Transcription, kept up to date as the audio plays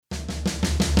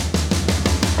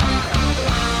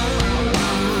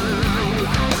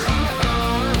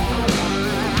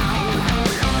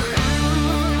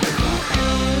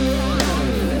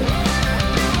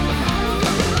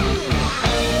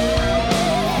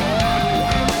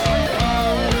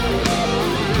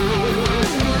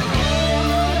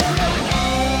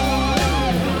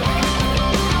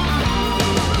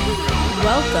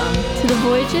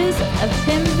Voyages of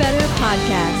Tim Vetter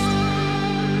podcast.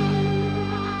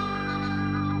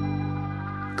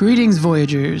 Greetings,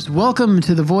 Voyagers. Welcome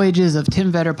to the Voyages of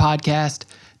Tim Vetter podcast.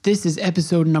 This is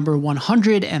episode number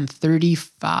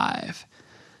 135.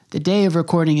 The day of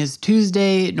recording is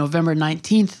Tuesday, November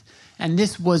 19th, and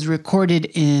this was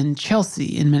recorded in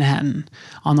Chelsea in Manhattan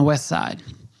on the west side.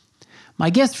 My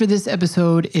guest for this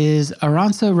episode is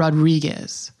Arantxa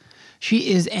Rodriguez.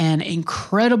 She is an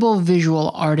incredible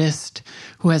visual artist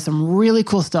who has some really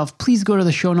cool stuff. Please go to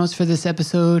the show notes for this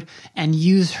episode and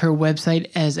use her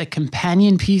website as a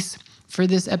companion piece for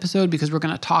this episode because we're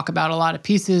going to talk about a lot of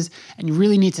pieces and you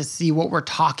really need to see what we're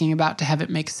talking about to have it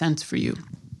make sense for you.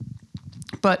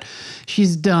 But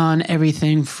she's done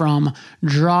everything from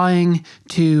drawing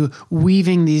to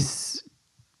weaving these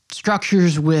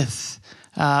structures with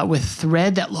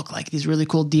thread that look like these really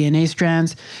cool DNA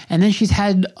strands. And then she's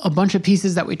had a bunch of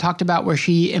pieces that we talked about where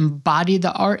she embodied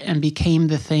the art and became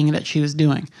the thing that she was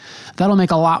doing. That'll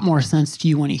make a lot more sense to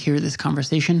you when you hear this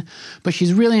conversation. But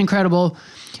she's really incredible,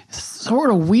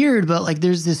 sort of weird, but like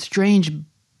there's this strange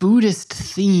Buddhist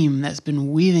theme that's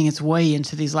been weaving its way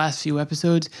into these last few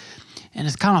episodes. And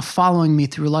it's kind of following me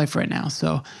through life right now.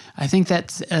 So I think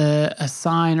that's a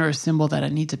sign or a symbol that I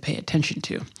need to pay attention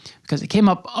to because it came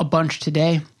up a bunch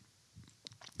today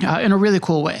in a really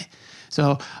cool way.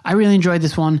 So I really enjoyed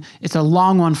this one. It's a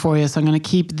long one for you, so I'm going to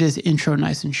keep this intro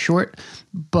nice and short.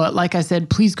 But like I said,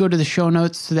 please go to the show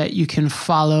notes so that you can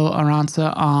follow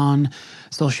Arantxa on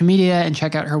social media and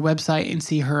check out her website and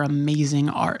see her amazing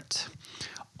art.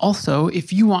 Also,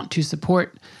 if you want to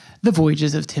support the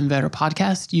Voyages of Tim Vetter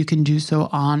podcast, you can do so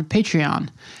on Patreon.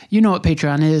 You know what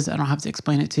Patreon is. I don't have to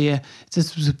explain it to you. It's a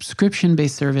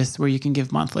subscription-based service where you can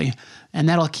give monthly, and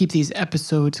that'll keep these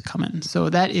episodes coming.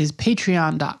 So that is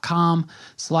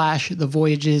patreon.com/the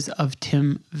Voyages of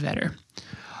Tim Vetter.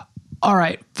 All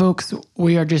right, folks,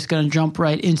 we are just going to jump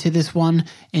right into this one.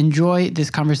 Enjoy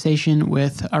this conversation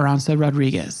with Arantxa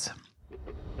Rodriguez.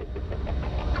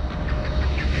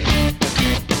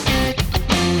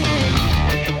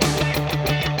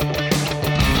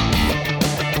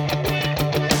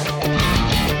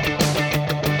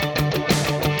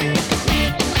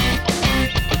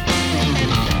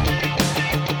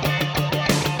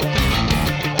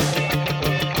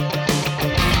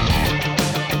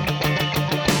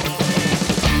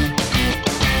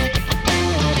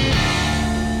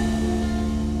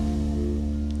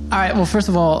 All right, well, first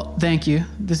of all, thank you.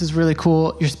 This is really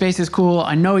cool. Your space is cool.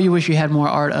 I know you wish you had more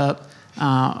art up,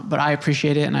 but I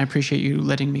appreciate it, and I appreciate you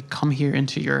letting me come here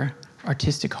into your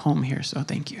artistic home here, so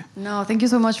thank you. No, thank you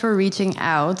so much for reaching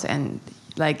out, and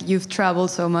like you've traveled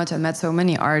so much and met so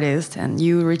many artists, and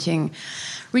you reaching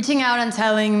out and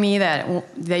telling me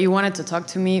that you wanted to talk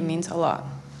to me means a lot.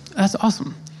 That's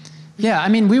awesome. Yeah, I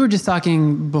mean, we were just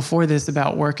talking before this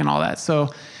about work and all that, so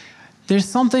there's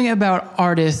something about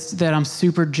artists that I'm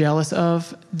super jealous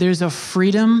of. There's a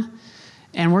freedom,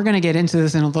 and we're going to get into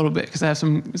this in a little bit because I have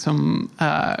some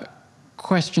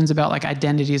questions about like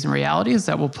identities and realities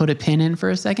that we'll put a pin in for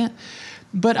a second.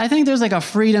 But I think there's like a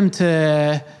freedom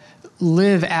to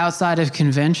live outside of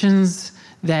conventions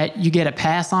that you get a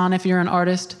pass on if you're an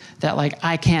artist that like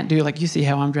I can't do. Like you see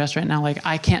how I'm dressed right now. Like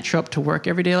I can't show up to work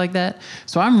every day like that.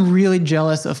 So I'm really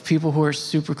jealous of people who are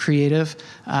super creative.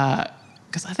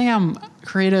 Because I think I'm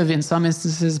creative in some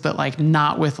instances, but like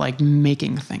not with like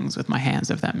making things with my hands,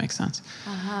 if that makes sense.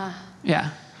 Uh-huh.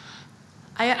 Yeah.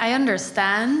 I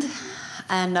understand,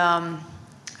 and I'm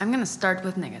going to start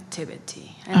with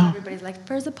negativity. I know everybody's like,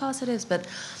 first the positives, but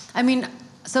I mean,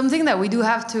 something that we do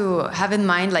have to have in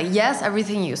mind, like, yes,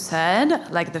 everything you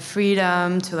said, like the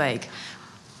freedom to like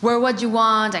wear what you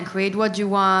want and create what you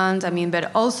want. I mean, but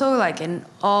also like in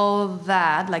all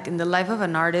that, like in the life of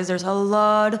an artist, there's a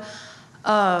lot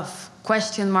of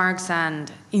question marks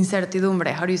and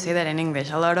incertidumbre. How do you say that in English?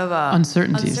 A lot of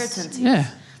uncertainties. Yeah.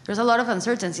 There's a lot of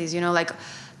uncertainties, you know, like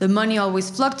the money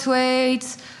always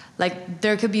fluctuates. Like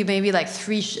there could be maybe like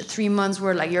three months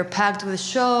where like you're packed with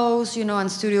shows, you know,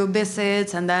 and studio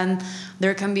visits. And then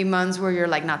there can be months where you're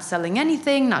like not selling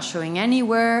anything, not showing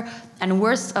anywhere. And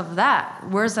worse than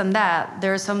that,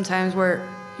 there are some times where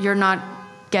you're not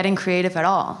getting creative at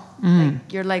all.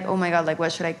 Like, you're like, oh my God, like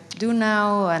what should I do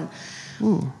now? And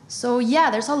so,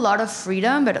 yeah, there's a lot of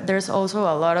freedom, but there's also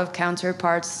a lot of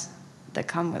counterparts that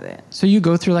come with it. So you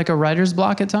go through like a writer's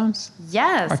block at times?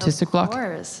 Yes, artistic block? Of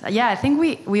course. Yeah, I think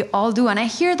we all do. And I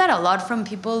hear that a lot from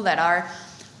people that are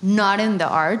not in the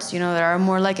arts, you know, that are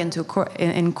more like into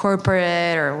in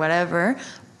corporate or whatever.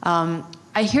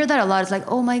 I hear that a lot. It's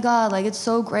like, oh my God, like it's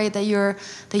so great that you're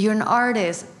an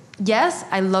artist. yes,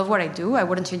 I love what I do. I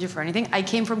wouldn't change it for anything. I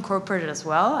came from corporate as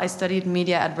well. I studied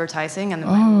media advertising, and then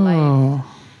my life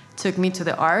took me to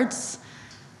the arts.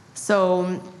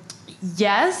 So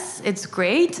yes, it's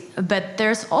great, but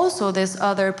there's also this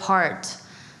other part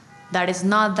that is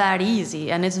not that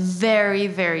easy, and it's very,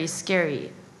 very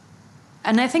scary.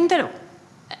 And I think that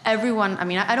everyone, I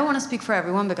mean, I don't want to speak for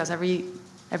everyone because every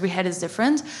head is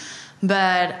different,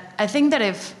 but I think that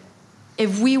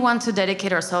if we want to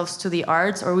dedicate ourselves to the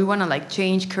arts, or we want to like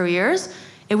change careers,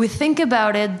 if we think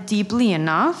about it deeply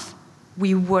enough,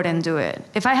 we wouldn't do it.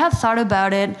 If I had thought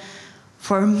about it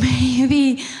for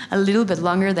maybe a little bit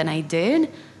longer than I did,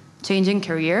 changing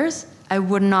careers, I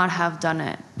would not have done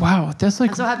it. Wow, that's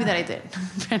like... I'm so happy that I did,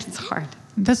 but it's hard.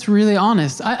 That's really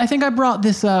honest. I think I brought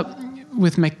this up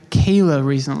with Michaela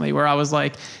recently, where I was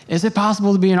like, is it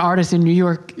possible to be an artist in New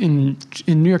York, in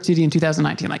New York City in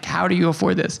 2019? Like, how do you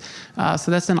afford this?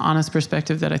 So that's an honest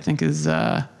perspective that I think is,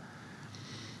 I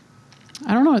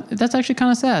don't know, that's actually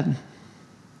kind of sad.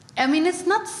 I mean, it's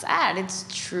not sad, it's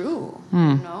true, you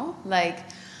know? Like,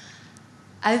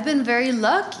 I've been very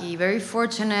lucky, very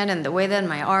fortunate in the way that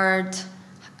my art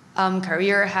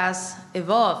career has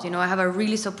evolved. You know, I have a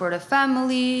really supportive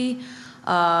family.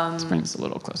 Let's bring this a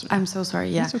little closer. I'm so sorry,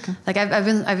 yeah. That's okay. Like,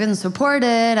 I've been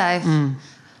supported, I've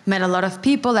met a lot of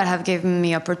people that have given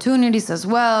me opportunities as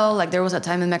well. Like, there was a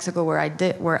time in Mexico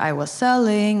where I was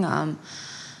selling.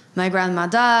 My grandma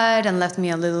died and left me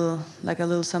a little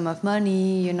sum of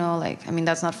money, you know, like, I mean,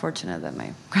 that's not fortunate that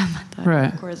my grandma died,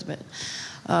 right, of course, but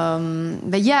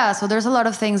yeah, so there's a lot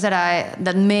of things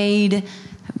that made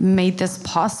this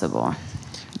possible.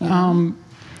 You know?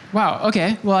 Wow,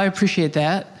 okay, well, I appreciate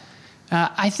that.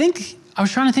 I think, I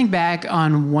was trying to think back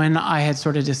on when I had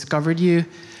sort of discovered you.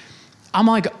 I'm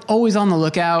like always on the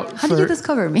lookout. How did you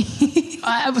discover me?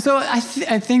 So I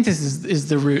think this is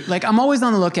the root. Like, I'm always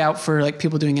on the lookout for like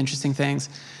people doing interesting things.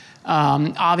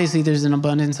 Obviously, there's an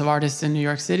abundance of artists in New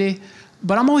York City,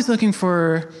 but I'm always looking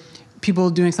for people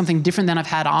doing something different than I've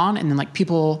had on, and then like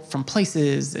people from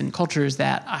places and cultures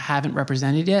that I haven't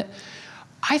represented yet.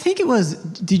 I think it was,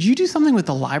 did you do something with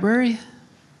the library?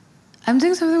 I'm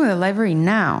doing something with the library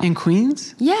now. In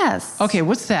Queens? Yes. Okay,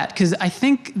 what's that? Because I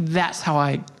think that's how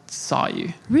I saw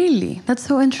you. Really? That's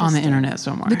so interesting. On the internet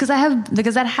somewhere. Because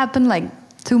that happened like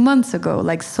 2 months ago,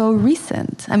 like so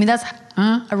recent. I mean, that's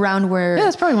around where... Yeah,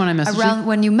 that's probably when I messaged you. Around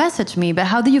when you messaged me, but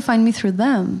how did you find me through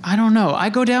them? I don't know.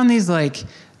 I go down these like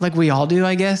we all do,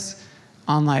 I guess,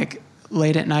 on like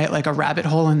late at night, like a rabbit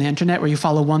hole in the internet where you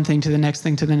follow one thing to the next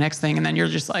thing to the next thing, and then you're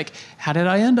just like, how did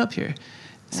I end up here?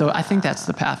 So I think that's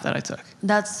the path that I took.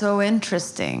 That's so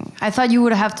interesting. I thought you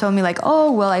would have told me like,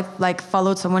 oh, well, I like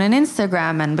followed someone on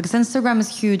Instagram, and because Instagram is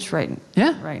huge right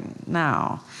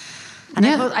now. And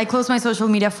I closed my social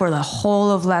media for the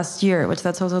whole of last year, which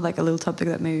that's also like a little topic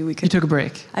that maybe we could... You took a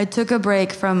break. I took a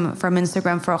break from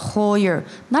Instagram for a whole year.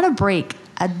 Not a break,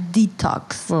 a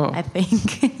detox, I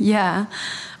think. Yeah,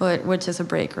 which is a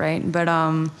break, right? But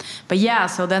yeah,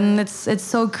 so then it's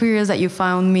so curious that you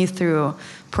found me through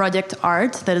Project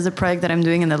Art. That is a project that I'm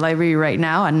doing in the library right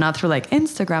now, and not through like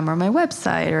Instagram or my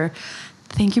website or...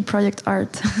 Thank you, Project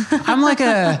Art.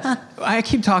 I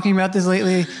keep talking about this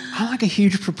lately. I'm like a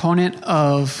huge proponent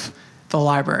of the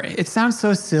library. It sounds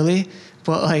so silly,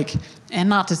 but like, and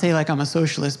not to say like I'm a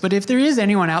socialist, but if there is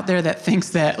anyone out there that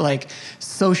thinks that like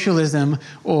socialism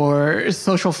or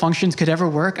social functions could ever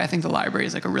work, I think the library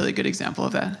is like a really good example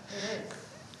of that. It is.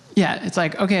 Yeah, it's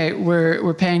like, okay,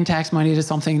 we're paying tax money to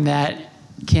something that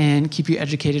can keep you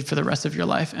educated for the rest of your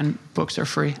life, and books are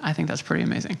free. I think that's pretty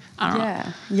amazing. I don't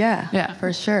know. Yeah,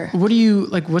 for sure.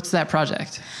 What's that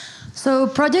project? So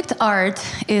Project Art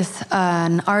is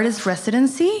an artist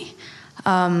residency.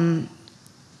 The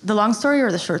long story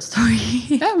or the short story?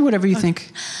 Yeah, whatever you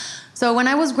think. So when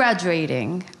I was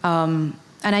graduating, and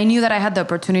I knew that I had the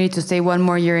opportunity to stay one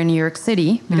more year in New York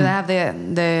City because I have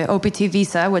the OPT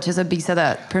visa, which is a visa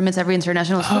that permits every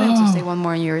international student to stay one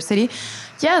more in New York City.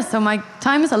 Yeah, so my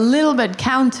time is a little bit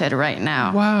counted right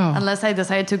now. Wow. Unless I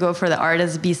decide to go for the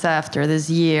artist visa after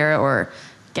this year or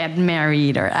get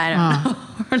married or I don't know.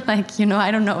 Or like,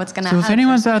 I don't know what's going to happen. So if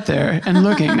anyone's out there and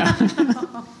looking.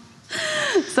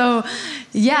 So,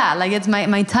 yeah, like it's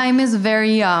my time is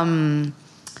very,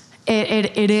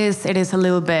 it is a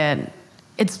little bit,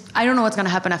 I don't know what's going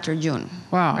to happen after June.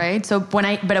 Wow. Right? So when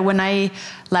I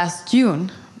last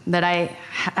June, that I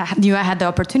knew I had the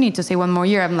opportunity to stay one more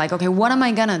year, I'm like, okay, what am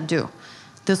I gonna do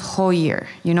this whole year?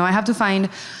 I have to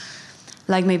find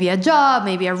like maybe a job,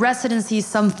 maybe a residency,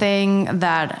 something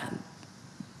that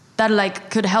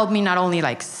like could help me not only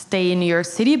like stay in New York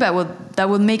City, but that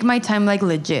would make my time like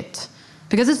legit.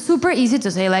 Because it's super easy to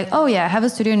say like, oh yeah, I have a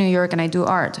studio in New York and I do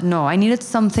art. No, I needed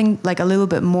something like a little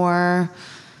bit more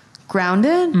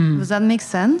grounded. Does that make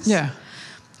sense? Yeah.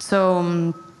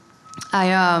 So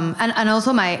and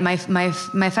also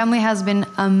my family has been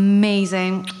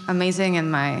amazing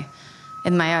in my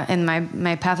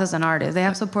path as an artist. They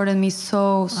have supported me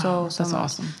so That's much.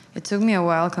 awesome. It took me a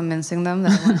while convincing them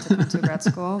that I wanted to come to grad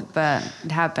school, but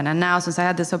it happened. And now since I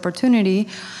had this opportunity,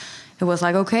 it was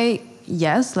like, okay,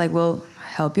 yes, like we'll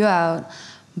help you out.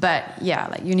 But yeah,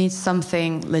 like you need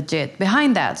something legit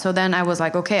behind that. So then I was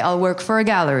like, okay, I'll work for a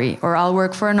gallery, or I'll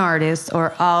work for an artist,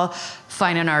 or I'll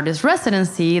find an artist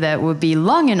residency that would be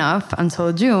long enough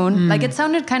until June. Like it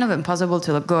sounded kind of impossible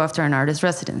to go after an artist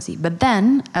residency. But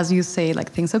then, as you say,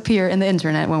 like things appear in the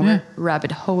internet when we're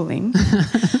rabbit holing.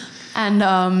 And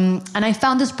I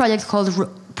found this project called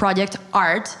Project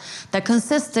Art that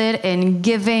consisted in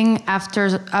giving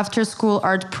after school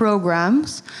art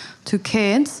programs to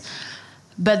kids.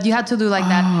 But you had to do like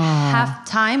that half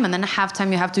time, and then half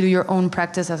time you have to do your own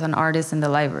practice as an artist in the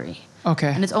library.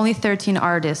 Okay. And it's only 13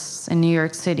 artists in New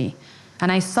York City.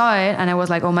 And I saw it, and I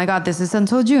was like, oh my God, this is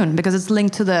until June, because it's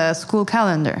linked to the school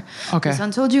calendar. Okay. It's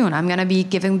until June. I'm going to be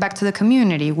giving back to the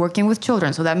community, working with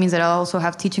children. So that means that I'll also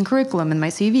have teaching curriculum in my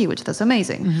CV, which that's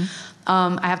amazing.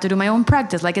 I have to do my own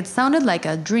practice. Like, it sounded like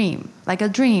a dream.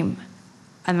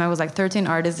 And I was like, 13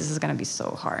 artists, this is going to be so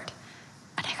hard.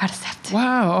 And I got accepted.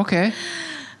 Wow, okay.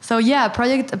 So yeah,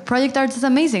 Project Art is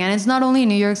amazing. And it's not only in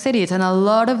New York City. It's in a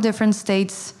lot of different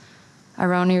states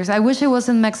around New York. I wish it was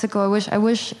in Mexico. I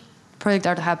wish Project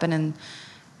Art happened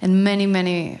in many,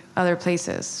 many other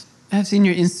places. I've seen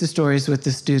your Insta stories with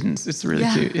the students. It's really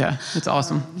cute. Yeah, it's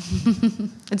awesome.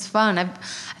 It's fun. I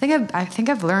think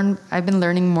I've been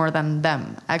learning more than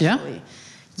them, actually.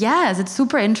 Yeah? Yes, it's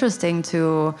super interesting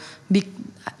to be.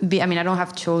 I mean, I don't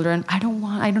have children. I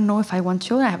don't know if I want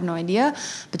children. I have no idea.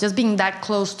 But just being that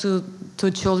close to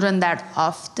children that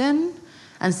often,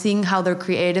 and seeing how their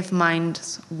creative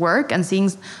minds work, and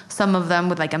seeing some of them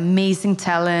with like amazing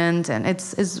talent, and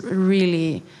it's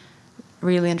really,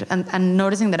 really interesting. And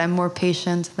noticing that I'm more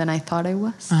patient than I thought I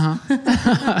was.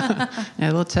 Yeah,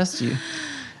 they'll test you.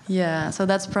 Yeah, so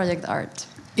that's Project Art.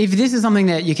 If this is something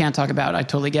that you can't talk about, I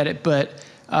totally get it. But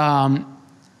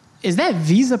is that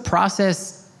visa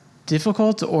process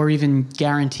difficult or even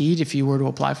guaranteed if you were to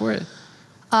apply for it?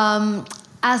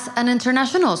 As an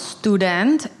international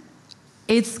student,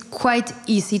 it's quite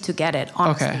easy to get it,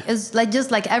 honestly. Okay. It's like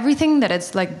just like everything that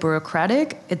it's like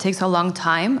bureaucratic, it takes a long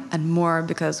time, and more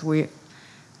because we're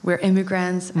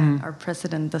immigrants and our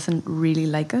president doesn't really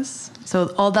like us.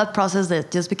 So all that process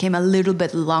that just became a little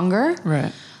bit longer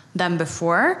than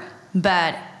before,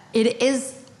 but it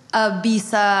is a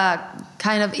visa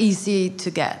kind of easy to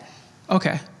get.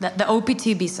 Okay. The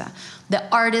OPT visa. The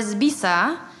artist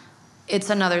visa, it's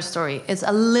another story. It's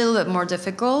a little bit more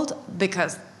difficult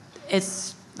because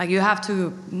it's like you have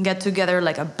to get together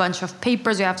like a bunch of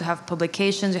papers, you have to have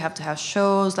publications, you have to have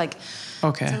shows, like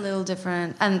it's a little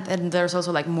different. And there's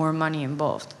also like more money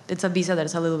involved. It's a visa that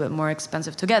is a little bit more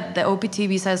expensive to get. The OPT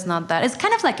visa is not that. It's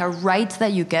kind of like a right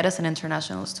that you get as an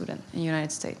international student in the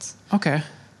United States. Okay.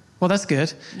 Well, that's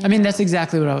good. Yeah. I mean, that's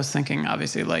exactly what I was thinking,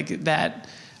 obviously. Like that,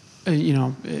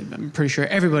 I'm pretty sure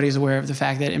everybody's aware of the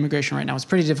fact that immigration right now is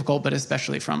pretty difficult, but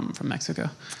especially from Mexico.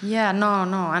 Yeah, no.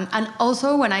 And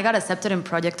also, when I got accepted in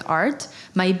Project Art,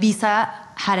 my visa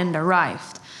hadn't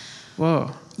arrived. Whoa.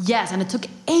 Yes, and it took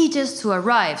ages to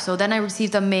arrive. So then I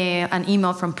received an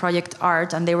email from Project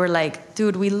Art, and they were like,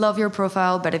 dude, we love your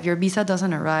profile, but if your visa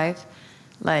doesn't arrive,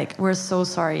 like, we're so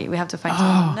sorry. We have to find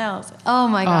someone else. Oh,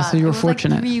 my God. So you were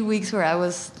fortunate. Like 3 weeks where I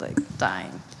was, like,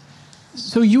 dying.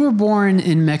 So you were born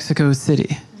in Mexico City.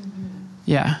 Mm-hmm.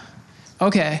 Yeah.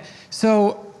 Okay.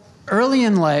 So early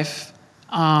in life,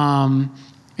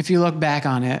 if you look back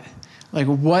on it, like,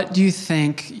 what do you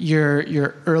think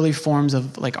your early forms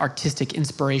of, like, artistic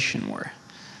inspiration were?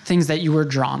 Things that you were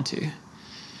drawn to?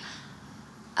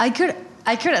 I could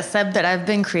accept that I've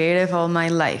been creative all my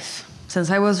life. Since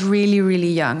I was really,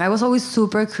 really young, I was always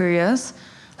super curious,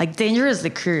 like dangerously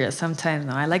curious sometimes.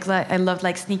 No, I loved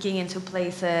like sneaking into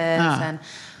places, and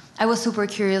I was super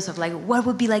curious of like what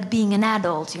would be like being an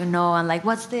adult, and like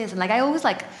what's this, and like I always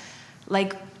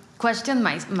like questioned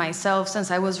myself since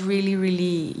I was really,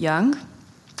 really young,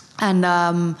 and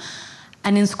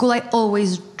in school I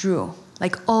always drew.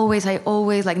 Like always, I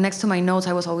always like next to my notes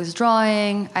I was always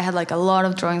drawing. I had like a lot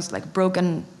of drawings like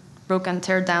broken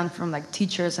tear down from like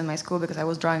teachers in my school because I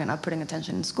was drawing and not putting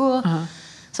attention in school.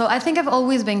 So I think I've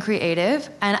always been creative,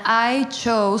 and I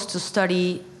chose to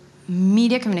study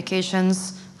media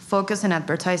communications, focus in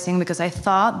advertising, because I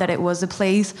thought that it was a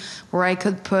place where I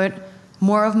could put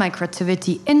more of my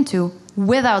creativity into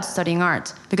without studying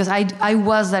art. Because I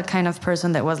was that kind of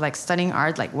person that was like studying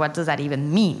art, like what does that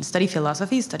even mean? Study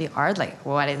philosophy, study art, like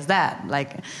what is that?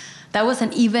 Like that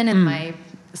wasn't even in my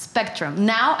spectrum.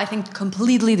 Now I think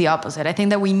completely the opposite. I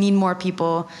think that we need more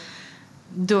people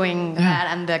doing that,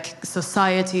 and the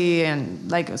society and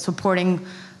like supporting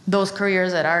those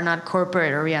careers that are not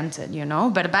corporate oriented, you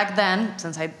know? But back then,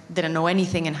 since I didn't know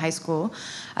anything in high school,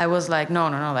 I was like, no,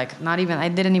 like not even, I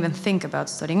didn't even think about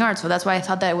studying art. So that's why I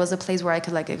thought that it was a place where I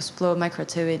could like explode my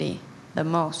creativity the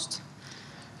most.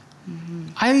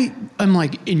 I am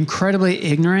like incredibly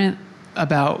ignorant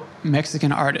about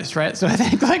Mexican artists, right? So I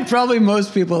think like probably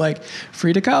most people like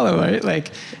Frida Kahlo, right?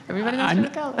 Like Everybody knows Frida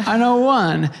Kahlo. I know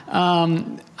one.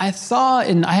 I saw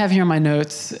I have here in my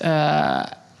notes,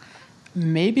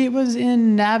 maybe it was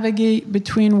in Navigate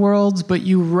Between Worlds, but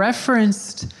you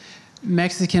referenced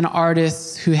Mexican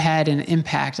artists who had an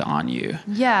impact on you.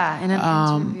 Yeah, in an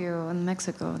interview in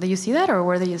Mexico. Did you see that, or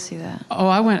where did you see that? Oh,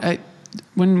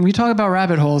 when we talk about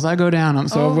rabbit holes, I go down them.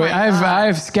 So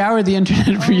I've scoured the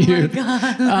internet for you.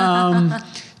 My God.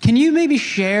 Can you maybe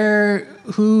share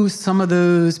who some of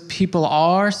those people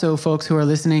are so folks who are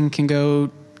listening can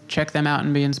go check them out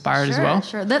and be inspired as well?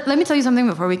 Sure. Let me tell you something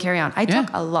before we carry on. I talk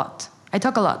a lot.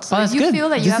 So that's if you good. feel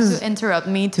that you have to interrupt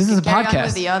me to carry on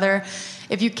with the other,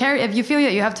 if you feel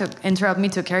that you have to interrupt me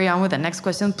to carry on with the next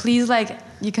question, please, like,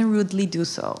 you can rudely do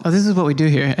so. Oh, this is what we do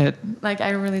here at like I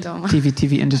really don't.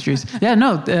 TV Industries. Yeah,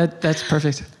 no, that's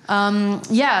perfect.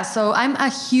 So I'm a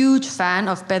huge fan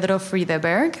of Pedro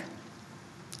Friedeberg.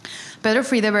 Pedro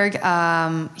Friedeberg,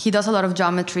 he does a lot of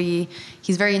geometry.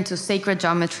 He's very into sacred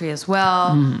geometry as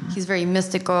well. He's very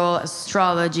mystical,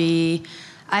 astrology.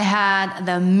 I had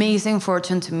the amazing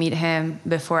fortune to meet him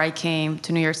before I came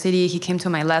to New York City. He came to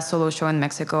my last solo show in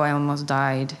Mexico. I almost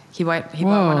died. He bought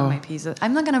one of my pieces.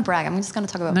 I'm not going to brag. I'm just going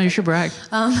to talk about No, you should brag.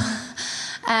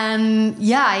 And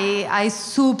yeah, I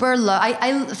super love,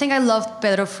 I think I loved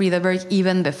Pedro Friedeberg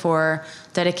even before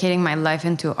dedicating my life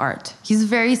into art. He's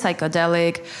very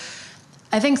psychedelic.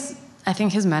 I think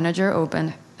his manager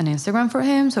opened an Instagram for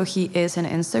him, so he is an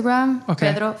Instagram.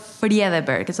 Okay. Pedro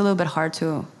Friedeberg. It's a little bit hard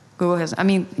to Google his. I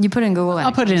mean, you put in Google. And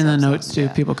I'll put it in the notes too.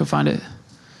 Yeah. People can find it.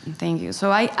 Thank you.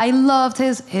 So I loved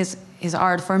his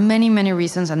art for many, many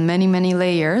reasons and many, many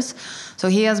layers. So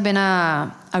he has been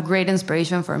a great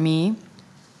inspiration for me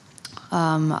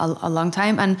a long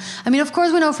time. And I mean, of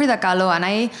course, we know Frida Kahlo, and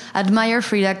I admire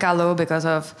Frida Kahlo because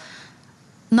of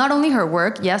not only her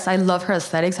work. Yes, I love her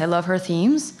aesthetics. I love her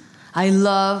themes. I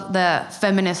love the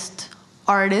feminist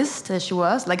artist that she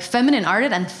was, like feminine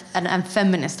artist and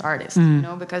feminist artist, you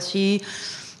know, because she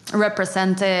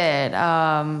represented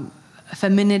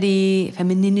femininity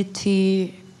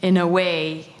in a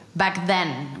way back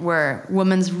then where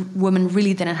women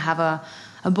really didn't have a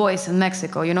voice in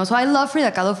Mexico, you know. So I love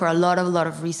Frida Kahlo for a lot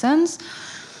of reasons,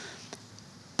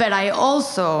 but I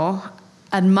also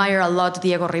admire a lot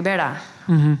Diego Rivera,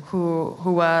 who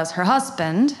was her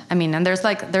husband. I mean, and there's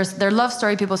their love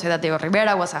story. People say that Diego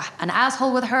Rivera was an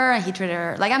asshole with her, and he treated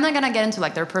her like, I'm not gonna get into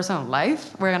like their personal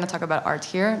life. We're gonna talk about art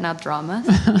here, not dramas.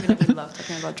 Even if we love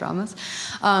talking about dramas.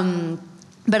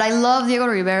 But I love Diego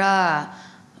Rivera's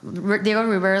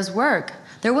work.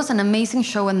 There was an amazing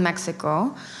show in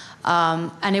Mexico,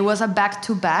 and it was a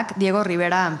back-to-back Diego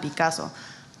Rivera and Picasso.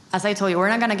 As I told you, we're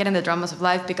not going to get into the dramas of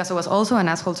life. Picasso was also an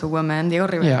asshole to women. Diego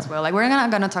Rivera as well. Like, we're not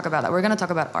going to talk about that. We're going to talk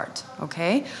about art,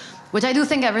 okay? Which I do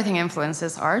think everything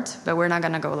influences art, but we're not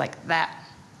going to go like that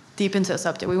deep into the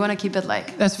subject. We want to keep it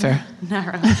like... That's fair.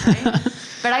 Narrow, right?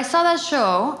 But I saw that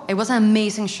show. It was an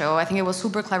amazing show. I think it was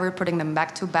super clever putting them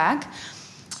back to back.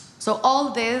 So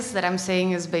all this that I'm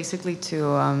saying is basically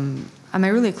to... am I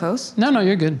really close? No,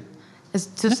 you're good. Is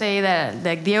to say that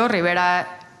Diego Rivera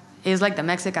is like the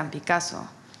Mexican Picasso.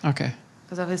 Okay.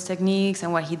 Because of his techniques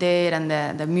and what he did and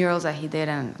the murals that he did.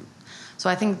 And so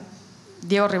I think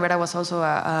Diego Rivera was also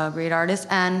a great artist.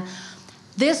 And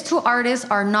these two artists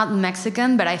are not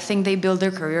Mexican, but I think they built their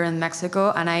career in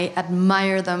Mexico, and I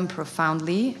admire them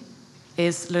profoundly,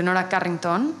 is Leonora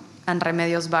Carrington and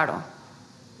Remedios Varo.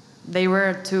 They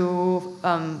were two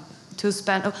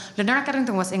Spanish... Leonora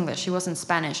Carrington was English. She was in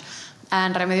Spanish.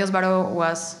 And Remedios Varo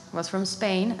was from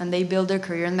Spain, and they built their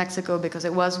career in Mexico because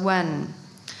it was when...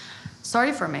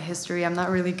 Sorry for my history. I'm not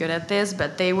really good at this,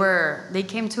 but they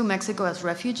came to Mexico as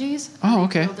refugees. Oh,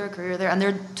 okay. They built their career there, and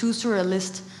they're two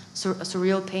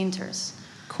surreal painters.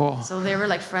 Cool. So they were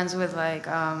like friends with like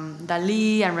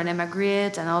Dali and René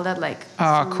Magritte and all that like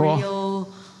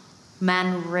surreal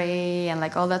Man Ray and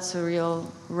like all that surreal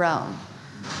realm.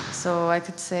 So I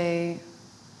could say,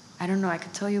 I don't know. I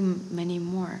could tell you many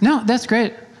more. No, that's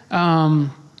great.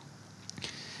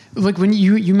 Like when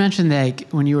you mentioned that like,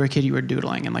 when you were a kid you were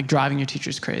doodling and like driving your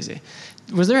teachers crazy.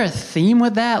 Was there a theme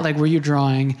with that? Like were you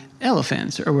drawing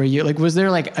elephants or were you like was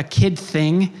there like a kid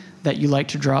thing that you like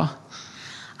to draw?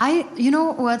 You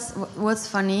know what's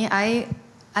funny? I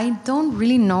don't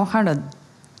really know how to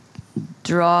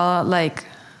draw like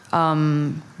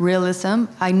realism.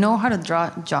 I know how to draw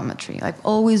geometry. I've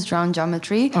always drawn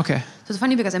geometry. Okay. So it's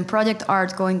funny because in project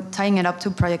art, tying it up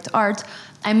to project art,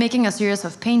 I'm making a series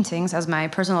of paintings as my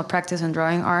personal practice in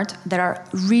drawing art that are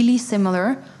really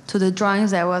similar to the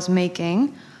drawings that I was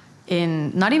making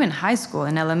in not even high school,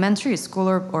 in elementary school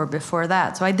or before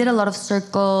that. So I did a lot of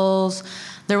circles.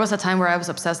 There was a time where I was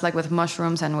obsessed like with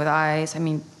mushrooms and with eyes. I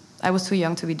mean, I was too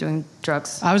young to be doing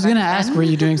drugs. I was going to ask, were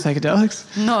you doing psychedelics?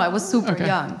 No, I was super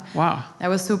young. Wow. I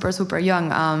was super, super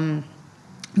young.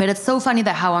 But it's so funny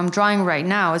that how I'm drawing right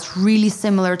now is really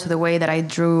similar to the way that I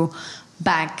drew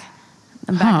back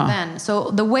then.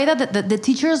 So the way that the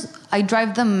teachers, I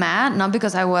drive them mad, not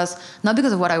because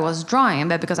of what I was drawing,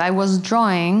 but because I was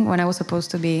drawing when I was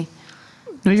supposed to be.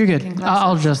 No, you're good.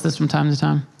 I'll adjust this from time to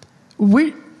time.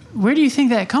 Where do you think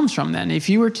that comes from then? If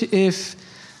you were too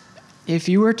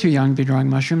young to be drawing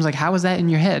mushrooms, like how was that in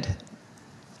your head?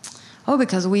 Oh,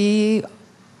 because we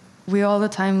all the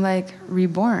time like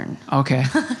reborn. Okay.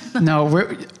 No,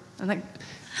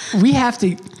 we have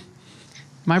to.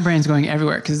 My brain's going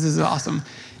everywhere because this is awesome.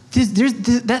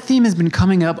 That theme has been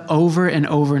coming up over and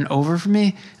over and over for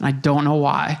me, and I don't know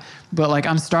why. But like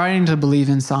I'm starting to believe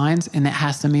in signs, and it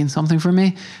has to mean something for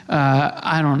me.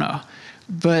 I don't know.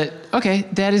 But, okay,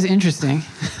 that is interesting.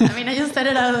 I mean, I just said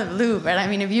it out of the blue, but I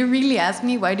mean, if you really ask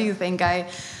me, why do you think I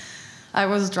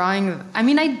was drawing? I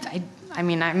mean,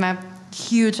 I'm a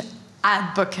huge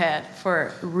advocate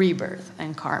for rebirth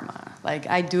and karma. Like,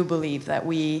 I do believe that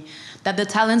the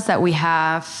talents that we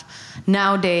have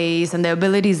nowadays and the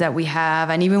abilities that we have,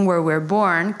 and even where we're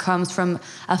born, comes from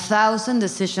 1,000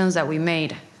 decisions that we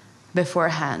made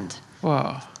beforehand.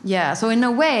 Whoa. Yeah, so in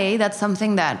a way, that's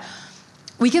something that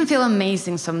we can feel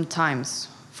amazing sometimes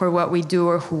for what we do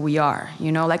or who we are,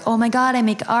 you know, like, oh my God, I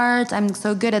make art, I'm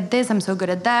so good at this, I'm so good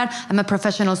at that, I'm a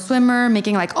professional swimmer,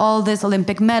 making like all these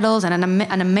Olympic medals, and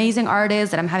an amazing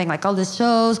artist, that I'm having like all these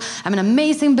shows, I'm an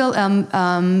amazing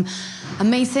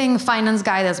amazing finance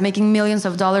guy that's making millions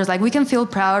of dollars. Like we can feel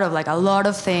proud of like a lot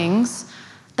of things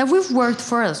that we've worked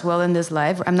for as well in this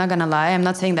life. I'm not gonna lie, I'm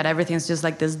not saying that everything's just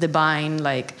like this divine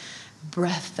like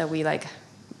breath that we like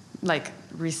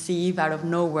receive out of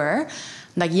nowhere.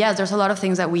 Like yes, there's a lot of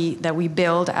things that we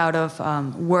build out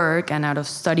of work and out of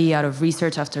study, out of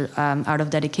research, out of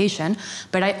dedication.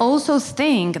 But I also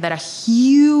think that a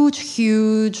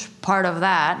huge part of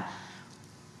that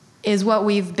is what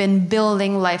we've been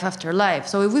building life after life.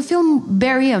 So if we feel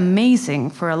very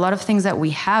amazing for a lot of things that we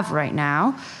have right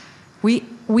now, we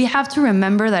have to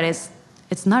remember that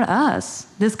it's not us.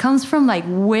 This comes from like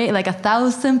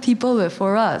 1,000 people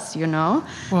before us, you know?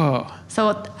 Whoa.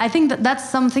 So I think that's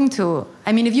something to,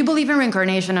 I mean, if you believe in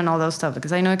reincarnation and all those stuff,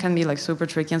 because I know it can be like super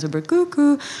tricky and super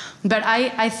cuckoo, but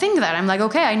I think that I'm like,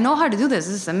 okay, I know how to do this.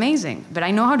 This is amazing. But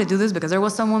I know how to do this because there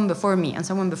was someone before me and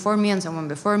someone before me and someone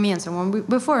before me and someone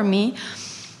before me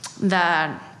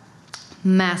that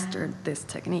mastered this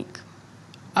technique.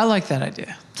 I like that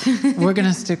idea. We're going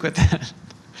to stick with that.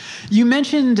 You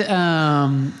mentioned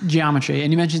geometry,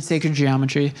 and you mentioned sacred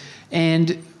geometry,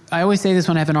 and I always say this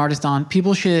when I have an artist on,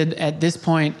 people should, at this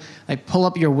point, like pull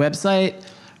up your website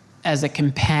as a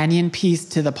companion piece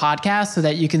to the podcast so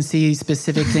that you can see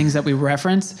specific things that we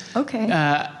reference. Okay.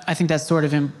 I think that's sort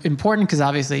of important because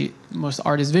obviously most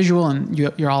art is visual and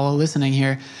you're all listening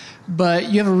here.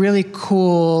 But you have a really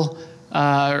cool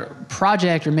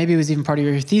project, or maybe it was even part of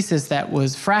your thesis, that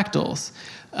was fractals.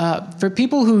 For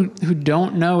people who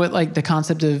don't know what like the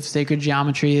concept of sacred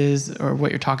geometry is or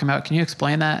what you're talking about, can you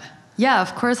explain that? Yeah,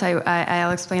 of course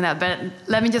I'll explain that. But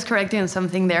let me just correct you on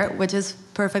something there, which is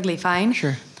perfectly fine.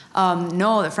 Sure.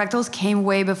 No, the fractals came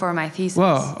way before my thesis.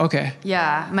 Whoa, okay.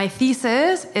 Yeah, my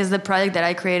thesis is the project that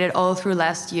I created all through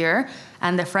last year,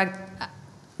 and the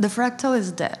fractal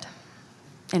is dead,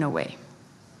 in a way.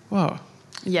 Whoa.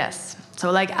 Yes. So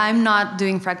like I'm not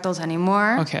doing fractals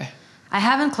anymore. Okay. I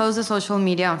haven't closed the social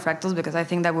media on fractals because I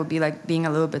think that would be like being a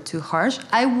little bit too harsh.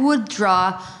 I would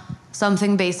draw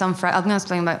something based on I'm gonna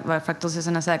explain what fractals is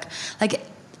in a sec. Like,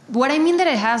 what I mean that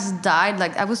it has died,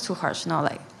 like I was too harsh. No,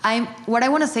 like what I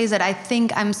want to say is that I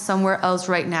think I'm somewhere else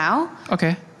right now.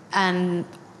 Okay. And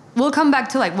we'll come back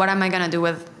to like what am I gonna do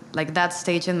with like that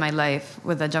stage in my life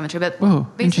with the geometry. But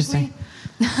interesting.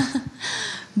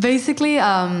 Basically,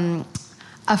 a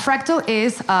fractal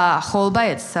is a whole by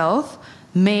itself,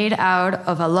 made out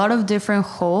of a lot of different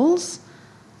holes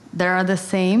that are the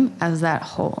same as that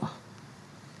whole.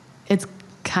 It's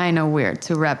kind of weird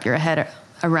to wrap your head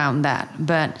around that.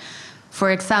 But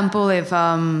for example, if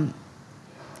how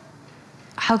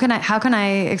can I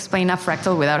explain a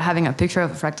fractal without having a picture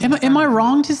of a fractal? Am I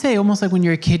wrong to say almost like when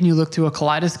you're a kid and you look through a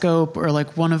kaleidoscope or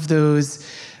like one of those,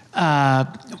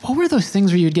 what were those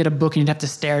things where you'd get a book and you'd have to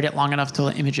stare at it long enough till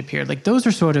an image appeared? Like those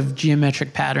are sort of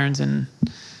geometric patterns and...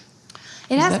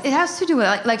 It has to do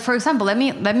with like for example, let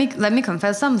me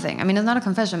confess something. I mean, it's not a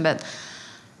confession, but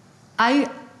if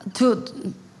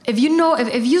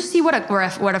you see what a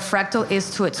fractal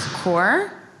is to its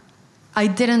core, I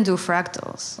didn't do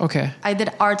fractals. Okay. I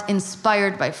did art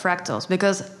inspired by fractals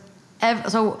because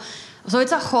so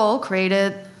it's a whole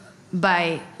created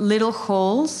by little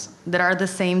holes that are the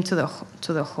same to the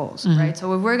holes, right?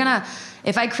 So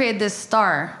if I create this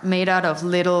star made out of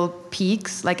little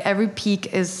peaks, like every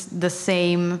peak is the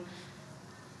same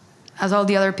as all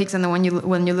the other peaks, and then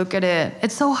when you look at it,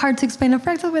 it's so hard to explain a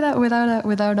fractal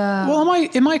without a. Well,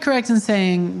 am I correct in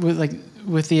saying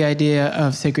with the idea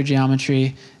of sacred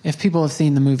geometry? If people have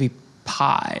seen the movie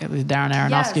Pi, the Darren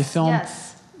Aronofsky film. Yes.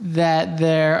 That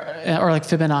or like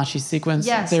Fibonacci sequence.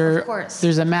 Yes, of course.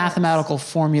 There's a mathematical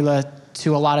formula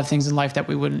to a lot of things in life that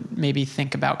we wouldn't maybe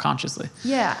think about consciously.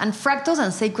 Yeah, and fractals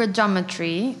and sacred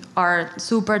geometry are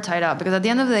super tied up because at the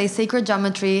end of the day, sacred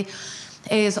geometry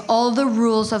is all the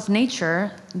rules of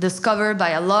nature discovered by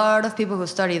a lot of people who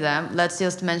study them. Let's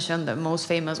just mention the most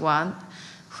famous one,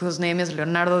 whose name is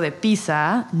Leonardo de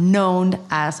Pisa, known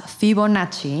as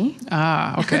Fibonacci.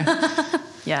 Ah, okay.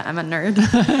 Yeah, I'm a nerd.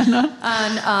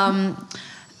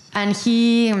 And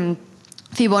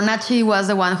Fibonacci was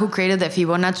the one who created the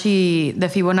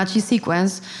Fibonacci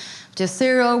sequence, which is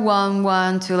 0, 1,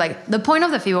 1, 2. Like the point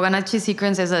of the Fibonacci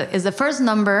sequence is the first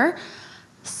number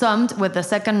summed with the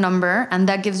second number, and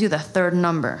that gives you the third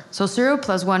number. So 0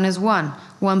 plus 1 is 1.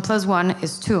 1 plus 1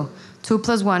 is 2. 2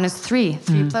 plus 1 is 3.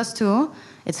 3 plus 2,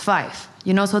 it's 5.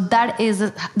 So that is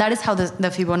how the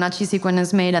Fibonacci sequence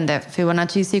is made, and the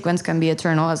Fibonacci sequence can be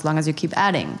eternal as long as you keep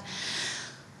adding.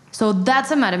 So that's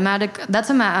a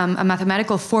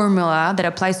mathematical formula that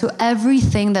applies to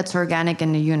everything that's organic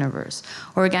in the universe.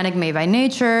 Organic made by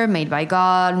nature, made by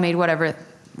God, made whatever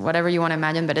you want to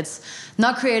imagine, but it's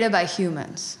not created by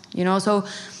humans. So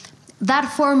that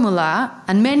formula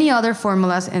and many other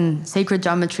formulas in sacred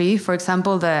geometry, for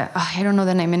example, I don't know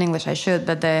the name in English, I should,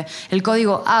 but el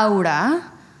código aura,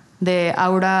 the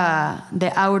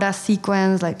aura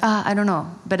sequence, I don't know,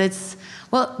 but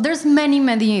there's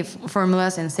many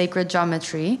formulas in sacred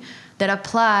geometry that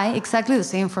apply exactly the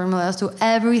same formulas to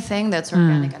everything that's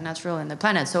organic and natural in the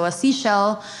planet. So a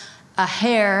seashell, a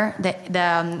hair,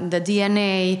 the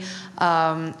DNA,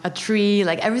 a tree,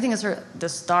 like everything is the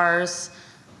stars,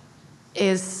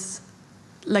 is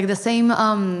like the same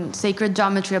sacred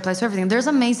geometry applies to everything. There's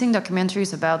amazing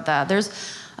documentaries about that. There's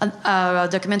a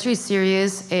documentary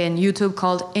series in YouTube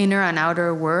called Inner and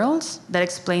Outer Worlds that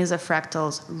explains the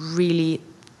fractals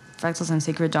and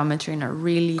sacred geometry in a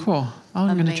really cool.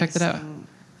 I'm going to check that out.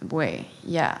 Way.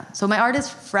 Yeah. So my art is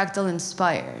fractal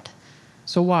inspired.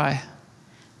 So why?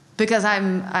 Because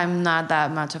I'm not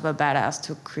that much of a badass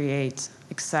to create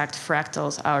exact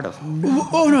fractals out of.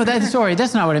 Oh no, that's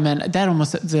not what I meant.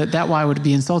 That why would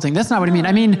be insulting. That's not what I mean.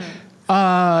 I mean,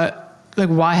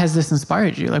 why has this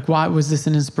inspired you? Like, why was this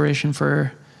an inspiration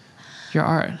for your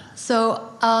art? So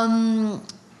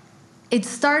it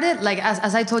started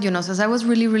as I told you, since I was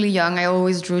really, really young, I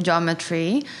always drew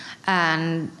geometry,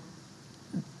 and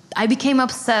I became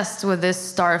obsessed with this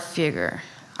star figure.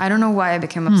 I don't know why I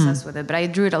became obsessed with it, but I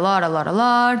drew it a lot.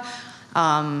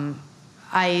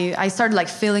 I started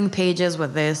filling pages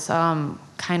with this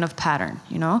kind of pattern,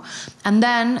 And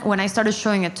then when I started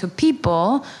showing it to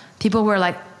people were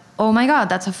like, "Oh my God,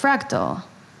 that's a fractal."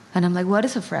 And I'm like, "What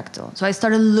is a fractal?" So I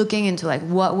started looking into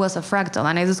what was a fractal,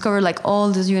 and I discovered all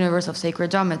this universe of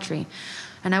sacred geometry,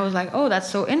 and I was like, "Oh, that's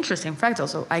so interesting, fractal."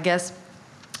 So I guess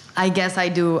I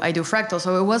do fractal.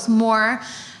 So it was more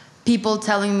people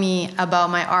telling me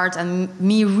about my art and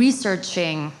me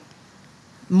researching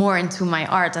more into my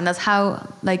art, and that's how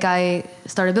I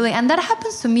started building. And that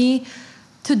happens to me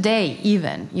today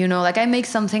even, I make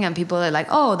something and people are like,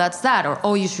 "Oh, that's that," or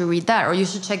 "Oh, you should read that," or "You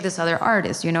should check this other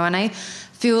artist," and I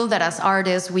feel that as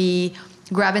artists we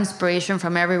grab inspiration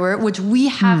from everywhere, which we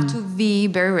have to be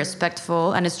very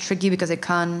respectful, and it's tricky because it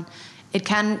can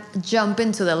jump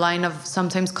into the line of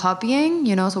sometimes copying,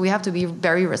 so we have to be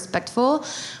very respectful.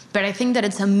 But I think that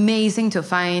it's amazing to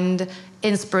find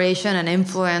inspiration and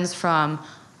influence from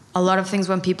a lot of things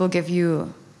when people give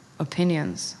you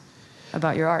opinions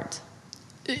about your art.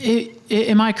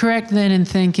 Am I correct then in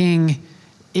thinking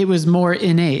it was more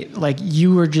innate. Like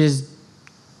you were just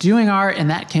doing art and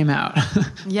that came out.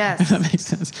 Yes. If that makes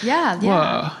sense. Yeah.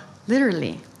 Whoa.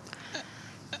 Literally.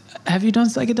 Have you done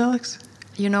psychedelics?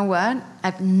 You know what?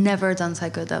 I've never done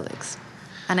psychedelics.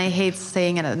 And I hate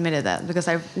saying and admitted that because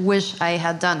I wish I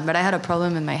had done, but I had a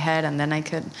problem in my head and then I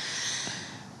could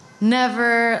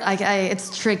never,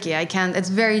 it's tricky. I can't, it's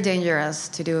very dangerous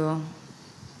to do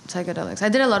psychedelics. I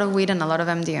did a lot of weed and a lot of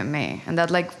MDMA and that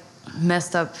like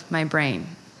messed up my brain.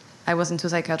 I was in 2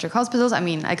 psychiatric hospitals. I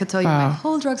mean, I could tell you my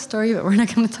whole drug story, but we're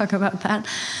not going to talk about that.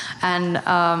 And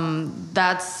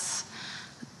that's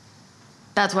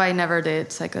why I never did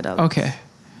psychedelics. Okay.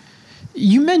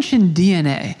 You mentioned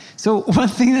DNA. So one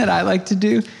thing that I like to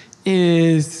do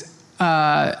is,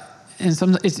 and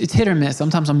it's hit or miss.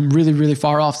 Sometimes I'm really, really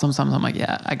far off. Sometimes I'm like,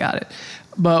 yeah, I got it.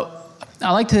 But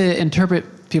I like to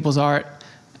interpret people's art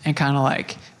and kind of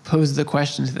like pose the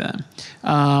question to them.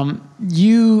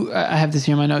 I have this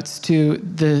here in my notes too.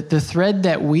 The thread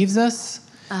that weaves us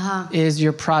is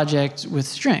your project with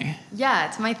string.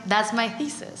 Yeah, that's my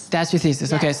thesis. That's your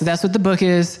thesis. Yes. Okay, so that's what the book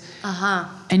is.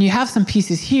 And you have some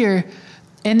pieces here,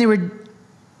 and they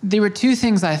were 2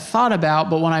 things I thought about,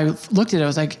 but when I looked at it, I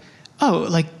was like, oh,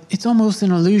 like it's almost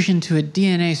an allusion to a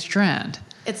DNA strand.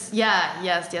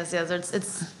 Yes.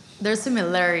 There's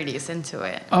similarities into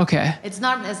it. Okay. It's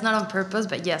not on purpose,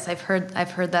 but yes, I've heard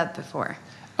that before.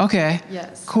 Okay.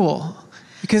 Yes. Cool.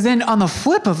 Because then on the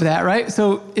flip of that, right?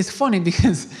 So it's funny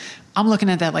because I'm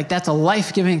looking at that like that's a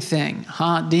life-giving thing,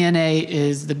 huh? DNA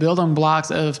is the building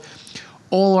blocks of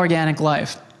all organic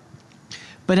life.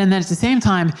 But then at the same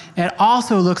time, it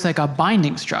also looks like a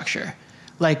binding structure.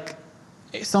 Like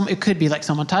it could be like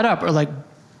someone tied up or like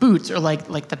boots or like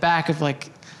the back of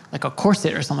like a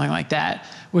corset or something like that,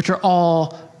 which are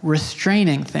all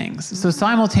restraining things. So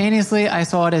simultaneously, I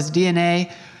saw it as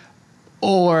DNA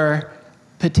or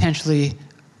potentially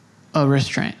a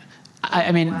restraint.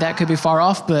 I mean, that could be far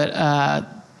off, but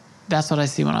that's what I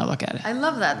see when I look at it. I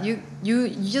love that. You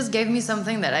just gave me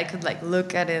something that I could like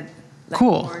look at it like,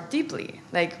 cool. more deeply,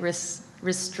 like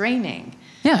restraining.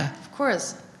 Yeah. Of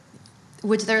course.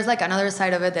 Which there's like another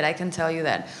side of it that I can tell you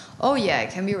that, oh yeah,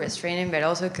 it can be restraining, but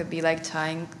also it could be like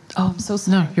tying. Oh, I'm so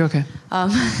sorry. No, you're okay.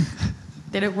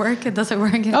 Did it work? It doesn't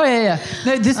work. Oh yeah.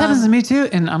 No, this happens to me too,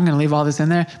 and I'm gonna leave all this in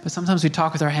there. But sometimes we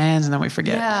talk with our hands and then we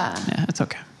forget. Yeah, it's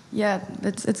okay. Yeah,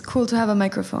 it's cool to have a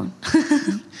microphone.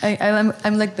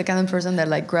 I'm like the kind of person that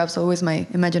like grabs always my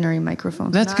imaginary microphone.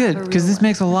 That's good because this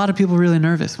makes a lot of people really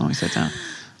nervous when we sit down.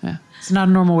 Yeah, it's not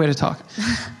a normal way to talk.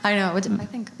 I know. I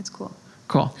think it's cool.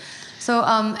 Cool. So,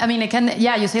 I mean, it can,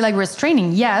 yeah, you say like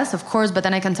restraining, yes, of course, but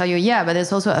then I can tell you, yeah, but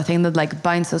it's also a thing that like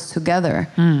binds us together,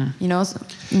 you know? So,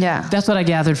 yeah. That's what I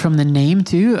gathered from the name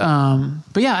too.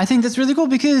 But yeah, I think that's really cool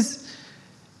because,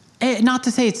 not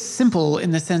to say it's simple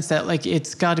in the sense that like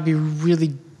it's got to be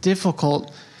really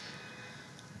difficult,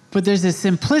 but there's a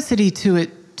simplicity to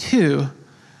it too.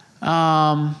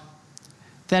 That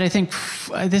I think,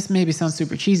 this maybe sounds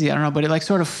super cheesy, I don't know, but it like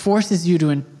sort of forces you to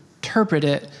interpret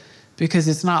it because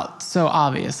it's not so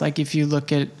obvious. Like if you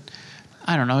look at,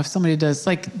 I don't know, if somebody does,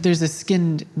 like there's a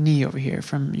skinned knee over here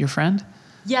from your friend.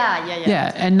 Yeah.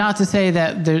 Yeah, and not to say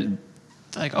that they're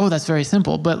like, oh, that's very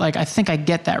simple, but like I think I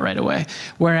get that right away.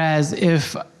 Whereas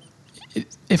if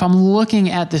I'm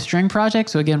looking at the string project,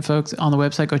 so again, folks on the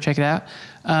website, go check it out.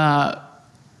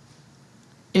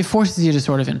 It forces you to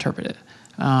sort of interpret it.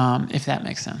 If that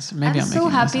makes sense. Maybe I'm so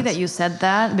happy that you said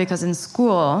that because in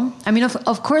school, I mean,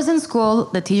 of course in school,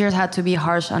 the teachers had to be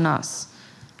harsh on us.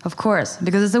 Of course,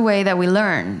 because it's the way that we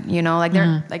learn, you know, like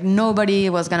like nobody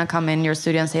was going to come in your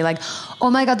studio and say like,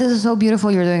 oh my God, this is so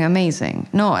beautiful. You're doing amazing.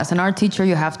 No, as an art teacher,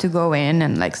 you have to go in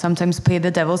and like sometimes play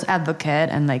the devil's advocate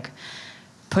and like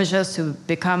push us to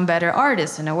become better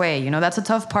artists in a way. You know, that's a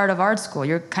tough part of art school.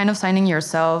 You're kind of signing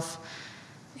yourself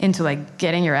into like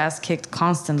getting your ass kicked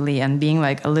constantly and being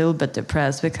like a little bit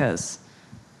depressed because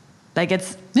like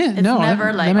it's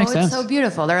never like, oh, it's so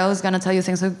beautiful. They're always going to tell you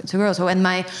things to grow. So in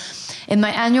my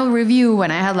annual review, when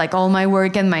I had like all my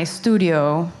work in my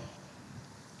studio,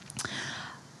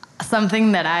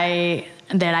 something that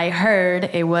I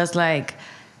heard, it was like,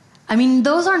 I mean,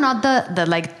 those are not the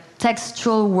like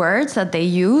textual words that they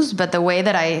use, but the way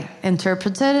that I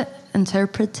interpreted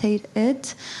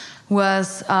it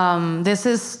was this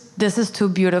is too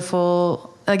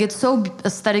beautiful. Like it's so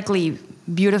aesthetically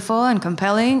beautiful and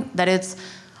compelling that it's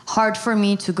hard for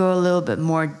me to go a little bit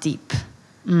more deep.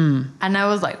 And I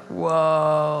was like,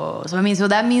 whoa. So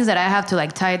that means that I have to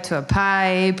like tie it to a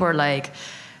pipe or like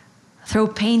throw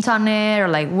paint on it or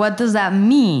like what does that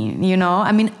mean? You know?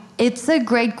 I mean, it's a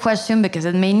great question because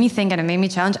it made me think and it made me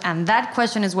challenge. And that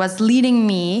question is what's leading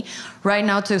me right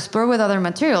now to explore with other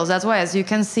materials. That's why, as you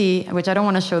can see, which I don't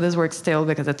want to show this work still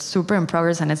because it's super in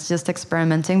progress and it's just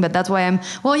experimenting. But that's why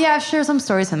I've shared some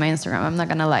stories on my Instagram. I'm not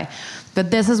going to lie.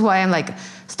 But this is why I'm like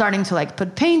starting to like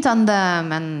put paint on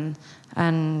them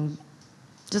and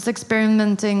just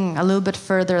experimenting a little bit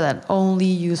further than only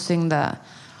using the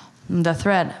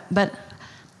thread. But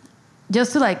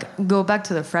just to like go back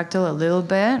to the fractal a little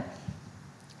bit,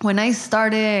 when I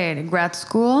started grad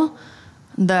school,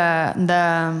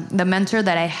 the mentor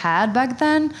that I had back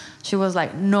then, she was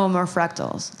like, no more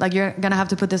fractals. Like, you're gonna have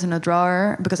to put this in a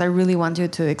drawer because I really want you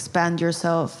to expand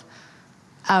yourself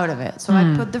out of it. So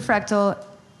I put the fractal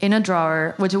in a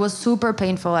drawer, which was super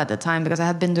painful at the time because I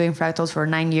had been doing fractals for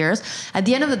 9 years. At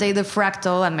the end of the day, the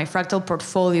fractal and my fractal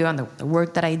portfolio and the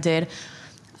work that I did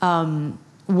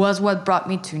was what brought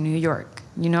me to New York,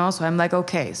 you know? So I'm like,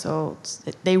 okay, so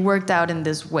they worked out in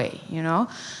this way, you know?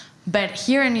 But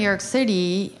here in New York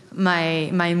City, my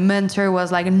mentor was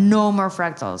like, no more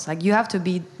fractals. Like, you have to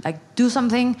be, like, do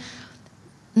something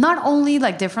not only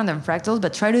like different than fractals,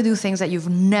 but try to do things that you've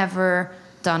never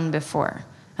done before.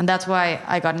 And that's why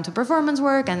I got into performance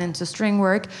work and into string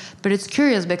work. But it's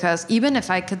curious because even if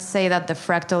I could say that the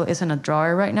fractal is in a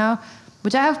drawer right now,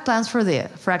 which I have plans for the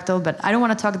fractal, but I don't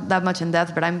want to talk that much in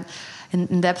depth, but I'm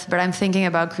thinking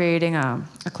about creating a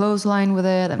clothesline with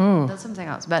it, and that's something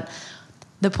else. But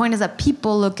the point is that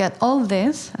people look at all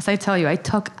this, as I tell you, I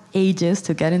took ages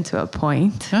to get into a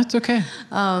point. That's okay.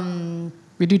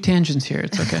 We do tangents here,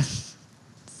 it's okay.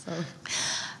 So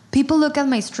people look at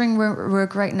my string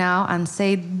work right now and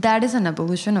say, that is an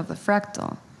evolution of the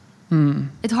fractal.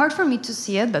 It's hard for me to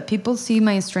see it, but people see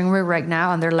my string work right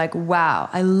now and they're like, wow,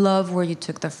 I love where you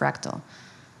took the fractal.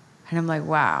 And I'm like,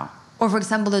 wow. Or for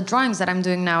example, the drawings that I'm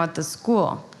doing now at the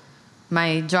school,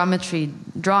 my geometry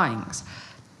drawings.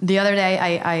 The other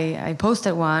day I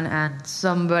posted one and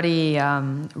somebody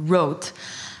wrote,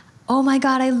 oh my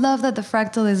God, I love that the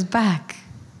fractal is back.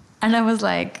 And I was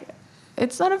like,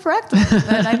 it's not a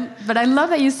fractal, but I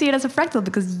love that you see it as a fractal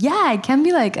because yeah, it can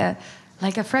be like a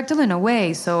fractal in a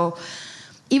way. So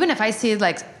even if I see it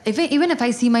like, even if I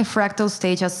see my fractal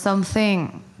stage as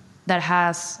something that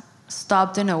has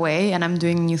stopped in a way and I'm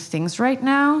doing new things right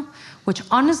now, which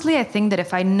honestly, I think that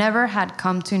if I never had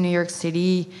come to New York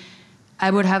City,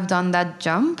 I would have done that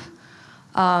jump.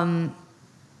 I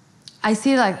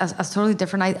see it like as totally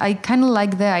different. I kind of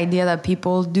like the idea that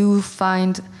people do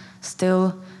find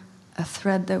still a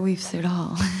thread that weaves it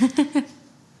all.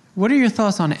 What are your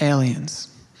thoughts on aliens?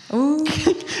 Ooh.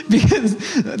 Because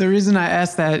the reason I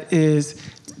ask that is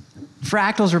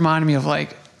fractals remind me of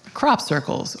like crop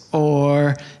circles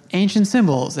or ancient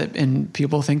symbols, and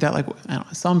people think that, like, I don't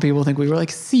know, some people think we were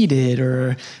like seeded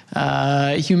or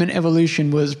human evolution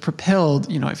was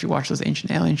propelled, you know, if you watch those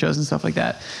ancient alien shows and stuff like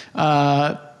that.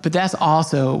 But that's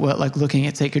also what like looking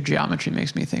at sacred geometry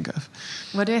makes me think of.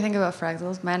 What do you think about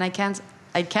fractals? Man, I can't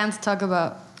talk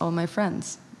about all my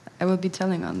friends. I would be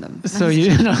telling on them. So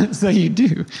you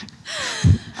do.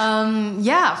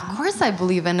 Yeah, of course I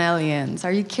believe in aliens.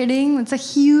 Are you kidding? It's a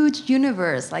huge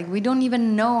universe. Like, we don't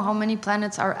even know how many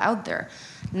planets are out there.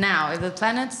 Now, if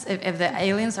the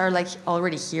aliens are like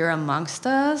already here amongst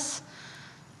us,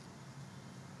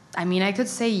 I mean, I could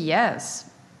say yes.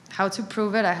 How to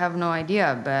prove it, I have no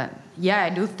idea. But yeah, I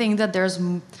do think that there's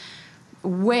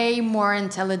way more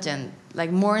intelligent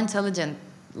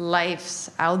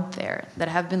lives out there that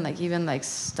have been like even like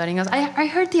studying us. I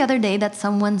heard the other day that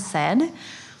someone said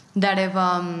that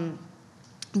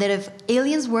if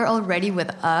aliens were already with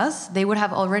us, they would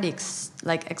have already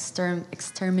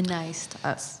exterminized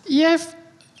us. Yeah,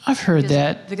 I've heard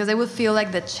that. Because they would feel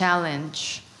like the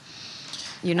challenge,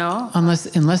 you know?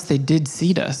 Unless they did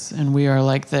seed us and we are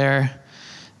like their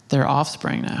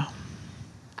offspring now.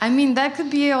 I mean, that could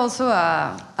be also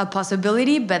a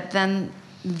possibility, but then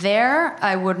there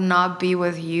I would not be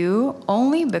with you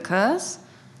only because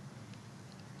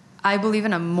I believe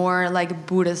in a more like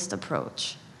Buddhist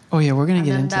approach. Oh yeah, we're gonna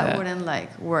get into that. That wouldn't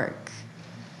like work.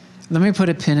 Let me put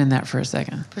a pin in that for a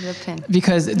second. Put a pin.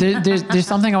 Because there's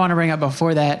something I want to bring up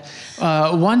before that.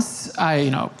 Once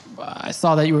I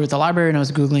saw that you were at the library and I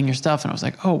was Googling your stuff and I was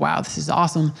like, oh wow, this is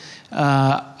awesome.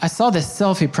 I saw this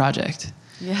selfie project,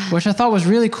 which I thought was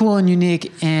really cool and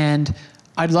unique, and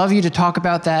I'd love you to talk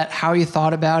about that, how you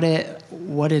thought about it,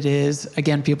 what it is.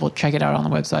 Again, people check it out on the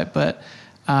website, but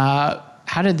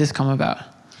how did this come about?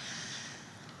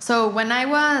 So when I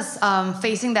was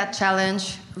facing that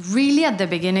challenge, really at the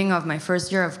beginning of my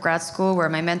first year of grad school, where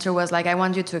my mentor was like, I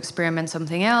want you to experiment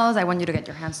something else. I want you to get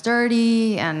your hands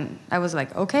dirty. And I was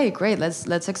like, okay, great,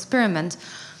 let's experiment.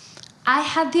 I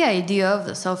had the idea of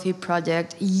the selfie project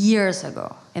years ago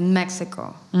in Mexico.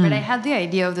 But I had the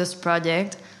idea of this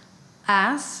project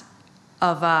as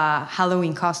of a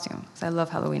Halloween costume. So I love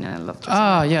Halloween and I love dressing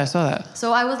up. Oh, yeah, I saw that. So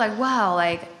I was like, wow,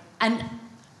 like, and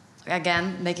again,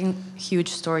 making huge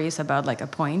stories about like a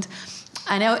point.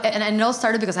 I know, and it all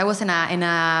started because I was in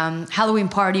a Halloween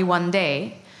party one day,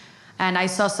 and I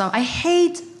saw some. I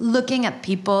hate looking at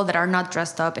people that are not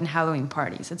dressed up in Halloween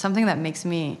parties. It's something that makes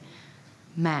me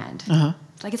mad.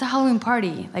 Like, it's a Halloween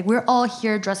party. Like, we're all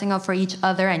here dressing up for each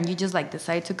other, and you just like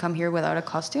decide to come here without a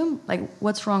costume. Like,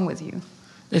 what's wrong with you?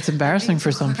 It's embarrassing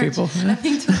for some people.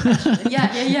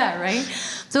 Yeah, right?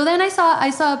 So then I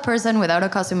saw a person without a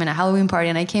costume in a Halloween party,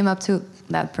 and I came up to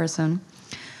that person,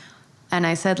 and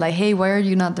I said, like, hey, why are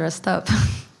you not dressed up?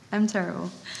 I'm terrible.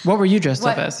 What were you dressed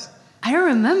up as? I don't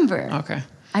remember. Okay.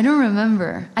 I don't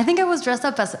remember. I think I was dressed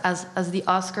up as the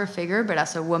Oscar figure, but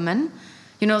as a woman.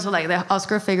 You know, so like the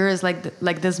Oscar figure is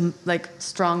like this like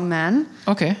strong man.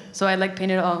 Okay. So I like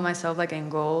painted all myself like in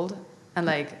gold and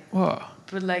like... Whoa.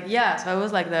 But like, yeah, so I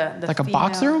was like the like a female.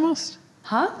 boxer almost?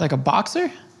 Huh? Like a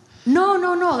boxer? No.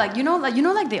 Like you know,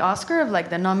 like the Oscar of like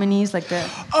the nominees, like the.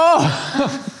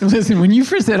 Oh, listen. When you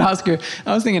first said Oscar,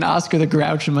 I was thinking Oscar the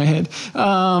Grouch in my head.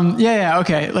 Yeah,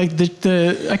 okay. Like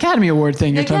the Academy Award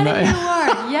thing you're talking Academy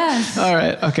about. Award, yes. All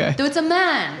right. Okay. So it's a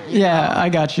man. Yeah, I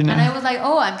got you now. And I was like,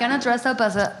 oh, I'm gonna dress up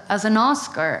as an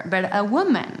Oscar, but a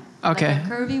woman. Okay. Like a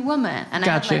curvy woman. And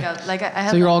Got I you. had I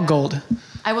had So you're like all gold.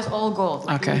 I was all gold.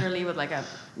 Like Okay. Literally with like a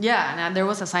and there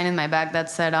was a sign in my bag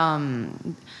that said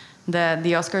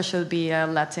the Oscar should be a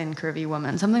Latin curvy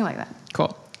woman, something like that.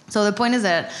 Cool. So the point is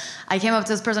that I came up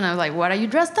to this person and I was like, what are you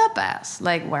dressed up as?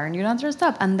 Like, why aren't you not dressed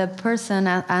up? And the person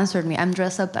answered me, I'm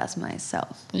dressed up as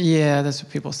myself. Yeah, that's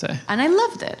what people say. And I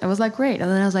loved it. I was like, great. And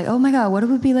then I was like, oh my God, what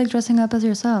would it be like dressing up as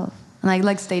yourself? And I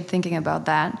like stayed thinking about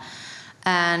that.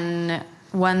 And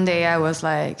one day I was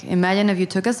like, imagine if you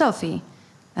took a selfie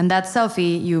and that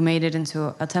selfie, you made it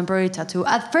into a temporary tattoo.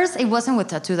 At first, it wasn't with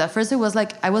tattoos. At first, it was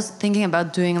like, I was thinking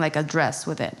about doing like a dress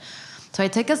with it. So I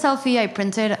take a selfie, I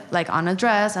print it like on a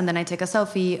dress, and then I take a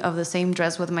selfie of the same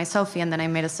dress with my selfie, and then I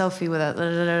made a selfie with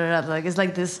a, like, it's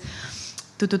like this,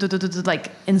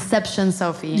 like Inception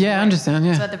selfie. Yeah, I understand,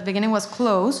 yeah. So at the beginning was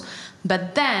close,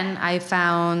 but then I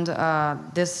found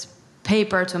this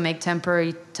paper to make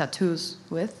temporary tattoos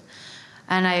with,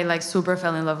 and I like super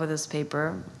fell in love with this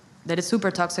paper. That is super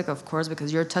toxic, of course,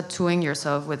 because you're tattooing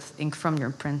yourself with ink from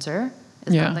your printer.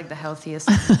 It's not like the healthiest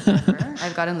thing ever.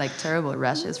 I've gotten like terrible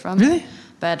rashes from it.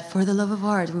 But for the love of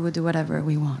art, we would do whatever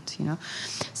we want, you know?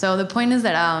 So the point is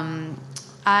that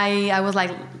I was like,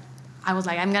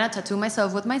 I'm gonna tattoo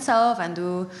myself with myself and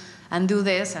do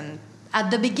this. And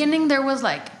at the beginning there was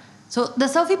like, so the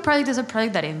selfie project is a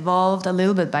project that evolved a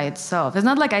little bit by itself. It's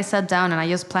not like I sat down and I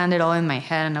just planned it all in my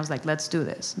head and I was like, let's do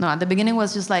this. No, at the beginning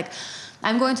was just like,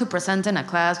 I'm going to present in a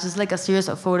class, just like a series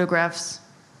of photographs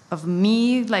of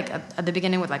me, like at the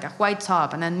beginning with like a white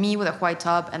top, and then me with a white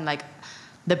top, and like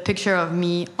the picture of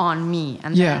me on me,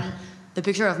 and then the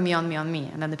picture of me on me on me,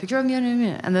 and then the picture of me on me,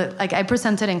 and like I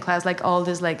presented in class like all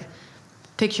these like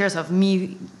pictures of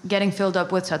me getting filled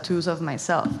up with tattoos of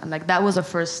myself, and like that was the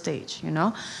first stage, you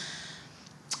know.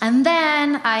 And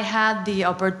then I had the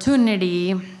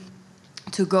opportunity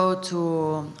to go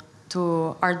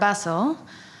to Art Basel.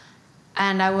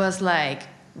 And I was like,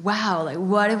 wow, like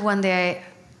what if one day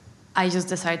I just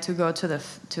decide to go to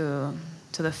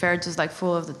the fair just like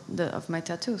full of my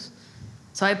tattoos.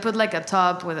 So I put like a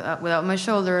top without my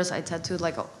shoulders. I tattooed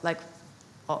like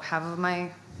half of my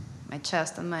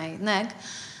chest and my neck,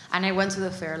 and I went to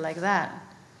the fair like that.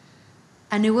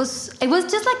 And it was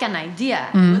just like an idea.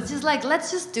 It was just like,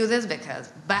 let's just do this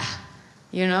because bah,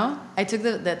 you know. I took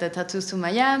the tattoos to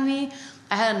Miami.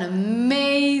 I had an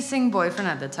amazing boyfriend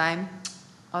at the time.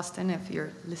 Austin, if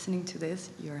you're listening to this,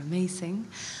 you're amazing.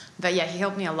 But yeah, he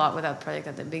helped me a lot with that project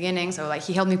at the beginning. So like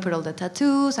he helped me put all the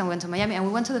tattoos and went to Miami. And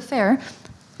we went to the fair.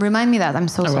 Remind me that, I'm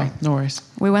so sorry. Well, no worries.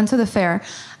 We went to the fair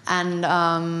and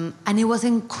it was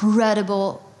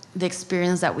incredible, the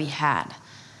experience that we had.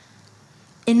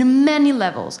 In many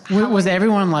levels. Was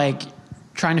everyone like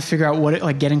trying to figure out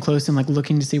like getting close and like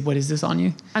looking to see what is this on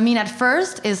you? I mean, at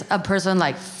first is a person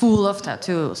like full of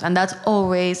tattoos, and that's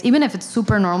always, even if it's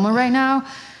super normal right now,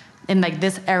 in like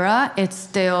this era, it's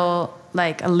still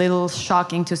like a little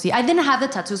shocking to see. I didn't have the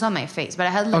tattoos on my face, but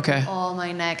I had like all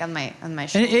my neck and my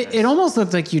shoulders. And it almost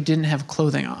looked like you didn't have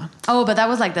clothing on. Oh, but that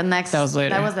was like the next. That was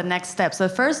later. That was the next step. So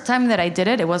the first time that I did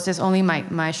it, it was just only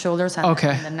my shoulders and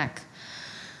the neck.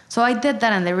 So I did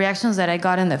that, and the reactions that I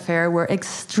got in the fair were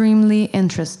extremely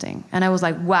interesting. And I was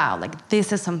like, wow, like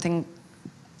this is something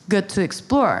good to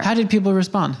explore. How did people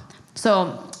respond?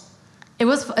 So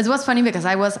it was funny because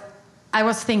I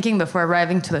was thinking before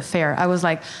arriving to the fair, I was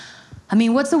like, I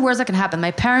mean, what's the worst that can happen?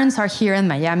 My parents are here in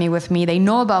Miami with me. They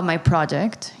know about my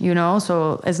project, you know,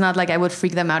 so it's not like I would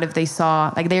freak them out if they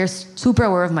saw, like, they're super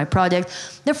aware of my project.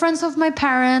 They're friends of my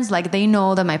parents. Like, they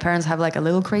know that my parents have, like, a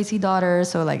little crazy daughter,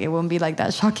 so, like, it won't be, like,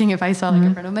 that shocking if I saw, like,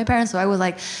 a friend of my parents. So I was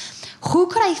like, who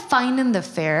could I find in the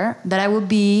fair that I would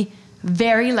be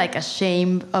very, like,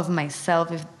 ashamed of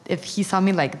myself if he saw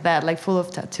me like that, like, full of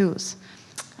tattoos?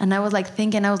 And I was like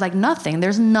thinking, nothing.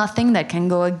 There's nothing that can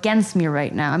go against me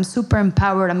right now. I'm super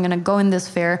empowered. I'm going to go in this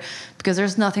fair because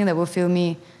there's nothing that will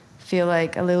feel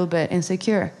like a little bit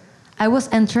insecure. I was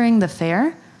entering the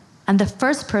fair, and the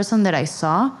first person that I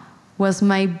saw was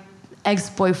my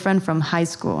ex-boyfriend from high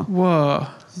school. Whoa.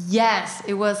 Yes,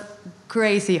 it was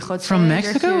crazy. Jose, from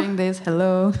Mexico? You're hearing this.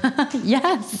 Hello.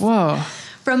 Yes. Whoa.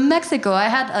 From Mexico. I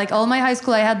had, like, all my high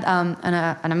school, I had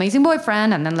an amazing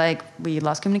boyfriend, and then, like, we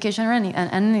lost communication or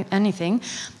anything.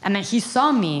 And then he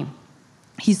saw me,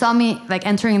 like,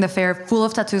 entering the fair full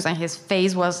of tattoos, and his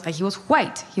face was, like, he was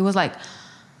white. He was like,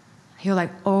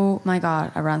 oh my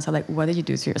God, Arantxa, like, what did you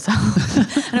do to yourself?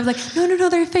 And I was like, no,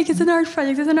 they're fake. It's an art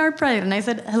project. And I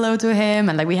said hello to him,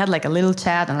 and, like, we had, like, a little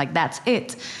chat, and, like, that's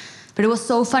it. But it was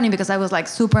so funny because I was, like,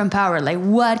 super empowered. Like,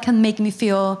 what can make me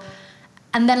feel...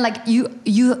 And then, like,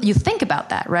 you think about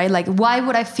that, right? Like, why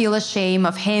would I feel ashamed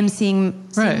of him seeing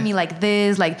me like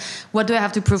this? Like, what do I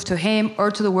have to prove to him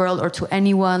or to the world or to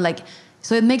anyone? Like,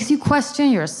 so it makes you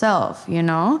question yourself, you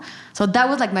know? So that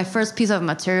was, like, my first piece of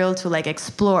material to, like,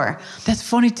 explore. That's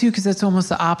funny, too, because that's almost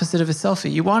the opposite of a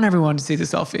selfie. You want everyone to see the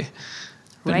selfie.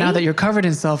 But now that you're covered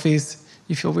in selfies,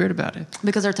 you feel weird about it.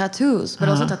 Because they're tattoos. But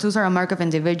also tattoos are a mark of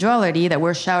individuality that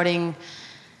we're shouting...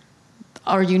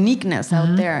 our uniqueness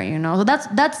out there, you know. So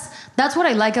that's what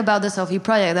I like about the selfie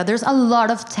project, that there's a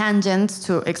lot of tangents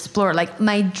to explore. Like,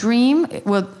 my dream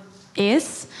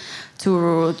is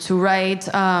to write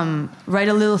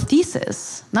a little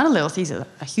thesis, not a little thesis,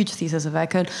 a huge thesis if I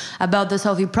could, about the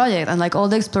selfie project and, like, all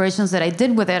the explorations that I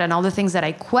did with it and all the things that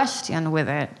I questioned with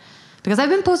it. Because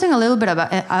I've been posting a little bit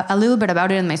about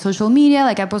it in my social media.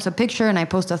 Like, I post a picture and I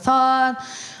post a thought,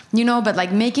 you know. But,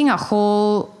 like, making a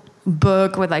whole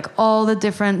book with, like, all the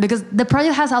different, because the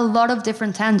project has a lot of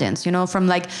different tangents, you know, from,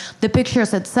 like, the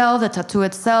pictures itself, the tattoo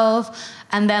itself,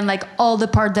 and then, like, all the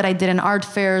part that I did in art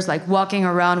fairs, like, walking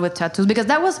around with tattoos, because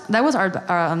that was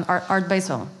art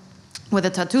basel with the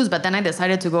tattoos. But then I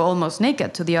decided to go almost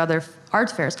naked to the other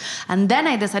art fairs, and then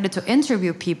I decided to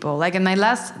interview people. Like, in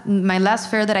my last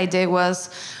fair that I did was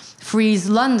Freeze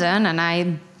London, and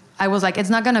I was like, it's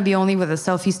not going to be only with a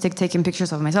selfie stick taking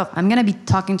pictures of myself. I'm going to be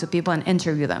talking to people and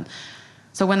interview them.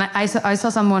 So when I saw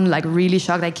someone, like, really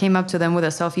shocked, I came up to them with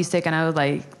a selfie stick, and I was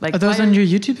like... Are those on your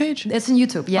YouTube page? It's in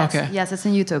YouTube, yes. Okay. Yes, it's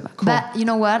in YouTube. Cool. But you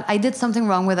know what? I did something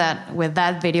wrong with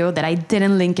that video, that I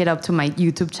didn't link it up to my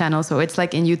YouTube channel. So it's,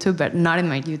 like, in YouTube, but not in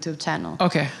my YouTube channel.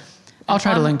 Okay. I'll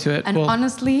try to link to it. And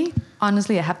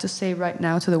honestly, I have to say right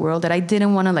now to the world that I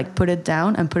didn't want to, like, put it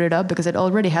down and put it up because it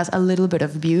already has a little bit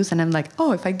of views. And I'm like,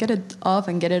 oh, if I get it off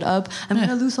and get it up, I'm going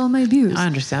to lose all my views. I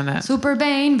understand that. Super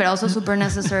vain, but also super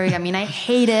necessary. I mean, I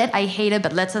hate it,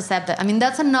 but let's accept it. I mean,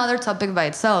 that's another topic by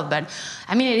itself. But,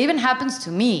 I mean, it even happens to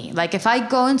me. Like, if I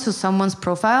go into someone's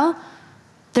profile,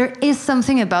 there is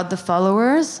something about the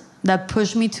followers that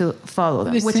push me to follow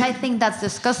them, which I think that's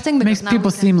disgusting. Because makes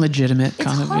people seem legitimate.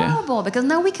 It's horrible because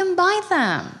now we can buy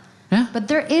them. Yeah. But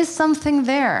there is something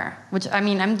there, which, I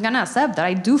mean, I'm going to accept that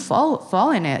I do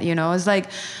fall in it, you know. It's like,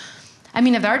 I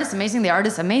mean, if the art is amazing, the art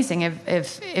is amazing.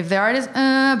 If the art is,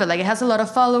 but, like, it has a lot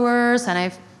of followers,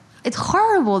 and it's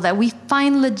horrible that we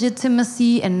find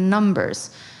legitimacy in numbers.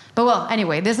 But, well,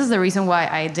 anyway, this is the reason why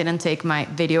I didn't take my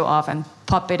video off and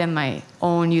pop it in my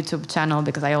own YouTube channel,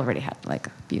 because I already had, like,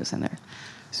 views in there.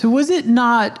 So was it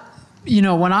not, you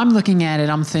know, when I'm looking at it,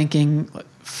 I'm thinking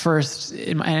first,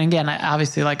 and again,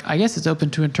 obviously, like, I guess it's open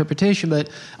to interpretation, but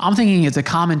I'm thinking it's a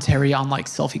commentary on, like,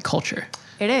 selfie culture.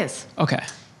 It is. Okay.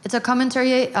 It's a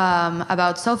commentary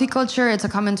about selfie culture. It's a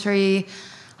commentary...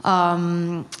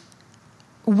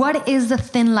 what is the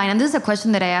thin line? And this is a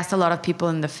question that I asked a lot of people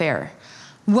in the fair.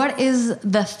 What is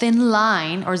the thin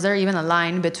line, or is there even a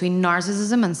line, between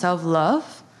narcissism and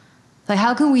self-love? Like,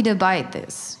 how can we divide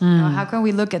this? You know, how can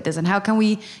we look at this? And how can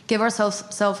we give ourselves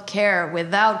self-care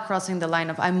without crossing the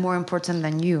line of I'm more important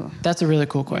than you? That's a really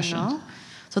cool question. You know?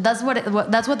 So that's what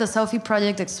the Selfie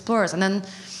Project explores. And then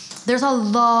there's a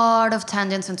lot of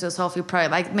tangents into the Selfie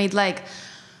Project. Like, made, like,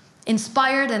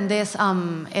 inspired in this,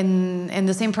 in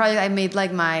the same project, I made,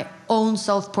 like, my own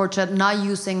self-portrait, not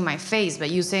using my face, but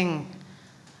using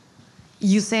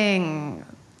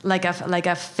like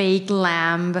a fake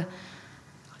lamb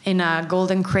in a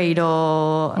golden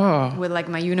cradle with like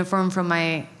my uniform from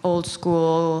my old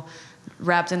school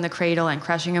wrapped in the cradle and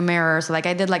crashing a mirror. So like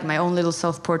I did like my own little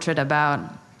self-portrait of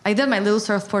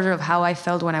how I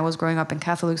felt when I was growing up in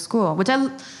Catholic school,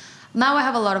 now I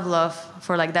have a lot of love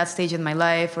for like that stage in my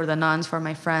life, for the nuns, for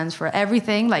my friends, for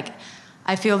everything. Like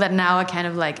I feel that now I kind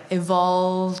of like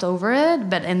evolved over it.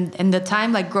 But in the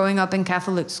time like growing up in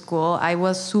Catholic school, I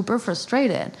was super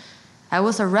frustrated. I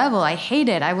was a rebel. I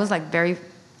hated. I was like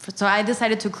so I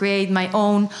decided to create my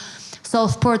own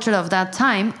self-portrait of that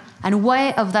time. And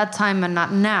why of that time and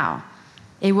not now?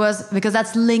 It was because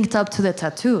that's linked up to the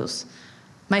tattoos.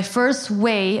 My first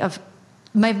way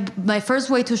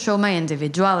to show my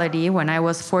individuality when I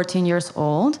was 14 years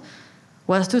old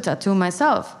was to tattoo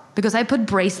myself. Because I put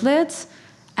bracelets,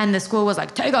 and the school was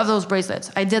like, take off those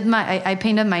bracelets. I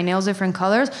painted my nails different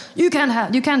colors. You can't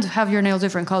have your nails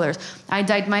different colors. I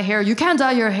dyed my hair. You can't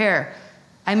dye your hair.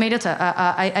 I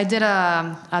did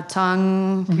a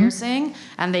tongue piercing,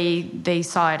 and they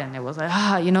saw it, and it was like,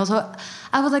 So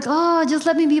I was like, just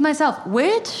let me be myself.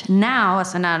 Which now,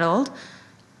 as an adult,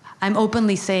 I'm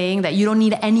openly saying that you don't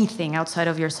need anything outside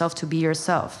of yourself to be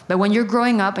yourself. But when you're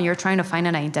growing up and you're trying to find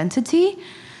an identity,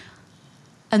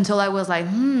 until I was like,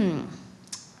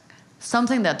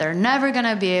 something that they're never going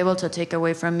to be able to take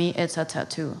away from me, it's a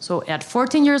tattoo. So at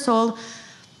 14 years old...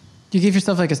 You gave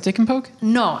yourself like a stick and poke?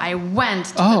 No, I went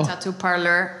to the tattoo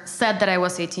parlor, said that I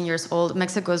was 18 years old.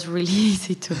 Mexico is really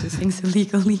easy to do things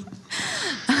illegally.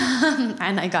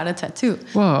 And I got a tattoo.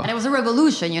 Whoa. And it was a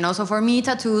revolution, So for me,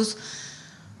 tattoos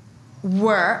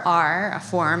are a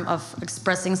form of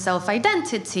expressing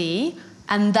self-identity.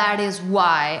 And that is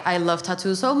why I love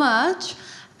tattoos so much.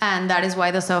 And that is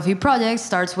why the Selfie Project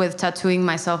starts with tattooing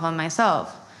myself on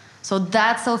myself. So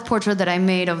that self-portrait that I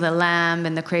made of the lamb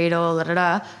in the cradle,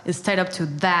 is tied up to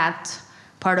that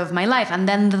part of my life. And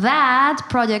then that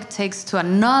project takes to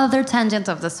another tangent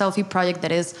of the Selfie Project,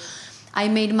 that is, I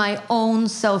made my own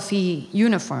selfie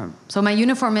uniform. So my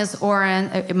uniform is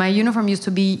orange. My uniform used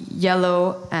to be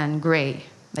yellow and gray,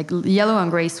 like yellow and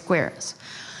gray squares.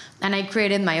 And I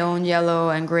created my own yellow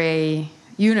and gray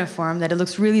uniform that it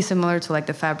looks really similar to like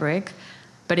the fabric.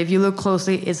 But if you look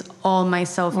closely, it's all my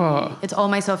selfie. Whoa. It's all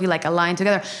my selfie like aligned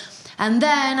together. And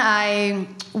then I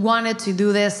wanted to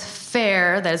do this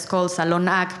fair that is called Salon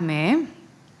Acme in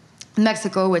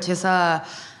Mexico, which is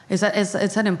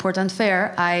it's an important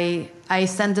fair. I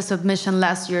sent the submission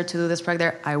last year to do this project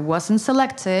there. I wasn't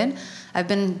selected. I've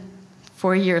been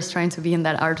 4 years trying to be in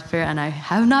that art fair, and I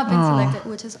have not been selected,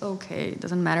 which is okay. It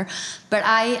doesn't matter. But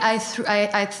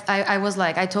I was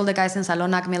like, I told the guys in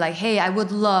Salon Acme, like, hey, I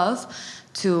would love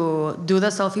to do the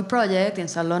Selfie Project in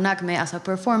Salon Acme as a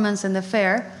performance in the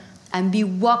fair and be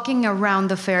walking around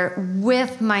the fair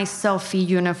with my selfie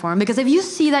uniform. Because if you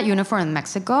see that uniform in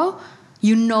Mexico,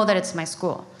 you know that it's my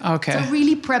school. Okay. It's a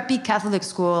really preppy Catholic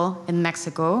school in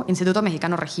Mexico, Instituto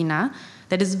Mexicano Regina,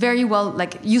 that is very well,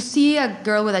 like, you see a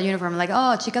girl with a uniform, like,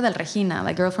 oh, chica del Regina,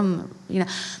 like, girl from,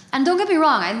 And don't get me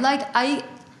wrong,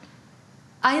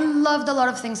 I loved a lot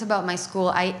of things about my school.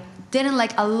 I didn't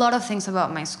like a lot of things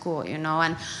about my school,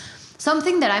 and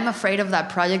something that I'm afraid of that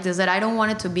project is that I don't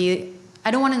want to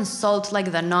insult,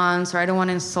 like, the nuns, or I don't want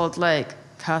to insult, like,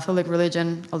 Catholic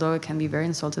religion, although it can be very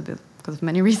insulted because of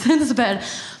many reasons, but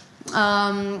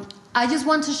I just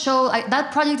want to show,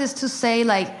 that project is to say,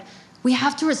 like, we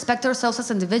have to respect ourselves as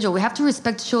individuals. We have to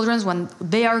respect children when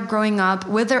they are growing up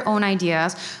with their own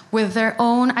ideas, with their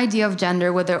own idea of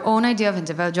gender, with their own idea of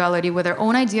individuality, with their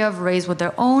own idea of race, with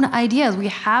their own ideas. We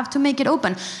have to make it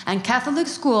open. And Catholic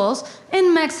schools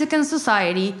in Mexican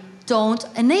society don't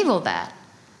enable that.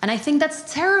 And I think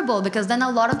that's terrible, because then a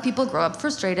lot of people grow up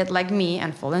frustrated like me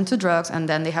and fall into drugs, and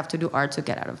then they have to do art to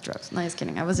get out of drugs. No, just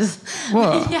kidding. I was just...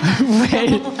 Whoa.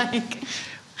 Wait.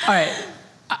 All right.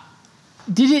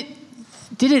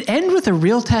 Did it end with a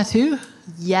real tattoo?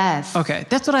 Yes. Okay,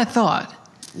 that's what I thought.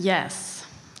 Yes.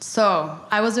 So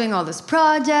I was doing all these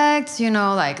projects,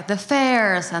 like the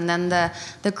fairs, and then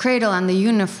the cradle and the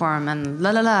uniform and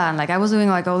and like I was doing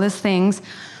like all these things.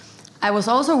 I was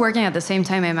also working at the same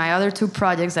time in my other two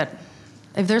projects that,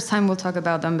 if there's time, we'll talk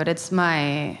about them, but it's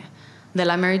my De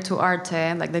la Mer to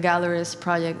Arte, like the galleries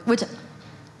project, which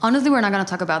honestly we're not going to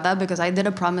talk about that because I did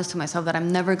a promise to myself that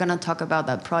I'm never going to talk about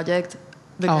that project.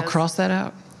 I'll cross that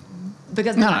out.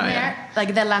 Because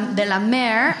like De la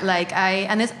Mer, like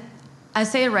I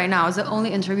say it right now, it's the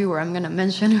only interview where I'm going to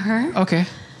mention her. Okay.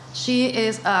 She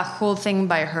is a whole thing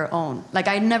by her own. Like,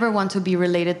 I never want to be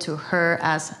related to her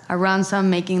as Arantxa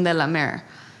making De la Mer.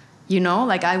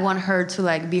 Like, I want her to,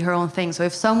 like, be her own thing. So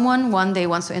if someone one day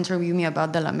wants to interview me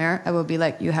about De la Mer, I will be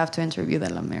like, you have to interview De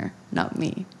la Mer, not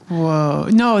me. Whoa.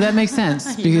 No, that makes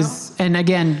sense. Because, know? and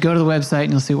again, go to the website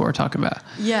and you'll see what we're talking about.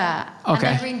 Yeah. Okay. And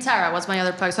then Green Tara was my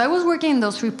other project. So I was working in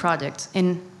those 3 projects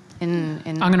in I'm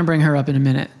going to bring her up in a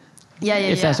minute.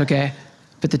 If that's okay.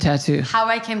 But the tattoo. How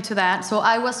I came to that. So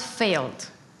I was failed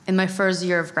in my first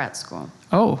year of grad school.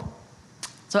 Oh.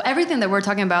 So everything that we're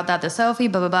talking about, that the selfie,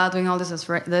 blah, blah, blah, doing all this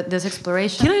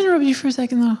exploration. Can I interrupt you for a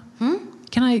second, though?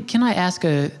 Can I ask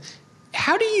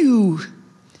how do you,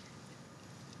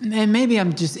 and maybe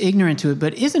I'm just ignorant to it,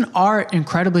 but isn't art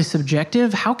incredibly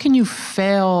subjective? How can you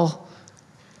fail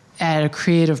at a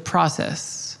creative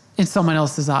process in someone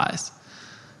else's eyes?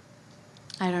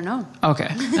 I don't know. Okay.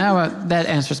 Now, that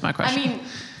answers my question. I mean,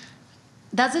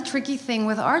 that's a tricky thing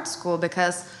with art school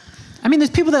because... I mean,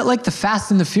 there's people that like the Fast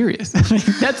and the Furious. I mean,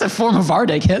 that's a form of art,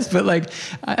 I guess, but like,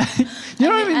 you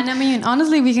know what I mean? And I mean,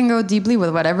 honestly, we can go deeply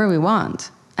with whatever we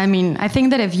want. I mean, I think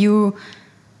that if you...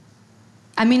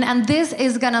 I mean, and this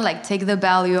is gonna like take the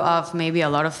value of maybe a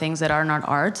lot of things that are not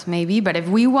art, maybe, but if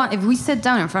we sit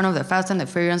down in front of the Fast and the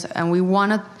Furious and we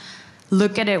want to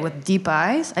look at it with deep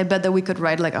eyes, I bet that we could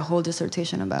write like a whole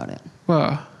dissertation about it.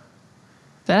 Whoa.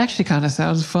 That actually kind of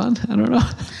sounds fun. I don't know.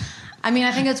 I mean,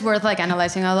 I think it's worth like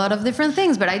analyzing a lot of different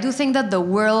things, but I do think that the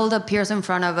world appears in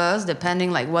front of us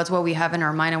depending like what we have in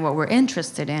our mind and what we're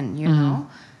interested in, you know?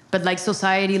 But like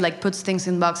society like puts things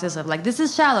in boxes of like, this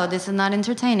is shallow, this is not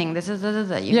entertaining, this is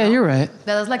you know? You're right.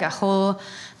 That's like a whole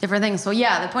different thing. So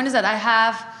yeah, the point is that I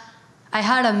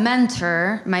had a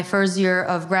mentor my first year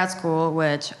of grad school,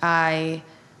 which I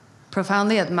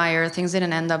profoundly admire. Things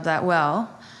didn't end up that well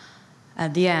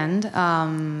at the end.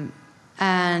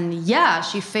 And yeah,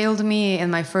 she failed me in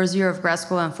my first year of grad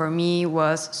school, and for me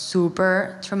was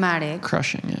super traumatic.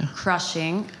 Crushing, yeah.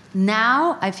 Crushing.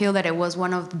 Now I feel that it was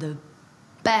one of the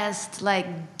best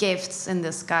like gifts in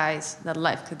disguise that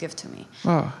life could give to me.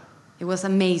 Oh. It was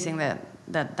amazing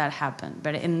that happened,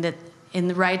 but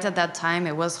right at that time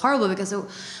it was horrible because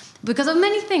of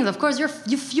many things. Of course, you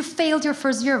failed your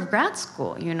first year of grad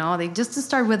school. You know, just to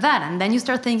start with that, and then you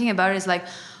start thinking about it. It's like,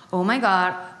 oh my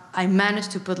God, I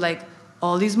managed to put like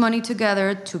all this money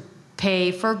together to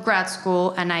pay for grad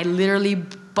school, and I literally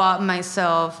bought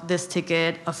myself this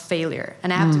ticket of failure,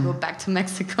 and I have to go back to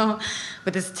Mexico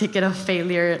with this ticket of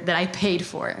failure that I paid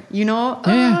for. You know,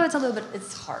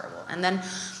 it's horrible. And then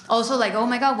also like, oh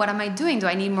my God, what am I doing? Do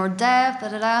I need more debt? Da,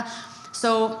 da, da.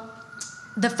 So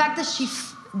the fact that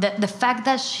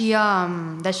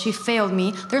she failed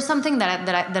me, there's something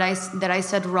that I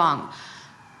said wrong.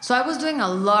 So I was doing a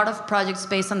lot of projects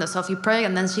based on the Selfie project,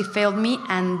 and then she failed me,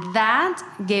 and that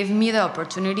gave me the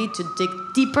opportunity to dig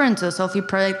deeper into the Selfie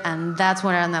project, and that's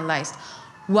when I analyzed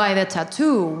why the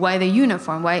tattoo, why the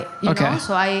uniform, why you know.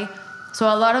 So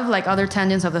a lot of like other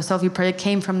tangents of the Selfie project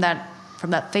came from that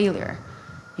failure,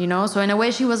 you know. So in a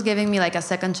way, she was giving me like a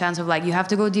second chance of like, you have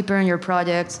to go deeper in your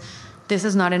projects. This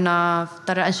is not enough.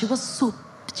 And she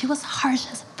was harsh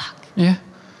as fuck. Yeah.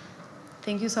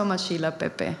 Thank you so much, Sheila,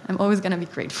 Pepe. I'm always going to be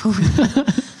grateful.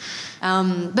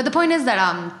 But the point is that,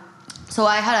 so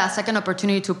I had a second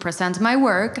opportunity to present my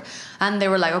work, and they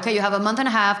were like, okay, you have a month and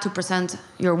a half to present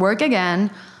your work again.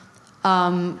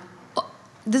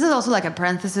 This is also like a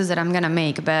parenthesis that I'm going to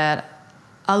make, but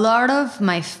a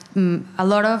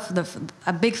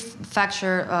big fact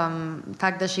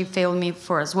that she failed me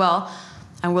for as well,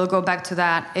 and we'll go back to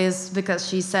that, is because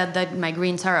she said that my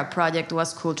Green Tara project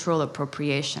was cultural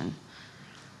appropriation.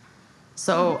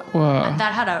 So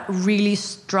that had that was really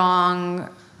strong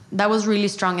that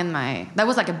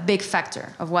was like a big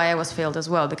factor of why I was failed as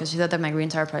well, because she said that my Green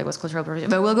Tara project was cultural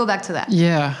appropriation. But we'll go back to that.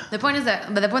 Yeah. The point was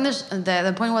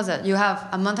that you have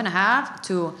a month and a half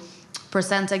to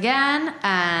present again,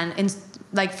 and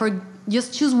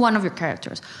just choose one of your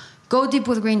characters. Go deep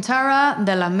with Green Tara,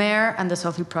 De La Mer, and the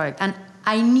Selfie project. And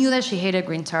I knew that she hated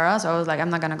Green Tara, so I was like,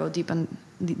 I'm not gonna go deep in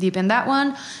that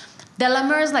one. De La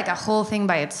Mer is like a whole thing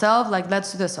by itself. Like,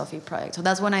 let's do the Selfie project. So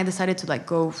that's when I decided to like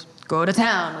go to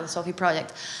town with the Selfie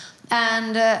project.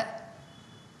 And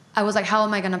I was like, how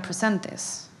am I gonna present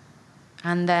this?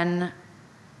 And then,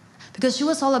 because she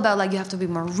was all about like, you have to be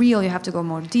more real, you have to go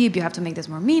more deep, you have to make this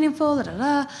more meaningful, da da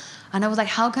da. And I was like,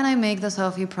 how can I make the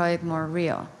Selfie project more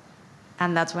real?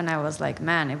 And that's when I was like,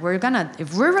 man, if we're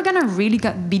gonna really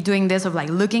be doing this of like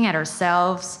looking at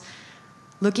ourselves,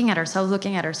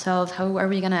 how are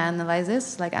we gonna analyze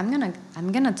this? Like, I'm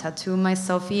gonna tattoo my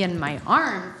Selfie in my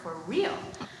arm for real.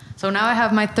 So now I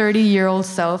have my 30-year-old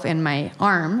self in my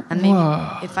arm, and maybe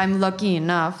if I'm lucky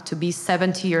enough to be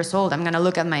 70 years old, I'm gonna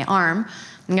look at my arm,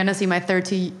 I'm gonna see my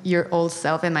 30-year-old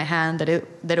self in my hand, that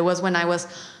it was when I was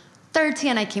 30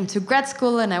 and I came to grad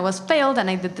school and I was failed and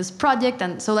I did this project.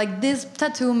 And so like this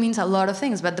tattoo means a lot of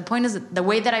things. But the point is that the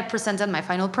way that I presented my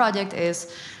final project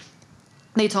is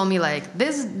they told me like,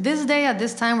 this day at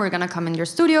this time, we're going to come in your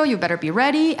studio. You better be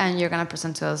ready and you're going to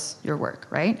present to us your work,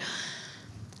 right?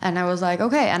 And I was like,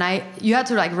 okay. And you had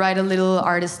to like write a little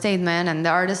artist statement. And the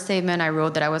artist statement, I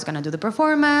wrote that I was going to do the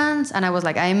performance. And I was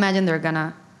like, I imagine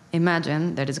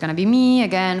that it's going to be me,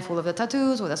 again, full of the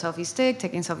tattoos, with a selfie stick,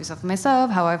 taking selfies of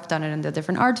myself, how I've done it in the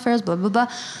different art fairs, blah, blah, blah.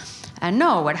 And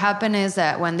no, what happened is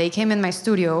that when they came in my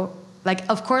studio, like,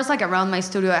 of course, like around my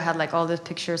studio, I had like all these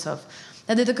pictures of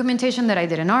the documentation that I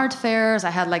did in art fairs. I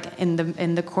had like in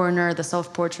the corner, the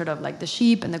self-portrait of like the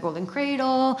sheep and the golden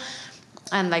cradle.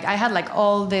 And like, I had like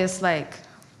all this like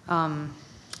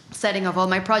setting of all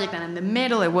my project. And in the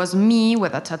middle, it was me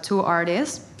with a tattoo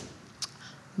artist,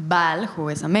 Val, who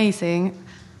is amazing.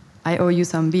 I owe you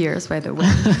some beers, by the way.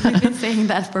 I've been saying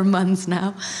that for months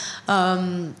now.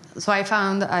 So I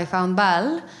found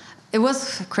Val. It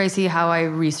was crazy how I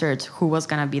researched who was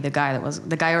gonna be the guy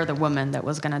or the woman that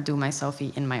was gonna do my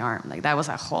selfie in my arm. Like that was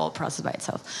a whole process by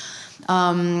itself.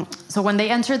 So when they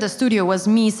entered the studio, it was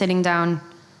me sitting down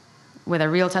with a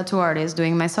real tattoo artist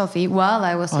doing my selfie while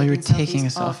I was taking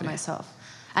selfies of myself.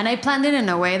 And I planned it in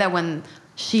a way that when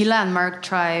Sheila and Mark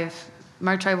Tribe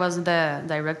was the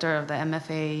director of the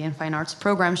MFA in Fine Arts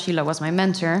program. Sheila was my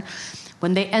mentor.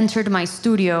 When they entered my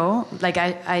studio, like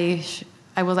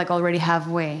I was like already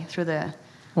halfway through the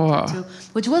tattoo,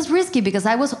 which was risky because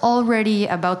I was already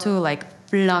about to like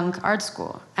flunk art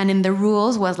school. And in the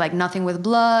rules was like nothing with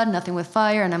blood, nothing with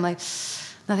fire. And I'm like,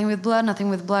 nothing with blood, nothing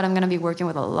with blood. I'm going to be working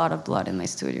with a lot of blood in my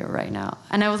studio right now.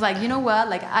 And I was like, you know what?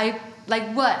 Like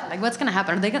what? Like, what's going to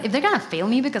happen? If they're going to fail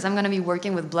me because I'm going to be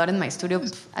working with blood in my studio,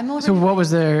 I'm already... So what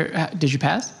was there... Did you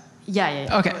pass?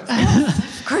 Yeah. Okay.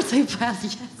 Of course I passed,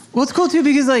 yes. Well, it's cool, too,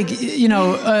 because, like, you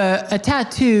know, a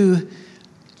tattoo,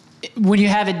 when you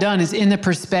have it done, is in the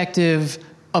perspective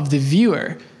of the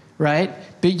viewer, right?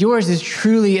 But yours is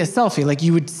truly a selfie. Like,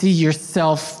 you would see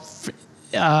yourself...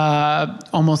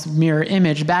 almost mirror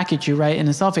image back at you, right, in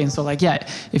a selfie. And so, like, yeah,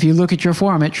 if you look at your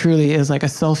forearm, it truly is like a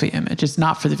selfie image. It's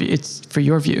not for the view; it's for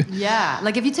your view. Yeah,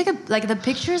 like if you take the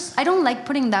pictures, I don't like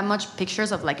putting that much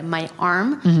pictures of like my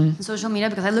arm on social media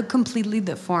because I look completely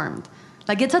deformed.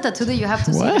 Like it's a tattoo that you have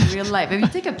to see in real life. If you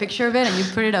take a picture of it and you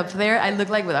put it up there, I look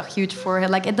like with a huge forehead.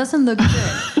 Like it doesn't look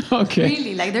good. Okay.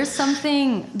 Really, like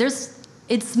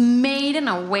it's made in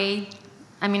a way.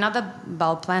 I mean, not that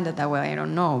Val planned it that way. I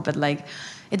don't know, but like,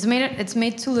 it's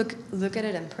made to look at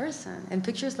it in person. In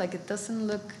pictures, like it doesn't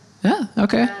look. Yeah.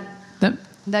 Okay. That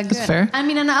good. That's fair. I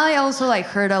mean, and I also like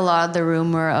heard a lot the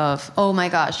rumor of, oh my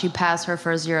gosh, she passed her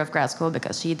first year of grad school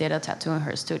because she did a tattoo in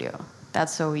her studio.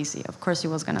 That's so easy. Of course, she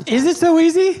was gonna. Pass. Is it so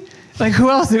easy? Like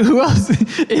who else?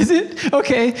 Is it?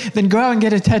 Okay, then go out and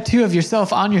get a tattoo of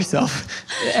yourself on yourself.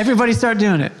 Everybody start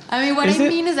doing it. I mean, what I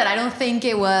mean is that I don't think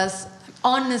it was.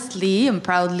 Honestly and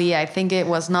proudly, I think it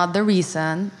was not the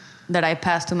reason that I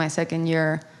passed to my second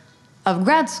year of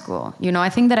grad school. You know, I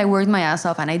think that I worked my ass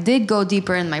off and I did go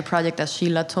deeper in my project as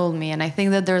Sheila told me. And I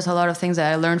think that there's a lot of things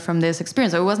that I learned from this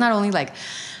experience. So it was not only like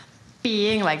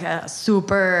being like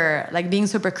being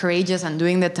super courageous and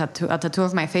doing a tattoo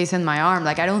of my face and my arm.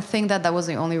 Like, I don't think that was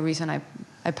the only reason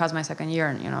I passed my second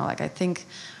year. You know, like I think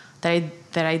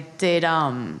that I did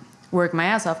work my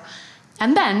ass off.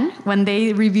 And then when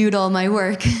they reviewed all my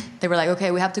work, they were like,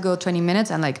 okay, we have to go 20 minutes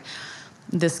and like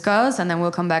discuss, and then we'll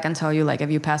come back and tell you like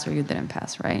if you passed or you didn't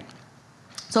pass, right?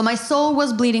 So my soul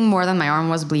was bleeding more than my arm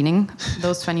was bleeding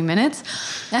those 20 minutes.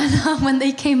 And when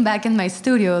they came back in my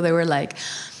studio, they were like,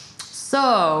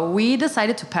 so we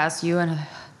decided to pass you, and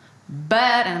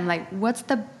but, and I'm like, what's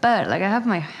the but? Like I have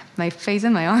my face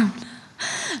in my arm.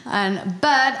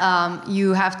 But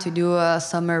you have to do a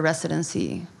summer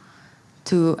residency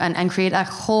and create a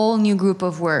whole new group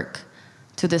of work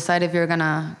to decide if you're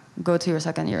gonna go to your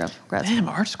second year of grad school. Damn,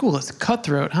 art school is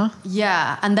cutthroat, huh?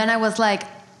 Yeah, and then I was like,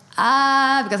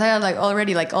 because I had like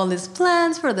already like all these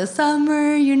plans for the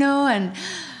summer, you know, and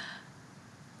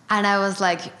I was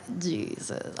like,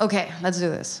 Jesus, okay, let's do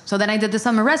this. So then I did the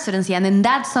summer residency, and in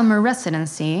that summer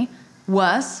residency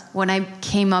was when I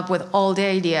came up with all the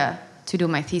idea to do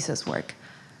my thesis work.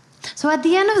 So at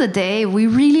the end of the day, we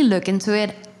really look into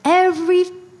it. Every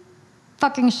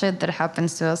fucking shit that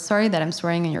happens to us. Sorry that I'm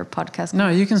swearing in your podcast. No,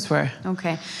 you can swear.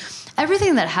 Okay.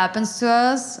 Everything that happens to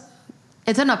us,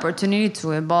 it's an opportunity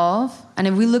to evolve. And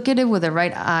if we look at it with the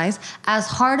right eyes, as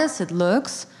hard as it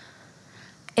looks,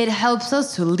 it helps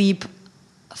us to leap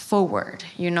forward,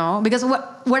 you know? Because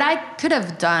what I could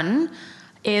have done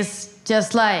is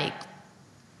just like,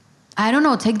 I don't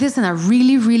know, take this in a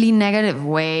really, really negative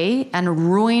way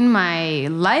and ruin my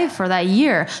life for that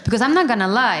year. Because I'm not gonna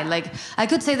lie, like I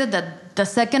could say that the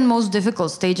second most difficult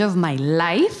stage of my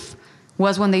life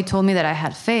was when they told me that I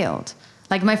had failed.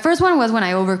 Like my first one was when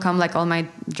I overcome like all my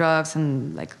drugs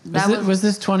and like that was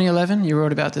this 2011? You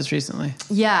wrote about this recently.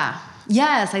 Yeah.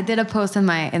 Yes, I did a post in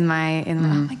my oh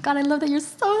my God, I love that you're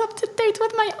so up to date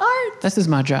with my art. This is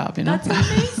my job, you know. That's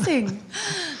amazing.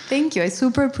 Thank you. I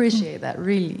super appreciate that,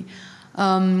 really.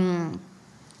 So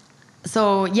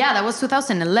yeah, that was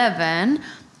 2011.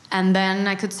 And then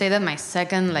I could say that my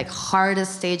second like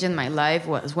hardest stage in my life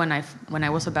was when I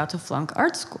was about to flunk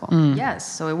art school.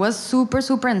 Yes. So it was super,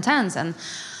 super intense. And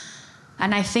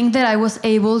I think that I was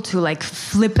able to like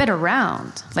flip it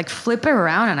around.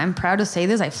 And I'm proud to say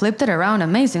this, I flipped it around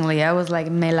amazingly. I was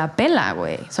like, me la pela,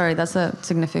 güey. Sorry, that's a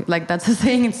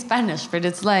saying in Spanish, but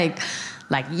it's like,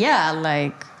 yeah,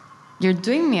 like, you're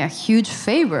doing me a huge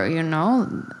favor, you know?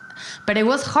 But it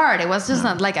was hard. It was just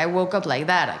not like I woke up like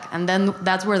that. Like, and then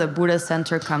that's where the Buddhist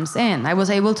center comes in. I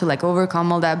was able to like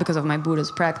overcome all that because of my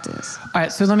Buddhist practice. All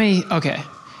right, so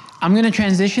I'm going to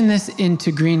transition this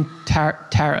into green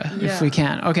Tara, if we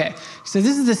can. Okay, so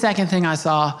this is the second thing I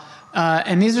saw.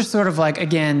 And these are sort of like,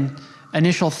 again,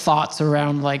 initial thoughts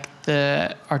around like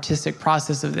the artistic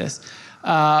process of this.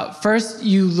 First,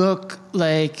 you look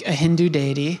like a Hindu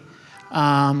deity.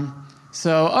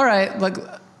 So, all right, like,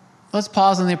 let's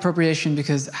pause on the appropriation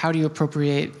because how do you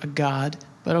appropriate a god?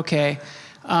 But okay.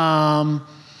 I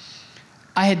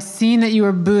had seen that you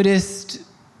were Buddhist.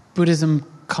 Buddhism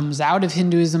comes out of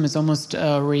Hinduism. It's almost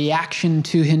a reaction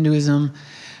to Hinduism,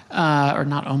 or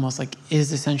not almost, like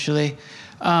is essentially.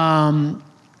 And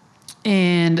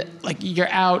like you're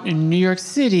out in New York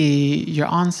City, you're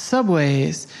on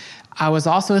subways. I was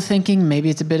also thinking, maybe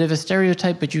it's a bit of a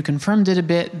stereotype, but you confirmed it a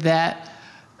bit, that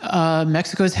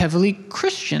Mexico is heavily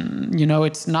Christian. You know,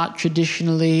 it's not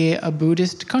traditionally a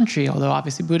Buddhist country, although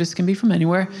obviously Buddhists can be from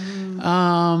anywhere.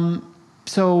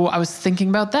 So I was thinking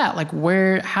about that. Like,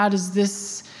 where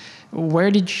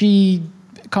did she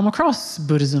come across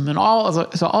Buddhism and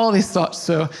all these thoughts.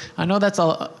 So I know that's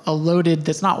a loaded,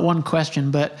 that's not one question,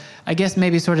 but I guess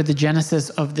maybe sort of the genesis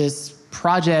of this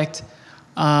project,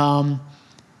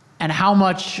 and how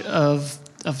much of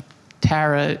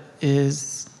Tara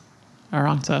is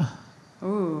Arantxa.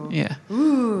 Ooh. Yeah.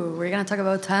 Ooh, we're going to talk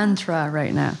about Tantra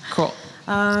right now. Cool.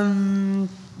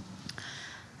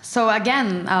 So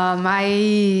again,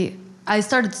 I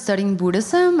started studying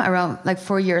Buddhism around like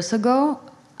 4 years ago.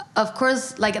 Of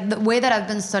course, like the way that I've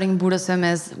been studying Buddhism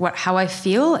is how I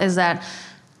feel is that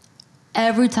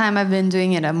every time I've been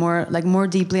doing it, more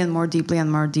deeply and more deeply and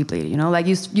more deeply, you know, like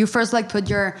you first like put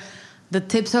the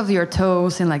tips of your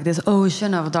toes in like this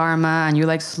ocean of Dharma, and you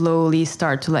like slowly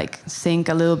start to like sink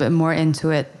a little bit more into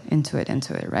it,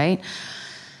 right?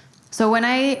 So when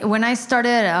I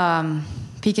started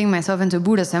peeking myself into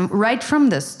Buddhism, right from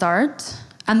the start,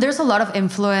 and there's a lot of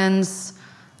influence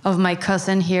of my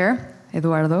cousin here,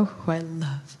 Eduardo, who I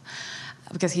love,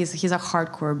 because he's a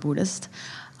hardcore Buddhist.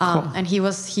 Cool. And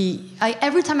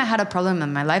every time I had a problem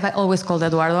in my life, I always called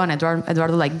Eduardo, and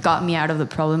Eduardo like got me out of the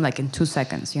problem like in 2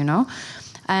 seconds, you know?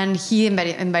 And he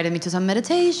invited me to some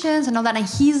meditations and all that, and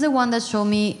he's the one that showed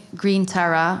me Green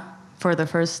Tara for the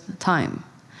first time.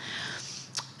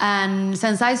 And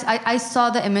since I saw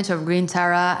the image of Green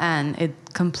Tara, and I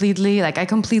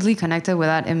completely connected with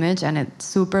that image, and it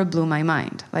super blew my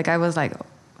mind. Like I was like,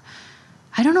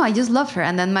 I don't know, I just loved her.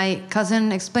 And then my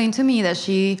cousin explained to me that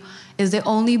she is the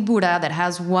only Buddha that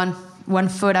has one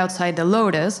foot outside the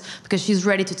lotus because she's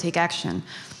ready to take action.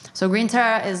 So Green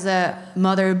Tara is the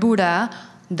mother Buddha,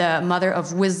 the mother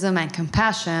of wisdom and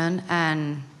compassion.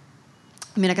 And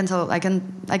I mean, I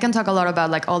can talk a lot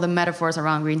about like all the metaphors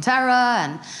around Green Tara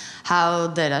and how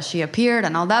that she appeared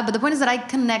and all that. But the point is that I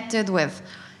connected with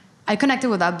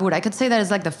that Buddha. I could say that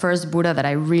it's like the first Buddha that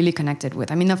I really connected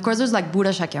with. I mean, of course, there's like Buddha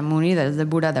Shakyamuni, that is the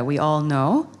Buddha that we all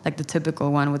know, like the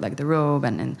typical one with like the robe.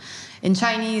 And in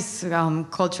Chinese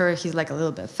culture, he's like a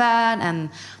little bit fat. And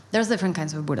there's different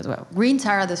kinds of Buddha as well. Green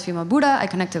Tara, this female Buddha, I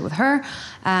connected with her.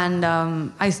 And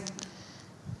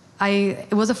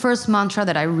it was the first mantra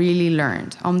that I really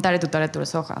learned. Om Tare Tu Tare Tu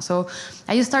Soja. So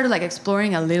I just started like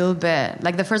exploring a little bit.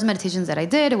 Like the first meditations that I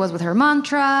did, it was with her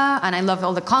mantra, and I loved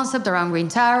all the concept around Green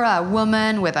Tara, a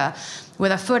woman with a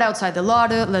foot outside the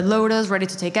lotus, ready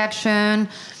to take action.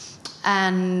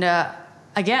 And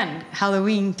again,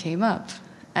 Halloween came up,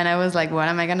 and I was like, what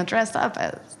am I gonna dress up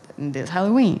as this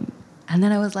Halloween? And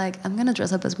then I was like, I'm gonna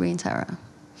dress up as Green Tara.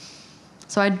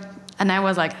 So I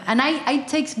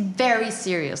take very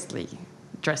seriously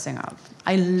dressing up.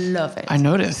 I love it. I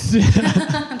noticed.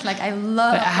 Like I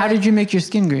love it. How did you make your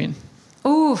skin green?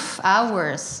 Oof,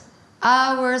 hours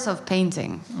of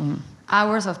painting.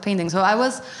 Hours of painting. So it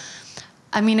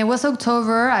was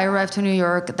October. I arrived to New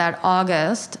York that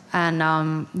August,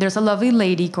 and there's a lovely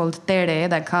lady called Tere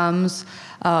that comes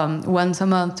once a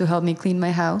month to help me clean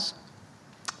my house.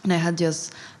 And I had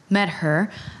just met her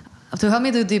to help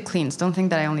me do deep cleans. Don't think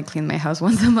that I only clean my house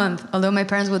once a month, although my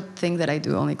parents would think that I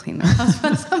do only clean my house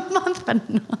once a month, but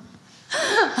no.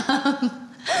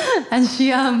 And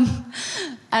she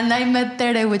and I met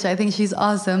Tere, which I think she's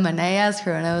awesome, and I asked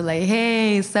her, and I was like,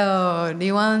 hey, so do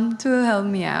you want to help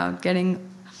me out getting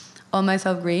all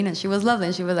myself green? And she was lovely,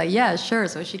 and she was like, yeah, sure.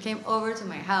 So she came over to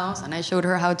my house, and I showed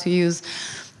her how to use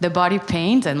the body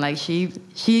paint, and like she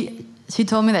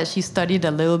told me that she studied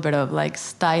a little bit of like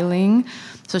styling,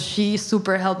 so she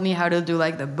super helped me how to do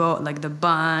like the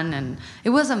bun, and it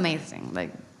was amazing.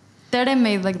 Like Tere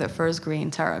made like the first green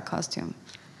Tara costume.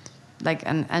 Like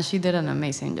and she did an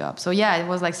amazing job. So yeah, it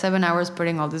was like 7 hours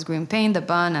putting all this green paint, the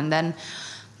bun, and then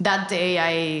that day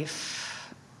I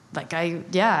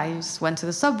just went to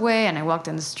the subway and I walked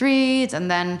in the streets, and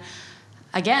then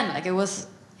again, like it was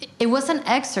an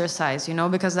exercise, you know,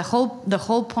 because the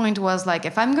whole point was like,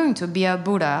 if I'm going to be a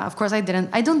Buddha, of course I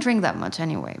don't drink that much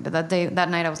anyway, but that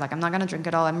night I was like, I'm not gonna drink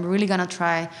at all. I'm really gonna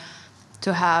try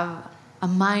to have a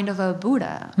mind of a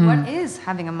Buddha. What is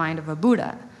having a mind of a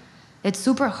Buddha? It's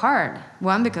super hard.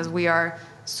 One, because we are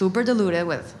super deluded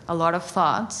with a lot of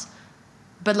thoughts.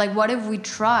 But like, what if we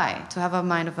try to have a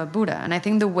mind of a Buddha? And I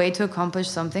think the way to accomplish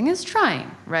something is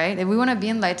trying, right? If we want to be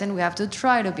enlightened, we have to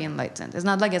try to be enlightened. It's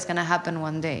not like it's going to happen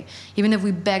one day. Even if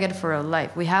we beg it for a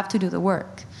life, we have to do the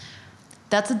work.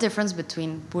 That's the difference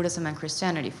between Buddhism and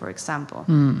Christianity, for example.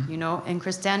 You know, in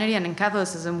Christianity and in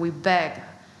Catholicism, we beg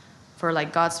for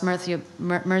like God's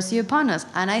mercy upon us.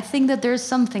 And I think that there's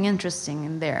something interesting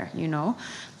in there, you know,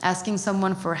 asking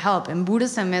someone for help. And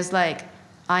Buddhism is like,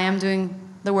 I am doing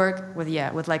the work with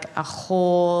like a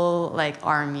whole like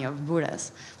army of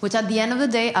Buddhas, which at the end of the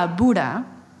day, a Buddha,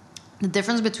 the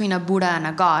difference between a Buddha and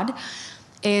a God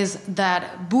is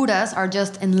that Buddhas are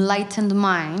just enlightened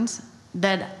minds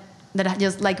that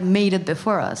just like made it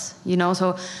before us, you know?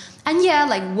 So, and yeah,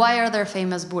 like, why are there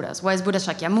famous Buddhas? Why is Buddha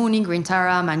Shakyamuni, Green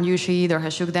Tara, Manjushri,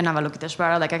 Dorje-Shugden,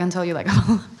 Avalokiteshvara? Like, I can tell you like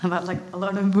about like a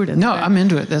lot of Buddhas. No, I'm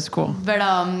into it. That's cool. But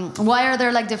why are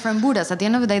there like different Buddhas? At the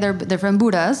end of the day, they're different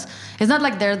Buddhas. It's not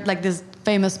like they're like these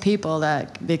famous people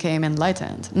that became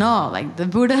enlightened. No, like the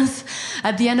Buddhas,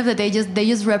 at the end of the day, they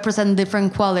just represent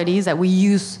different qualities that we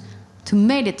use to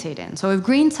meditate in. So if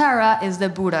Green Tara is the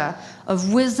Buddha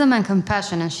of wisdom and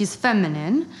compassion, and she's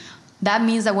feminine, that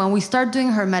means that when we start doing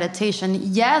her meditation,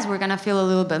 yes, we're going to feel a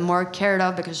little bit more cared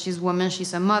of because she's a woman,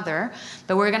 she's a mother,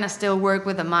 but we're going to still work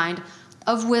with the mind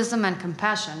of wisdom and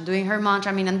compassion, doing her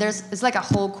mantra. I mean, and it's like a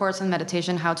whole course in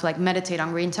meditation, how to like meditate on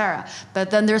Green Tara.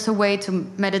 But then there's a way to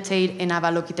meditate in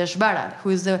Avalokiteshvara, who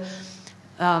is the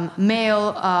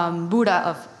male Buddha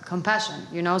of compassion,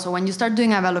 you know? So when you start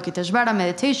doing Avalokiteshvara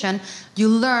meditation, you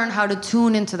learn how to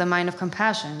tune into the mind of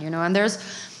compassion, you know? And there's,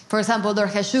 for example,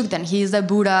 Dorje-Shugden, he is the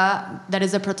Buddha that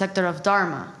is the protector of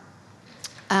Dharma.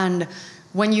 And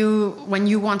when you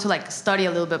want to like study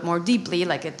a little bit more deeply,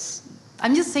 like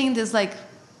I'm just saying this like,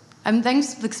 I'm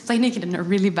just explaining it in a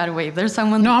really bad way. If there's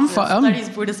someone that studies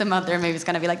Buddhism out there, maybe it's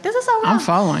going to be like, this is so wrong. I'm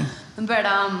following. But,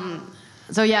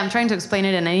 so yeah, I'm trying to explain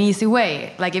it in an easy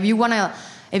way. Like if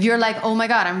you're like, oh my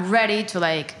God, I'm ready to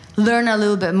like learn a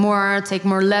little bit more, take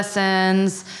more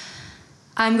lessons,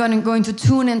 I'm going to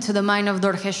tune into the mind of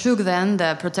Dorje-Shugden,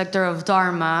 the protector of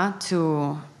Dharma,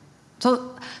 so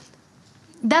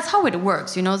that's how it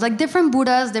works, you know? It's like different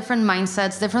Buddhas, different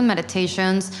mindsets, different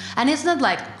meditations. And it's not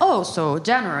like, oh, so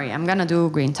January, I'm going to do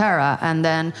Green Tara, and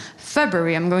then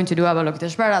February, I'm going to do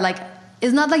Avalokiteshvara. Like,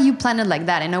 it's not like you plan it like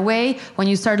that. In a way, when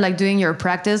you start like doing your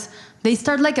practice, they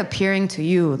start like appearing to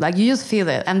you. Like, you just feel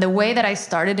it. And the way that I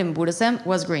started in Buddhism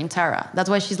was Green Tara. That's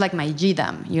why she's like my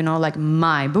Jidam, you know, like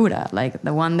my Buddha, like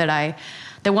the one that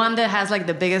has like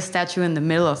the biggest statue in the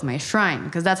middle of my shrine,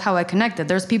 because that's how I connected.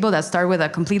 There's people that start with a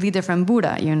completely different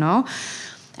Buddha, you know?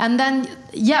 And then,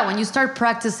 yeah, when you start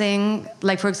practicing,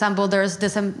 like, for example, there's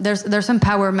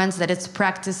empowerments that it's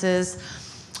practices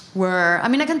where, I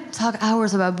mean, I can talk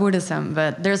hours about Buddhism,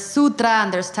 but there's Sutra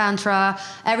and there's Tantra.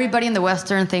 Everybody in the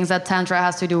Western thinks that Tantra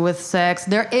has to do with sex.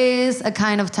 There is a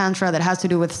kind of Tantra that has to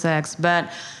do with sex, but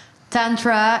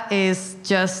Tantra is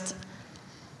just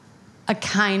a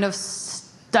kind of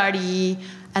study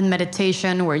and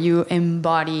meditation where you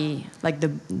embody like the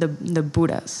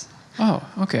Buddhas. Oh,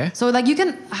 okay. So like you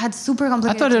can had super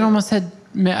complicated. I thought it almost had,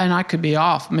 and I could be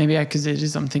off, maybe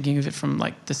because I'm thinking of it from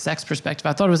like the sex perspective.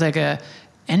 I thought it was like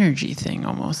energy thing,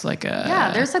 almost like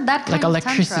there's that kind like of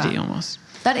electricity tantra. almost.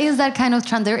 That is that kind of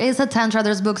tantra. There is a tantra.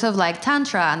 There's books of like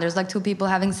tantra, and there's like two people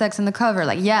having sex in the cover.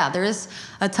 Like, yeah, there is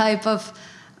a type of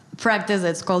practice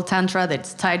that's called tantra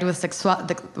that's tied with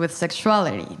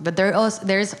sexuality. But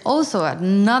there's also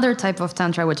another type of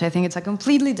tantra, which I think it's a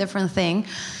completely different thing,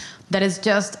 that is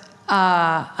just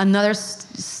another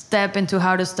step into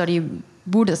how to study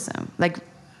Buddhism. Like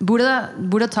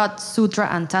Buddha taught sutra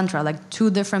and tantra, like two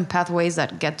different pathways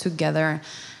that get together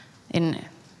in.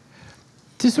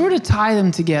 To sort of tie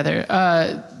them together,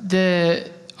 the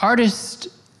artist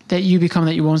that you become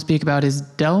that you won't speak about is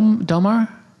Delmar?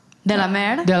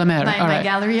 Delamer. Delamer, My all right.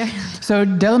 gallery. So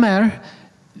Delamer,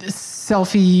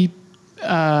 selfie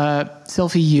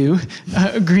you,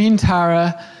 Green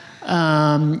Tara,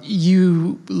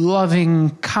 you loving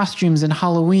costumes and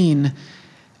Halloween.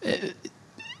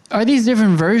 Are these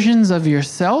different versions of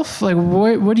yourself? Like,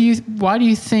 why do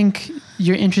you think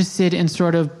you're interested in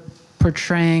sort of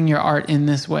portraying your art in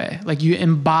this way? Like, you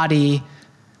embody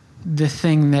the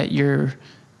thing that you're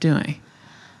doing.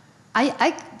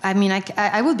 I mean,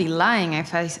 I would be lying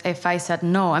if I said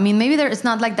no. I mean, maybe it's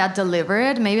not like that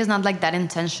deliberate. Maybe it's not like that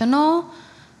intentional.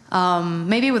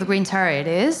 Maybe with Green Tara it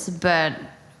is, but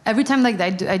every time like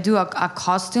I do a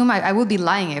costume, I would be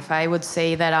lying if I would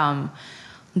say that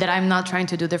that I'm not trying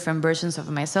to do different versions of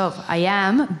myself. I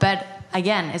am, but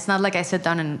again, it's not like I sit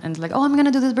down and like, oh, I'm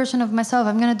gonna do this version of myself.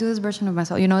 I'm gonna do this version of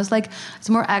myself. You know, it's like it's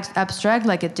more abstract.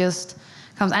 Like it just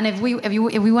comes. And if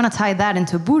we want to tie that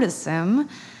into Buddhism,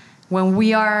 when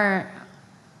we are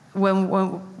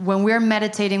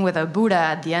meditating with a Buddha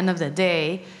at the end of the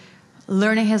day,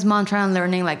 learning his mantra and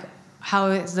learning like how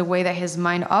is the way that his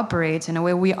mind operates, in a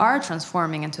way we are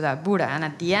transforming into that Buddha. And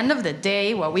at the end of the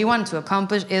day, what we want to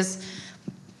accomplish is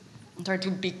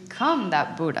to become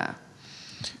that Buddha.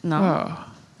 No? Oh.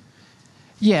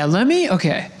 Yeah,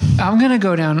 I'm going to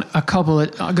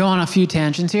go on a few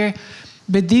tangents here,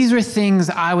 but these were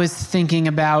things I was thinking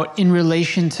about in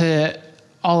relation to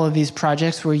all of these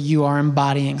projects where you are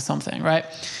embodying something, right?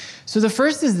 So the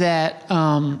first is that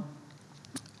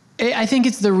I think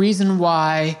it's the reason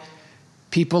why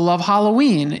people love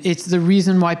Halloween. It's the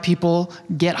reason why people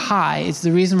get high. It's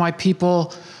the reason why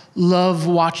people love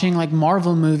watching like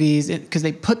Marvel movies, because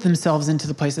they put themselves into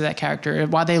the place of that character.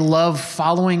 Why they love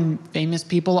following famous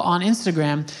people on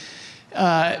Instagram.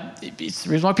 It's the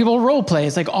reason why people role play.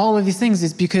 It's like all of these things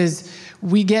is because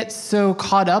we get so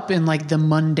caught up in like the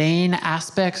mundane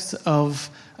aspects of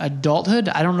adulthood.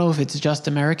 I don't know if it's just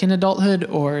American adulthood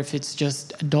or if it's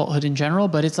just adulthood in general,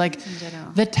 but it's like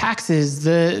the taxes,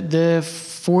 the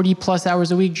 40 plus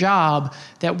hours a week job,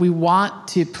 that we want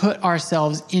to put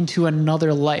ourselves into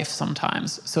another life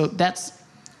sometimes. So that's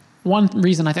one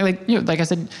reason I think, like I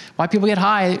said, why people get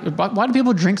high, why do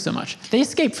people drink so much? They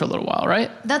escape for a little while,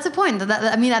 right? That's the point.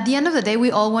 I mean, at the end of the day,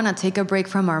 we all want to take a break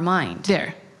from our mind.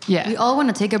 Yeah. We all want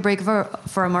to take a break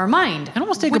from our mind. And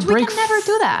almost take which a break. We can never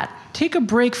do that. Take a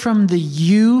break from the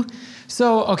you.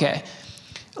 So, okay,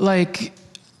 like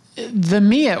the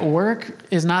me at work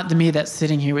is not the me that's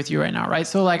sitting here with you right now, right?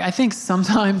 So like, I think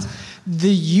sometimes the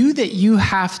you that you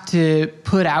have to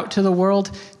put out to the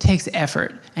world takes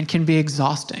effort and can be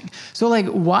exhausting. So like,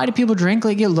 why do people drink?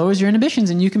 Like, it lowers your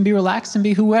inhibitions and you can be relaxed and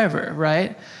be whoever,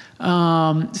 right?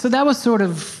 So that was sort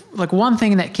of like one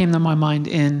thing that came to my mind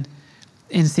in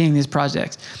seeing these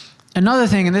projects. Another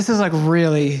thing, and this is like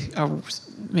really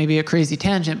maybe a crazy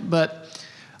tangent, but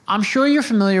I'm sure you're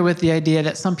familiar with the idea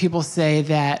that some people say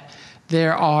that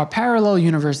there are parallel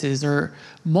universes or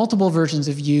multiple versions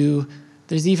of you.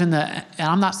 There's even and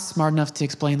I'm not smart enough to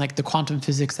explain like the quantum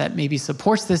physics that maybe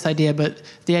supports this idea, but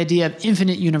the idea of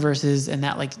infinite universes and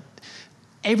that like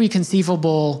every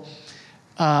conceivable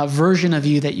version of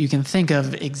you that you can think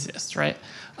of exists, right?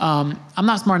 I'm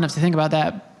not smart enough to think about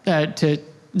that, to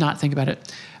not think about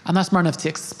it. I'm not smart enough to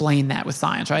explain that with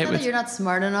science, right? It's not that you're not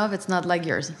smart enough. It's not like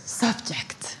your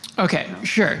subject. Okay,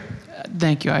 sure.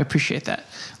 Thank you. I appreciate that.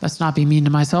 Let's not be mean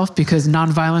to myself, because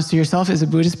nonviolence to yourself is a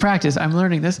Buddhist practice. I'm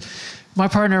learning this. My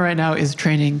partner right now is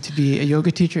training to be a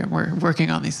yoga teacher, and we're working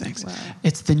on these things. Wow.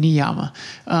 It's the niyama.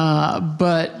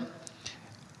 But,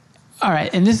 all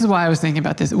right, and this is why I was thinking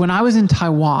about this. When I was in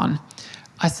Taiwan,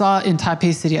 I saw in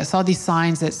Taipei City, I saw these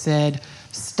signs that said,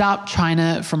 "Stop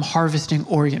China from harvesting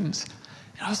organs."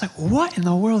 And I was like, what in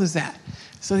the world is that?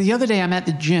 So the other day I'm at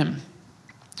the gym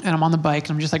and I'm on the bike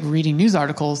and I'm just like reading news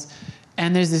articles.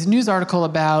 And there's this news article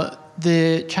about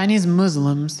the Chinese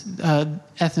Muslims,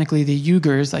 ethnically the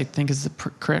Uyghurs, I think is the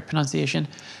correct pronunciation.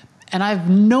 And I've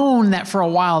known that for a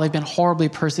while they've been horribly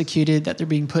persecuted, that they're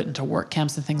being put into work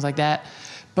camps and things like that.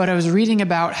 But I was reading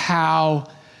about how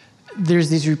there's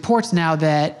these reports now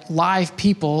that live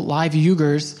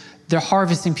Uyghurs, they're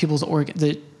harvesting people's organs.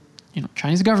 The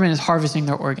Chinese government is harvesting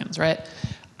their organs, right?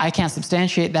 I can't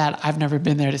substantiate that. I've never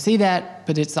been there to see that,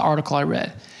 but it's the article I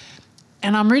read.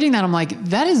 And I'm reading that, I'm like,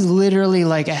 that is literally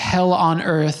like a hell on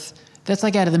earth. That's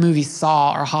like out of the movie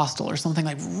Saw or Hostel or something,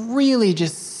 like really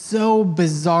just so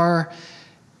bizarre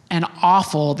and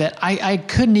awful that I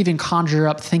couldn't even conjure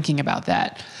up thinking about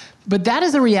that. But that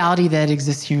is a reality that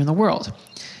exists here in the world.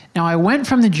 Now, I went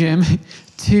from the gym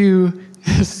to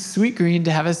Sweet Green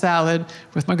to have a salad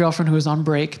with my girlfriend who was on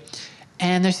break.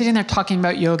 And they're sitting there talking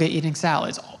about yoga, eating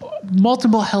salads.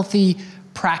 Multiple healthy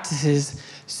practices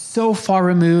so far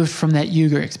removed from that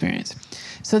Uyghur experience.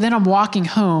 So then I'm walking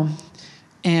home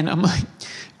and I'm like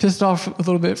pissed off a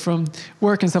little bit from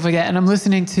work and stuff like that. And I'm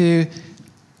listening to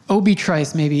Obi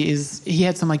Trice, he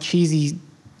had some like cheesy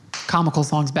comical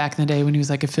songs back in the day when he was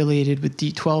like affiliated with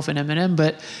D12 and Eminem,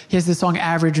 but he has this song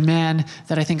Average Man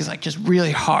that I think is like just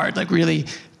really hard, like really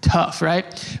tough,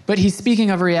 right? But he's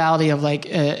speaking of a reality of like,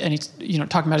 and he's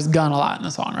talking about his gun a lot in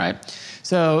the song, right?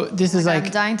 So this is like...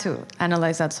 I'm dying to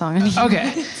analyze that song.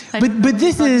 Okay. but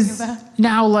this is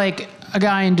now like a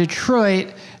guy in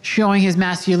Detroit showing his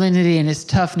masculinity and his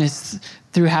toughness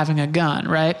through having a gun,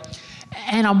 right?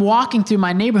 And I'm walking through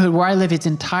my neighborhood where I live. It's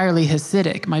entirely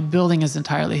Hasidic. My building is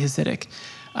entirely Hasidic.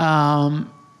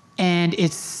 And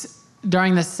it's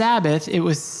during the Sabbath, it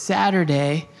was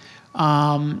Saturday,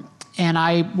 and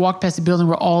I walked past a building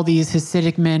where all these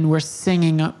Hasidic men were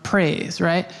singing praise,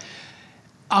 right?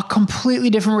 A completely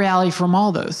different reality from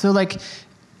all those. So like,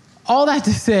 all that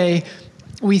to say,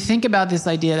 we think about this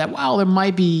idea that, wow, there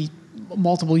might be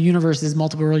multiple universes,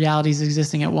 multiple realities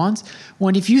existing at once.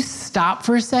 When if you stop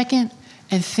for a second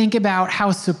and think about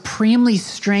how supremely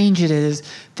strange it is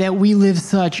that we live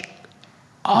such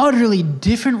utterly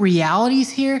different realities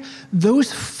here,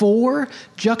 those four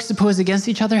juxtaposed against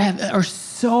each other are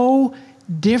so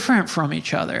different from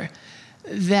each other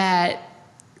that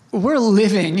we're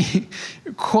living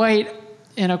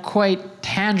in a quite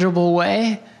tangible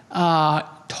way,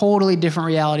 totally different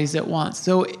realities at once.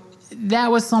 So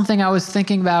that was something I was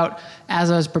thinking about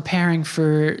as I was preparing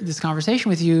for this conversation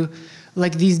with you,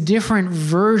 like these different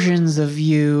versions of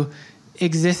you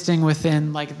existing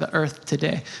within like the earth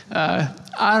today. I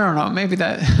don't know, maybe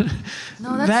that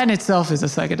that in itself is a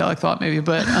psychedelic thought maybe,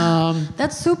 but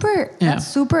that's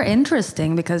super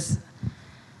interesting because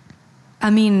I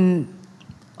mean,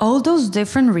 all those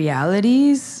different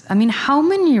realities, I mean, how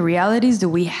many realities do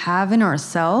we have in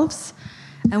ourselves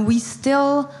and we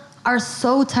still are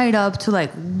so tied up to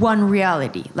like one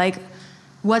reality? Like,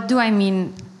 what do I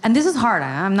mean? And this is hard.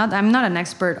 I'm not an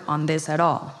expert on this at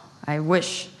all. I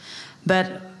wish.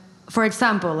 But for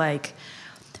example, like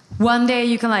one day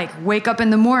you can like wake up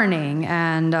in the morning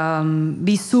and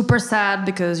be super sad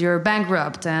because you're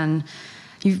bankrupt and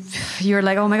you're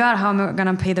like, oh my God, how am I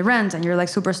gonna pay the rent? And you're like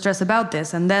super stressed about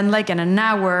this. And then like in an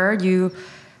hour you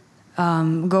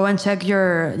go and check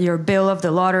your bill of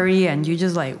the lottery and you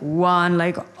just like won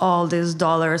like all these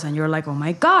dollars and you're like, oh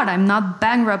my God, I'm not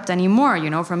bankrupt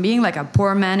anymore, from being like a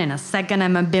poor man in a second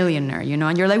I'm a billionaire,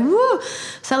 and you're like, woo,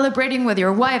 celebrating with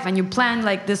your wife and you plan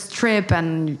like this trip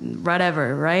and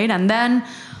whatever, right? And then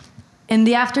in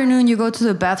the afternoon you go to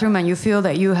the bathroom and you feel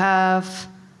that you have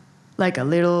like a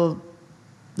little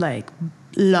like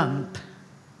lump,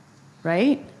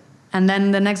 right? And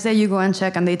then the next day you go and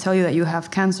check and they tell you that you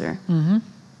have cancer. Mm-hmm.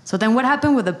 So then what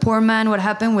happened with the poor man? What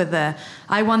happened with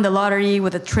I won the lottery,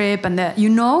 with the trip and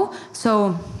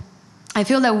So I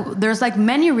feel that there's like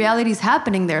many realities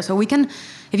happening there. So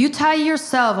if you tie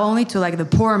yourself only to like the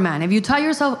poor man, if you tie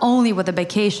yourself only with a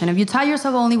vacation, if you tie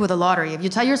yourself only with a lottery, if you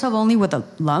tie yourself only with a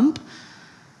lump,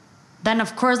 then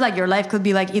of course like your life could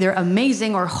be like either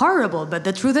amazing or horrible. But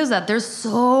the truth is that there's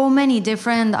so many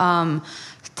different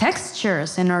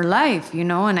textures in our life,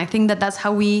 and I think that that's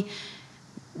how we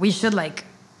should like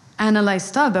analyze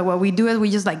stuff. But what we do is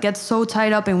we just like get so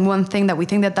tied up in one thing that we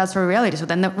think that that's our reality. So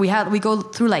then we go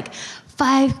through like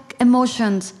 5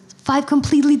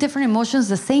 completely different emotions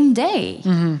the same day.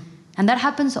 Mm-hmm. And that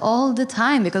happens all the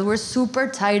time because we're super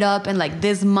tied up in like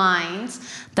these minds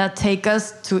that take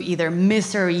us to either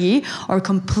misery or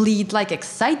complete like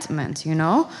excitement,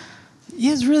 Yeah,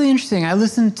 it's really interesting. I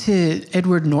listened to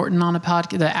Edward Norton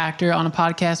the actor, on a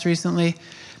podcast recently.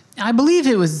 I believe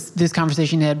it was this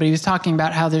conversation he had, but he was talking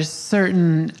about how there's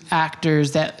certain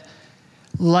actors that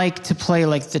like to play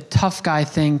like the tough guy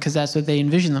thing because that's what they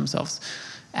envision themselves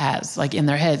as, like in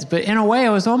their heads. But in a way, it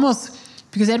was almost,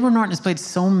 because Edward Norton has played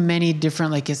so many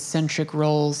different like eccentric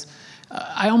roles,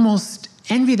 I almost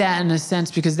envy that in a sense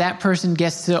because that person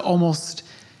gets to almost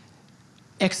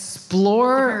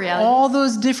explore all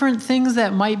those different things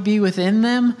that might be within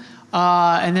them,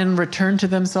 and then return to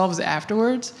themselves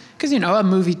afterwards. Because, a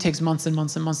movie takes months and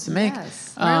months and months to make.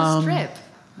 Yes. Meryl Streep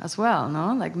as well,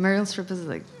 no? Like Meryl Streep is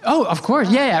like... Oh, of course.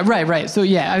 Yeah, right. So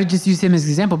I would just use him as an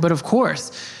example, but of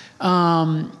course.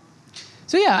 I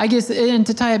guess, and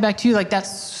to tie it back to you, like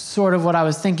that's sort of what I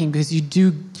was thinking, because you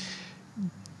do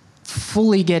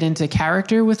fully get into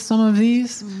character with some of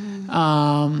these.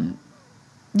 And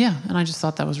I just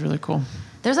thought that was really cool.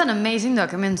 There's an amazing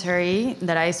documentary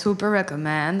that I super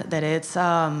recommend, that it's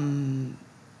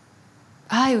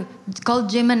called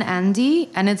Jim and Andy,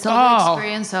 and it's all the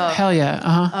experience of... Hell yeah.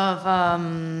 Of...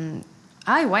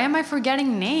 why am I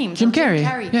forgetting names? Jim Carrey.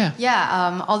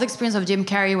 Yeah. All the experience of Jim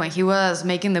Carrey when he was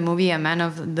making the movie A Man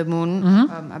of the Moon,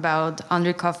 about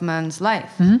Andrew Kaufman's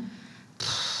life.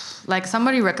 Like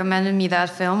somebody recommended me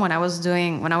that film when I was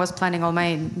planning all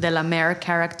my De La Mare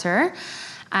character,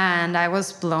 and I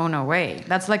was blown away.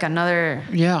 That's like another...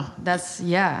 Yeah.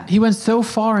 He went so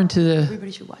far into the...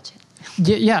 Everybody should watch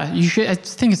it. Yeah, you should. I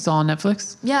think it's still on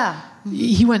Netflix. Yeah.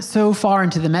 He went so far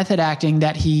into the method acting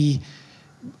that he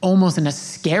almost in a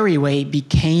scary way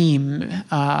became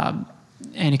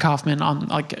Andy Kaufman on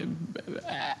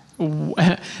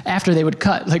after they would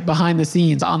cut, like behind the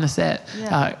scenes on the set.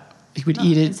 He would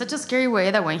eat it in such a scary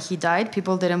way that when he died,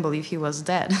 people didn't believe he was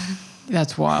dead.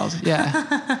 That's wild.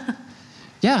 Yeah.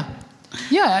 Yeah.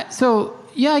 So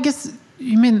I guess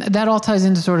that all ties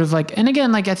into sort of like, and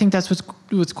again, like I think that's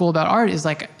what's cool about art is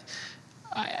like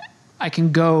I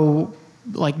can go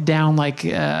like down like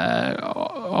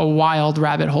a wild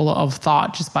rabbit hole of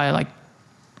thought just by like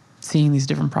seeing these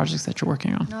different projects that you're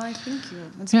working on. No, I thank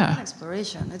you. It's an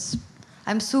exploration.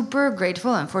 I'm super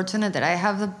grateful and fortunate that I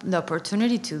have the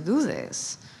opportunity to do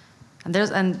this.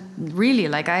 And really,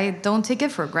 like, I don't take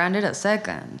it for granted a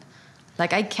second.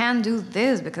 Like, I can do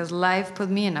this because life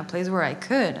put me in a place where I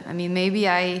could. I mean, maybe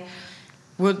I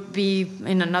would be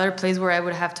in another place where I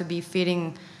would have to be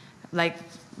figuring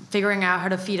out how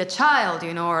to feed a child,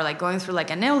 or like going through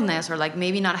like an illness, or like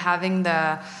maybe not having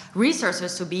the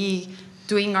resources to be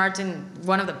doing art in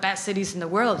one of the best cities in the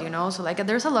world, So like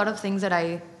there's a lot of things that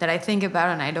I think about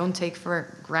and I don't take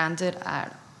for granted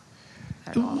at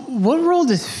all. What role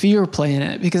does fear play in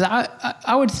it? Because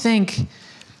I would think,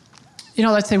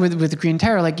 let's say with Green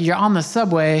Terror, like you're on the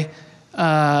subway,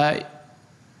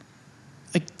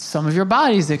 like some of your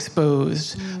body's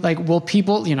exposed. Like, will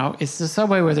people, it's the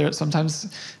subway where sometimes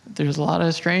there's a lot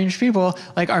of strange people.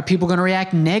 Like, are people going to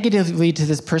react negatively to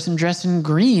this person dressed in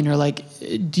green? Or like,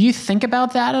 do you think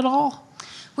about that at all?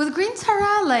 With Green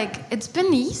Terror, like, it's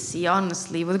been easy,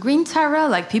 honestly. With Green Terror,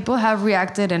 like, people have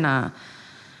reacted in a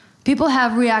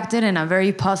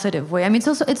very positive way. I mean,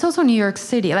 it's also New York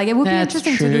City. Like, it would be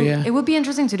interesting to do. Yeah. It would be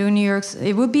interesting to do New York.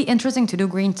 It would be interesting to do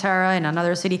Green Terror in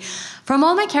another city. From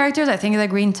all my characters, I think that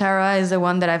Green Terror is the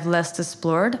one that I've less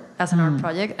explored as an art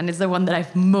project, and it's the one that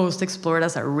I've most explored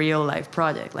as a real life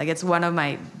project. Like, it's one of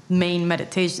my main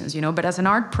meditations, But as an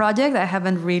art project, I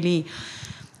haven't really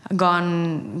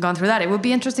gone through that. It would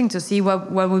be interesting to see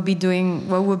what would be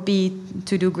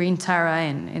to do Green Terror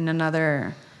in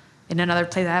another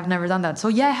place. I have never done that. So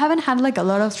I haven't had like a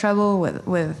lot of trouble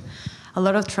with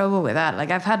that.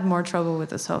 Like I've had more trouble with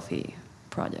the selfie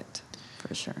project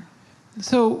for sure.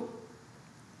 So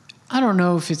I don't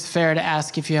know if it's fair to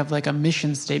ask if you have like a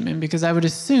mission statement, because I would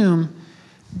assume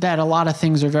that a lot of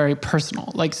things are very personal.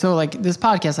 Like this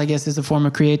podcast, I guess, is a form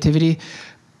of creativity.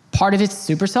 Part of it's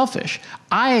super selfish.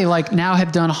 I now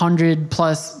have done 100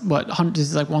 plus, this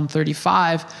is like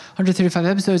 135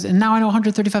 episodes. And now I know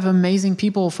 135 amazing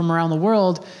people from around the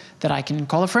world that I can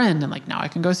call a friend. And now I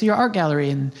can go see your art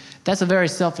gallery. And that's a very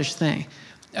selfish thing.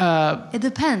 It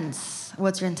depends.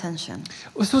 What's your intention?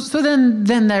 So then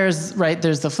there's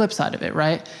the flip side of it,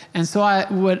 right? And so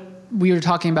what we were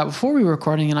talking about before we were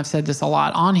recording, and I've said this a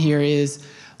lot on here, is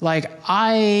like,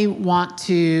 I want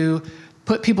to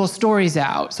put people's stories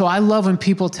out. So I love when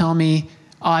people tell me,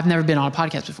 I've never been on a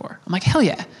podcast before. I'm like, hell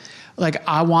yeah. Like,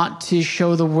 I want to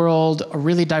show the world a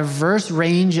really diverse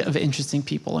range of interesting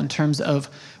people in terms of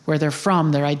where they're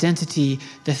from, their identity,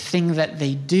 the thing that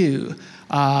they do.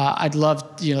 I'd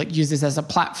love to use this as a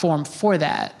platform for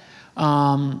that.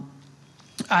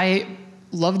 I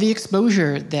love the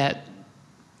exposure that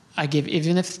I give,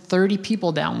 even if 30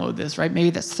 people download this, right? Maybe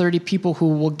that's 30 people who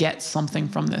will get something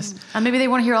from this. And maybe they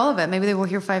won't hear all of it. Maybe they will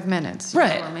hear 5 minutes.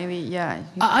 Right. Or maybe,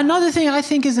 Another thing I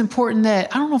think is important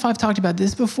that, I don't know if I've talked about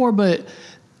this before, but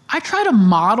I try to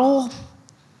model,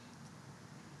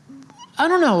 I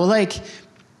don't know, like,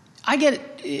 I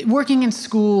get working in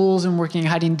schools and working in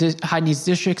high needs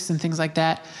districts and things like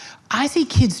that. I see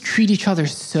kids treat each other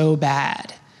so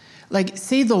bad. like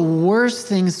say the worst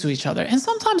things to each other. And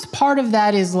sometimes part of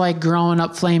that is like growing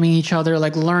up flaming each other,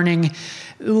 like learning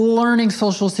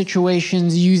social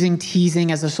situations, using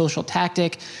teasing as a social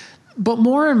tactic. But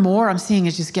more and more I'm seeing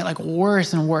it just get like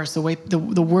worse and worse, the way the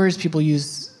words people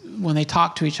use when they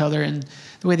talk to each other and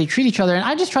the way they treat each other. And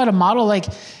I just try to model like,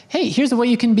 hey, here's a way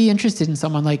you can be interested in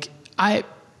someone. Like I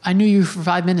knew you for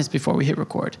 5 minutes before we hit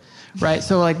record, right?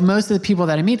 So like most of the people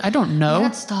that I meet, I don't know. You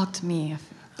had stalked me.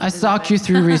 I stalked you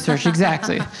through research,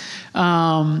 exactly.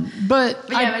 But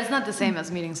it's not the same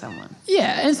as meeting someone.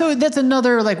 Yeah, and so that's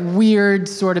another like weird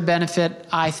sort of benefit,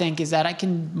 I think, is that I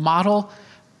can model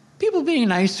people being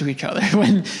nice to each other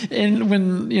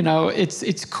when you know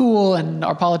it's cool, and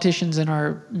our politicians and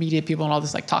our media people and all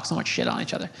this like talk so much shit on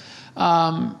each other.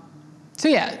 So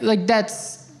yeah, like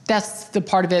that's the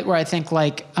part of it where I think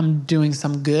like I'm doing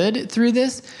some good through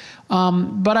this.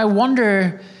 But I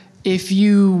wonder if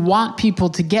you want people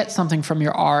to get something from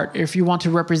your art, or if you want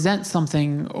to represent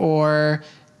something, or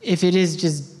if it is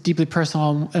just deeply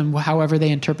personal and however they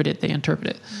interpret it, they interpret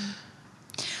it.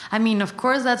 I mean, of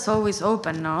course, that's always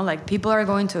open, no? Like, people are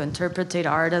going to interpret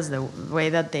art as the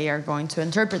way that they are going to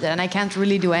interpret it, and I can't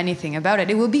really do anything about it.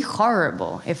 It would be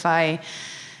horrible if I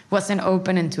wasn't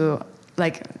open into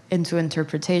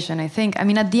interpretation, I think. I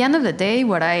mean, at the end of the day,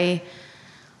 what I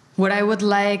would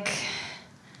like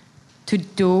to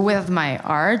do with my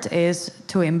art is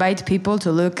to invite people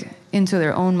to look into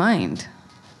their own mind.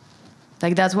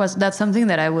 Like that's something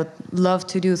that I would love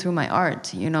to do through my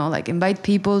art, you know, like invite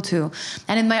people to,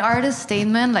 and in my artist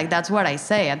statement, like that's what I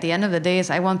say. At the end of the day is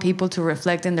I want people to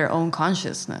reflect in their own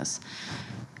consciousness,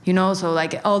 you know, so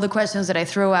like all the questions that I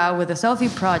throw out with the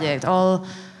Selfie Project, all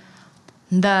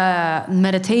the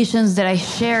meditations that I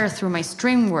share through my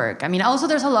stream work. I mean, also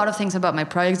there's a lot of things about my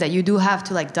projects that you do have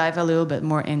to like dive a little bit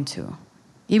more into.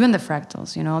 Even the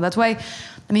fractals, you know. That's why,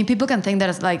 I mean, people can think that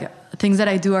it's like things that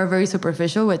I do are very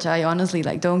superficial, which I honestly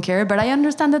like don't care. But I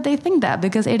understand that they think that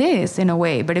because it is in a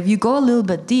way. But if you go a little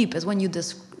bit deep, is when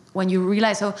you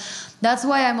realize. So that's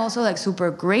why I'm also like super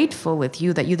grateful with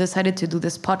you that you decided to do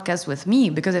this podcast with me.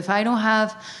 Because if I don't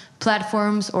have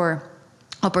platforms or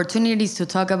opportunities to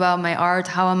talk about my art,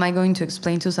 how am I going to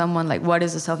explain to someone like what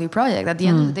is the Selfie Project? At the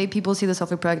end of the day, people see the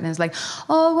Selfie Project and it's like,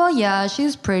 oh well, yeah,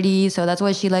 she's pretty, so that's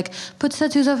why she like puts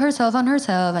tattoos of herself on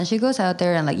herself and she goes out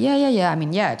there and like yeah. I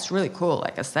mean, yeah, it's really cool,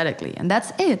 like aesthetically, and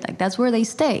that's it. Like that's where they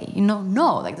stay, you know.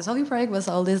 No, like the Selfie Project was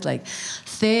all this like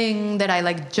thing that I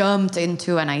like jumped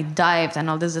into and I dived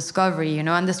and all this discovery, you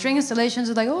know. And the string installations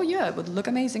are like, oh yeah, it would look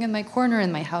amazing in my corner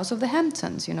in my house of the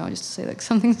Hamptons, you know, just to say like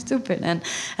something stupid. And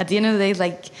at the end of the day, it's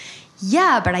like,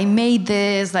 yeah, but I made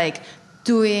this like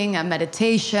doing a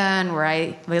meditation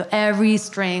where every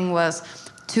string was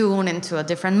tuned into a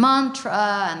different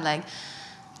mantra and like,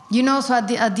 you know, so at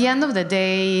the end of the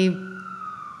day,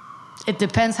 it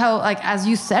depends how, like, as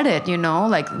you said it, you know,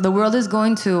 like we're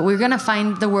going to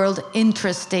find the world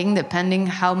interesting depending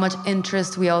how much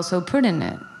interest we also put in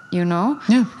it, you know?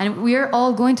 Yeah. And we're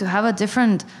all going to have a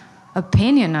different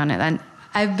opinion on it. And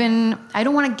I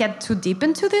don't want to get too deep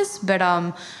into this, but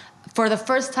for the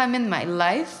first time in my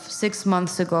life, 6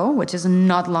 months ago, which is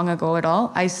not long ago at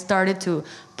all, I started to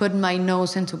put my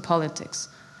nose into politics.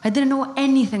 I didn't know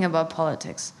anything about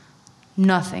politics.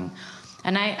 Nothing.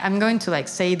 And I'm going to like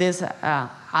say this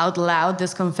out loud,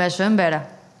 this confession, but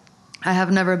I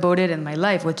have never voted in my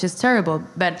life, which is terrible.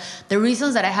 But the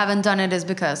reasons that I haven't done it is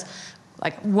because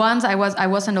like once I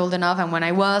wasn't old enough, and when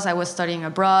I was studying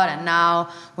abroad, and now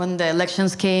when the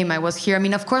elections came, I was here. I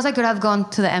mean, of course I could have gone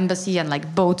to the embassy and like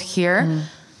vote here,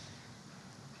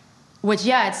 which,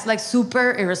 yeah, it's like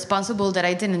super irresponsible that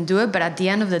I didn't do it. But at the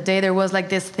end of the day, there was like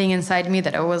this thing inside me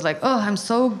that I was like, oh, I'm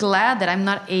so glad that I'm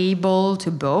not able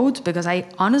to vote, because I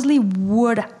honestly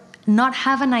would not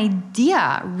have an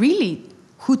idea really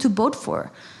who to vote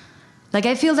for. Like,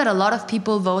 I feel that a lot of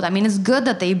people vote. I mean, it's good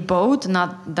that they vote,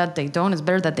 not that they don't. It's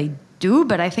better that they do.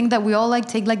 But I think that we all like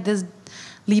take like this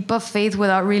leap of faith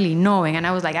without really knowing. And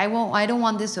I was like, I don't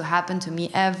want this to happen to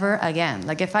me ever again.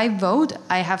 Like, if I vote,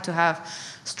 I have to have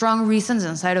strong reasons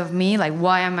inside of me. Like,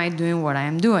 why am I doing what I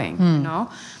am doing? You know?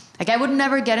 Like, I would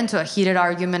never get into a heated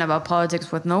argument about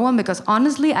politics with no one, because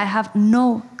honestly, I have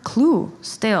no clue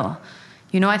still.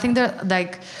 You know, I think that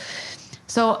like...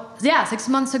 So yeah, 6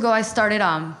 months ago I started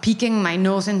peeking my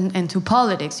nose into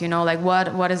politics. You know, like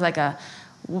what is like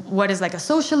a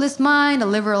socialist mind, a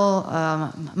liberal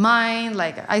mind.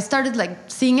 Like I started like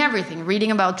seeing everything,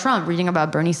 reading about Trump, reading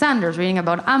about Bernie Sanders, reading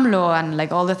about AMLO, and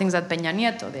like all the things that Peña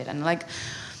Nieto did, and like,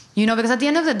 you know, because at the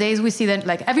end of the day, we see that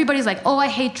like everybody's like, oh, I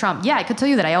hate Trump. Yeah, I could tell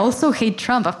you that I also hate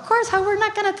Trump. Of course, how we're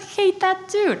not gonna hate that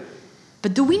dude?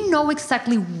 But do we know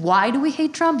exactly why do we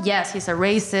hate Trump? Yes, he's a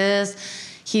racist,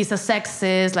 he's a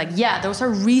sexist. Like, yeah, those are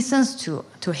reasons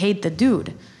to hate the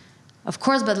dude. Of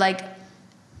course, but like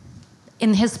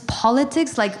in his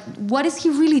politics, like what is he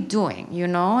really doing, you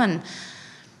know? And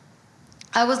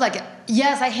I was like,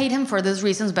 yes, I hate him for those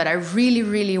reasons, but I really,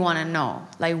 really want to know,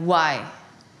 like, why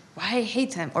I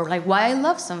hate him, or like why I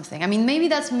love something. I mean, maybe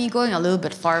that's me going a little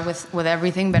bit far with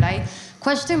everything, but I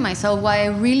question myself why I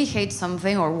really hate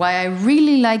something or why I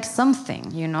really like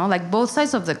something, you know, like both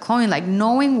sides of the coin, like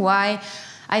knowing why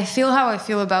I feel how I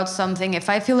feel about something. If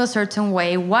I feel a certain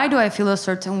way, why do I feel a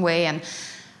certain way? And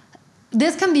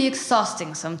this can be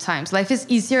exhausting sometimes. Life is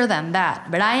easier than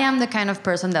that. But I am the kind of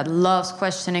person that loves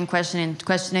questioning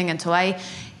until I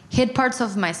hit parts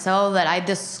of myself that I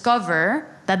discover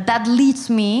that leads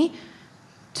me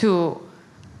to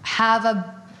have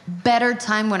a better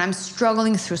time when I'm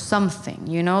struggling through something,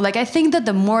 you know? Like, I think that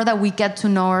the more that we get to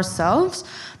know ourselves,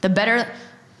 the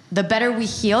better we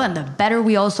heal, and the better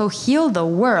we also heal the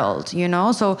world, you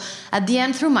know? So at the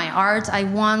end, through my art, I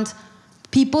want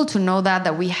people to know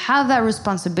that we have that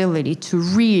responsibility to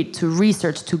read, to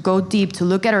research, to go deep, to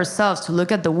look at ourselves, to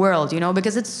look at the world, you know?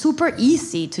 Because it's super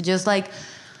easy to just like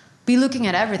be looking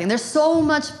at everything. There's so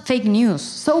much fake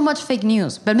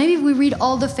news. But maybe if we read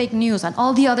all the fake news and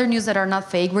all the other news that are not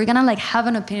fake, we're gonna like have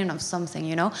an opinion of something,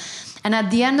 you know? And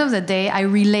at the end of the day, I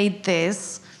relate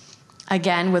this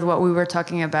again with what we were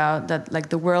talking about, that like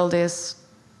the world is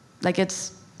like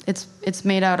it's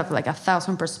made out of like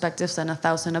 1,000 perspectives and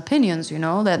 1,000 opinions, you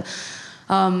know, that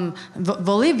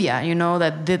Bolivia, you know,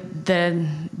 that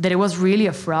it was really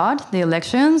a fraud, the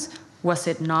elections. Was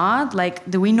it not? Like,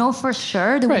 do we know for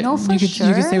sure? Do we know for sure?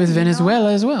 You could say with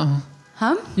Venezuela as well.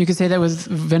 Huh? You could say that with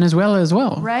Venezuela as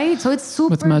well. Right? So it's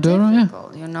super with Maduro,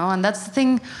 difficult, you know? And that's the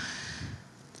thing.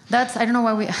 I don't know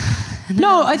why we...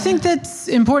 No, I think that's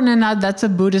important, and that's a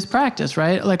Buddhist practice,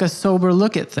 right? Like a sober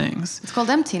look at things. It's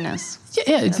called emptiness.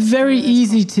 Yeah, it's very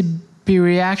easy to be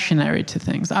reactionary to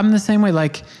things. I'm the same way.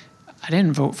 Like, I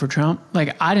didn't vote for Trump.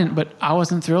 Like, I didn't, but I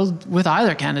wasn't thrilled with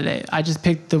either candidate. I just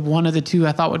picked the one of the two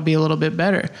I thought would be a little bit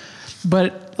better.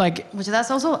 But like, which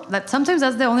that's also that sometimes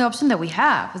that's the only option that we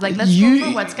have. It's like, let's go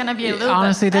for what's gonna be a little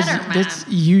bit better, that's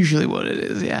usually what it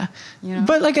is. Yeah. You know?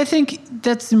 But like, I think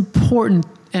that's important,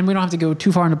 and we don't have to go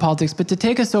too far into politics, but to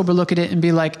take a sober look at it and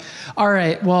be like, all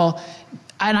right, well,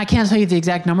 and I can't tell you the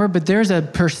exact number, but there's a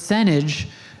percentage,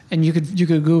 and you could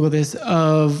Google this,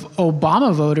 of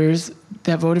Obama voters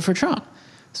that voted for Trump.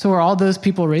 So are all those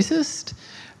people racist?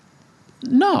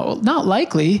 No, not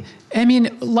likely. I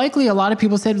mean, likely a lot of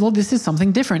people said, well, this is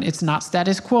something different. It's not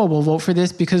status quo. We'll vote for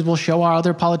this because we'll show our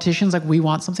other politicians like we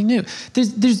want something new.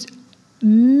 There's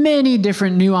many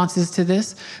different nuances to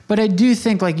this, but I do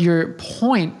think like your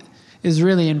point is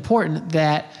really important,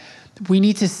 that we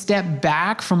need to step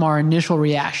back from our initial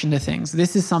reaction to things.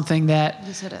 This is something that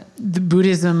the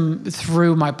Buddhism,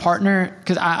 through my partner,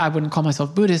 because I wouldn't call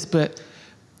myself Buddhist, but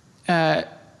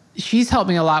she's helped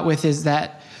me a lot with, is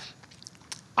that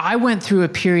I went through a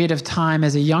period of time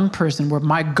as a young person where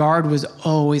my guard was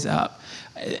always up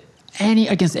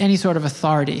against any sort of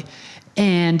authority.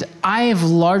 And I have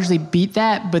largely beat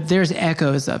that, but there's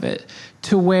echoes of it,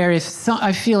 to where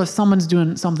I feel if someone's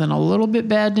doing something a little bit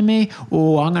bad to me,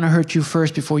 I'm going to hurt you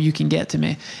first before you can get to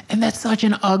me. And that's such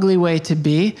an ugly way to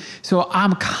be. So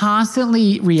I'm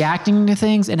constantly reacting to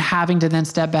things and having to then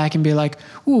step back and be like,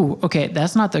 okay,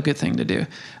 that's not the good thing to do.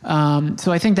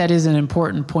 So I think that is an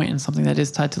important point, and something that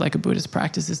is tied to like a Buddhist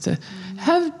practice, is to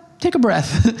take a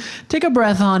breath. Take a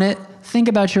breath on it. Think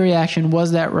about your reaction.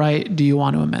 Was that right? Do you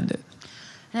want to amend it?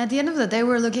 And at the end of the day,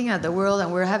 we're looking at the world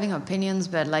and we're having opinions,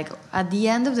 but like at the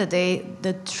end of the day,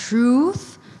 the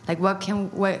truth, like what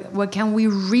can we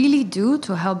really do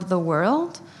to help the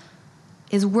world,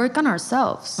 is work on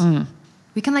ourselves.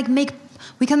 We can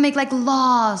make like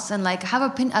laws and like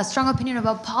have a strong opinion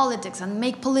about politics and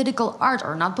make political art,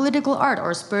 or not political art,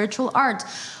 or spiritual art,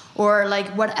 or like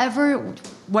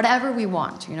whatever we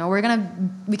want. You know, we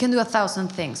can do 1,000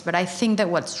 things, but I think that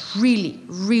what's really,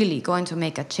 really going to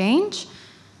make a change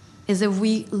is if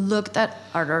we looked at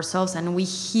ourselves and we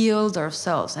healed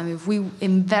ourselves, and if we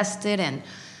invested in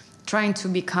trying to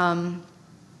become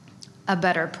a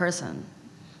better person.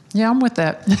 Yeah, I'm with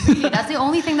that. That's the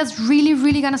only thing that's really,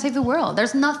 really going to save the world.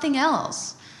 There's nothing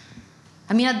else.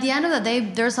 I mean, at the end of the day,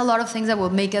 there's a lot of things that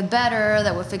will make it better,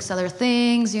 that will fix other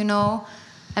things, you know.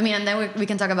 I mean, and then we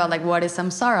can talk about like what is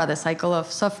samsara, the cycle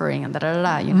of suffering, and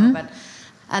you know. But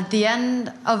at the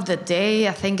end of the day,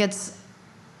 I think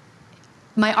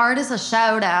my art is a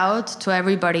shout out to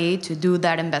everybody to do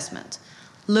that investment.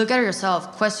 look at yourself,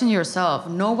 question yourself,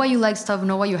 know why you like stuff,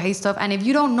 know why you hate stuff. And if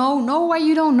you don't know why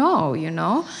you don't know, you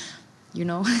know?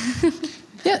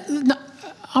 Yeah, no,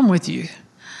 I'm with you.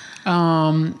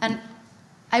 And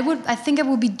I think I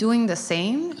would be doing the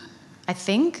same. I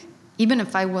think, even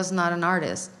if I was not an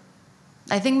artist.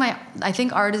 I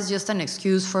think art is just an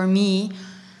excuse for me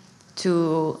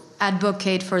to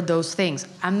advocate for those things.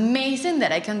 Amazing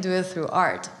that I can do it through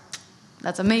art.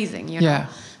 That's amazing, you know? Yeah.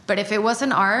 But if it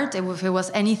wasn't art, if it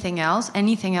was anything else,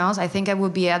 I think I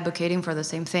would be advocating for the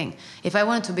same thing. If I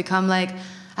wanted to become like,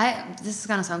 this is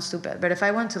gonna sound stupid, but if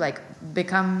I want to like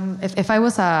become, if I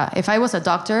was a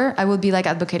doctor, I would be like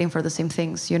advocating for the same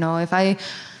things, you know. If I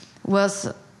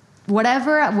was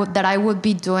whatever that I would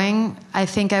be doing, I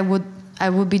think I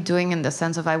would be doing in the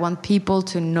sense of I want people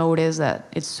to notice that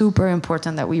it's super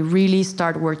important that we really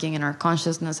start working in our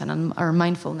consciousness and on our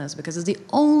mindfulness, because it's the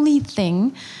only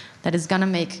thing that is gonna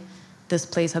make this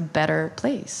place a better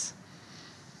place.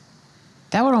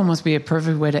 That would almost be a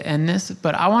perfect way to end this,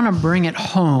 but I want to bring it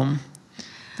home.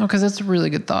 Because that's a really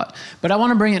good thought. But I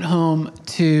want to bring it home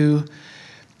to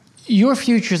your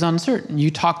future's uncertain.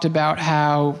 You talked about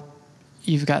how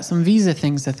you've got some visa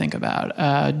things to think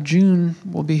about. June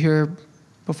will be here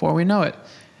before we know it.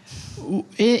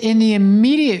 In the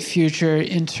immediate future,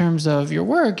 in terms of your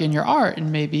work and your art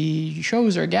and maybe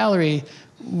shows or gallery,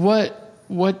 what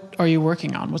are you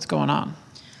working on? What's going on?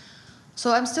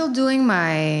 So I'm still doing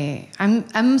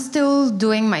I'm still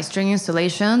doing my string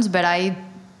installations, but I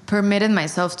permitted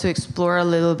myself to explore a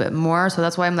little bit more. So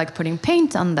that's why I'm like putting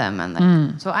paint on them, and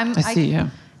like, so I'm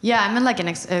in like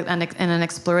an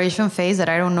exploration phase that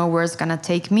I don't know where it's gonna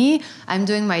take me. I'm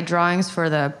doing my drawings for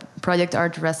the project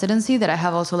art residency that I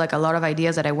have also like a lot of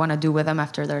ideas that I want to do with them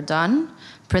after they're done.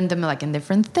 Print them like in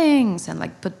different things and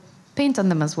like put paint on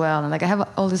them as well. And like I have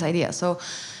all these ideas. So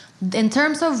in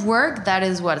terms of work, that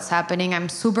is what's happening. I'm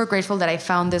super grateful that I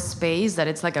found this space, that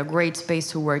it's like a great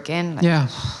space to work in. Like, yeah.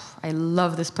 I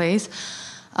love this place.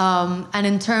 And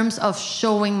in terms of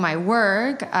showing my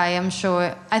work, I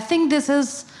think this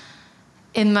is,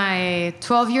 in my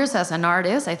 12 years as an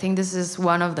artist, I think this is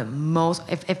one of the most,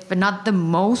 if not the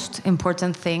most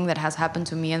important thing that has happened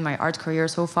to me in my art career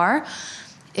so far,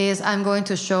 is I'm going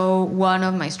to show one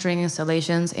of my string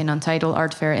installations in Untitled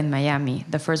Art Fair in Miami,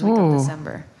 the first week of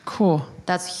December. Cool.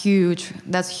 That's huge.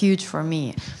 That's huge for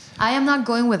me. I am not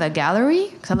going with a gallery,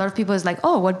 because a lot of people is like,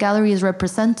 oh, what gallery is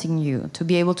representing you to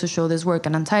be able to show this work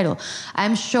in Untitled?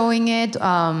 I'm showing it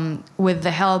with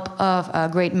the help of a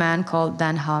great man called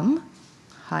Dan Hum.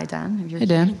 Hi, Dan, if you're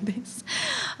hearing this.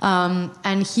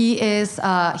 And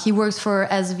he works for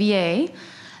SVA,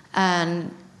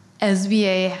 and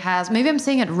SVA has, maybe I'm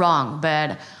saying it wrong,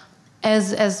 but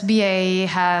SVA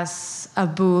has a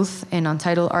booth in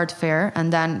Untitled Art Fair,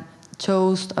 and then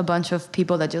chose a bunch of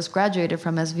people that just graduated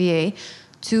from SVA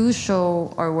to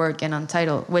show our work in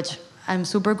Untitled, which I'm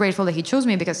super grateful that he chose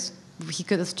me, because he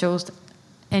could have chosen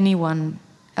anyone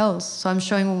else. So I'm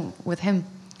showing with him.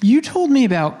 You told me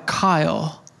about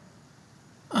Kyle.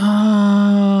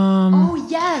 Oh,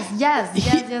 yes.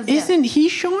 Isn't he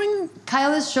showing?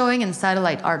 Kyle is showing in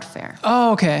Satellite Art Fair.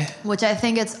 Oh, okay. Which I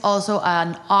think it's also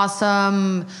an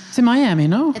awesome... It's in Miami,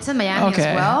 no? It's in Miami as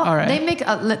well. All right.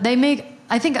 They make,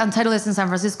 I think Untitled is in San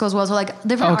Francisco as well. So like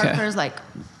different art fairs like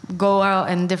go out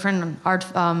in different art,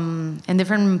 in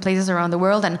different places around the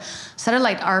world. And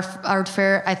Satellite Art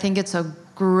Fair, I think it's a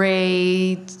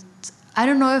great, I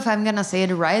don't know if I'm going to say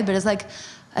it right, but it's like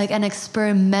an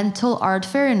experimental art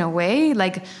fair in a way.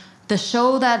 Like the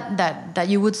show that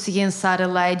you would see in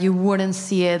Satellite, you wouldn't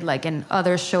see it like in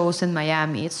other shows in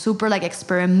Miami. It's super like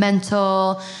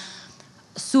experimental,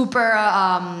 super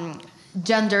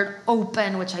gendered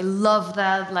open, which I love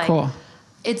that. Like cool.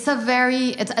 It's a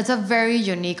very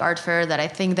unique art fair that I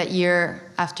think that year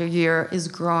after year is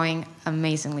growing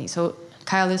amazingly. So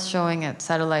Kyle is showing at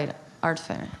Satellite Art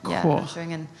Fair. Cool. Yeah, I'm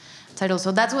showing in Untitled.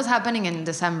 So that's what's happening in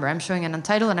December. I'm showing an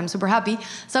Untitled and I'm super happy.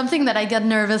 Something that I get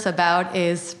nervous about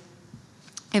is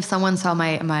if someone saw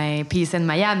my piece in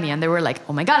Miami and they were like,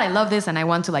 oh my God, I love this and I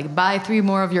want to like buy 3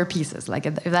 more of your pieces. Like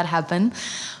if that happened,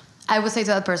 I would say to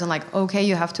that person like, okay,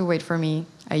 you have to wait for me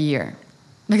a year.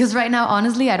 Because right now,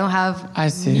 honestly, I don't have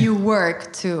new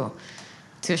work to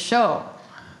show.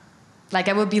 Like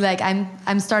I would be like,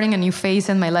 I'm starting a new phase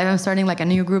in my life. I'm starting like a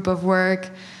new group of work.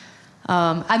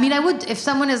 I mean, I would, if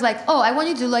someone is like, oh, I want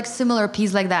you to do like similar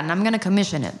piece like that and I'm going to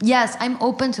commission it. Yes, I'm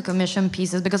open to commission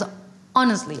pieces because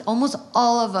honestly, almost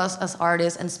all of us as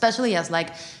artists, and especially as like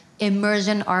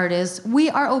immersion artists, we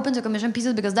are open to commission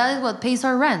pieces because that is what pays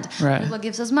our rent. Right. That is what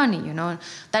gives us money, you know.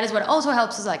 That is what also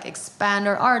helps us like expand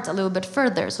our art a little bit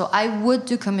further. So I would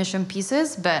do commission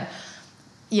pieces, but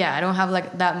I don't have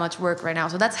like that much work right now.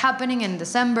 So that's happening in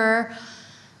December.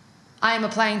 I am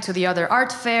applying to the other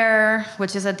art fair,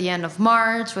 which is at the end of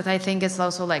March, which I think is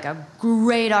also like a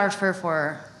great art fair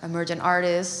for emergent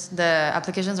artists. The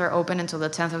applications are open until the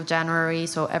 10th of January,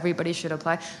 so everybody should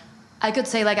apply. I could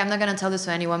say, like, I'm not going to tell this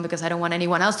to anyone because I don't want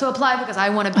anyone else to apply because I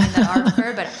want to be in that art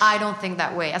fair, but I don't think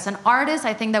that way. As an artist,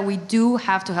 I think that we do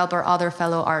have to help our other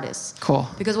fellow artists. Cool.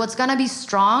 Because what's going to be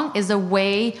strong is the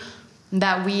way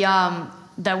that we,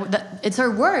 that it's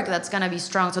our work that's going to be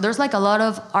strong. So there's, like, a lot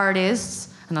of artists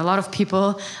and a lot of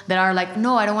people that are like,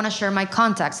 no, I don't want to share my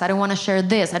contacts. I don't want to share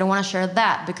this. I don't want to share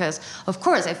that. Because, of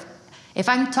course, if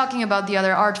I'm talking about the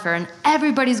other art fair and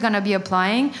everybody's going to be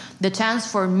applying, the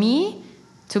chance for me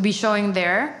to be showing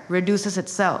there reduces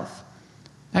itself.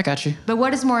 I got you. But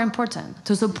what is more important?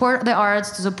 To support the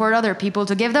arts, to support other people,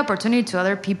 to give the opportunity to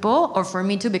other people, or for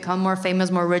me to become more famous,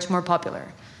 more rich, more popular?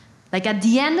 Like, at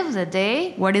the end of the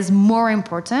day, what is more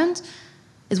important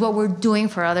is what we're doing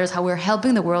for others, how we're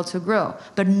helping the world to grow.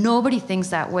 But nobody thinks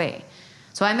that way.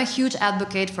 So I'm a huge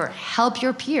advocate for help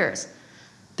your peers.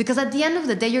 Because at the end of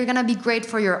the day, you're gonna be great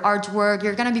for your artwork,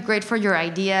 you're gonna be great for your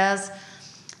ideas.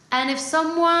 And if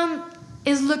someone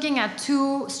is looking at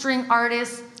 2-string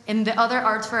artists in the other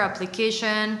arts fair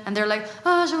application, and they're like,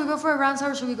 oh, should we go for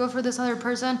Arantxa or should we go for this other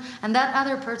person? And that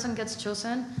other person gets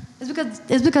chosen,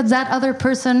 it's because that other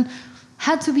person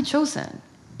had to be chosen.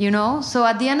 You know? So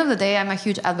at the end of the day, I'm a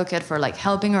huge advocate for like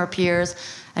helping our peers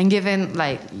and giving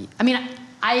like, I mean,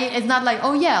 it's not like,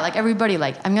 oh yeah, like everybody,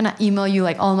 like I'm gonna email you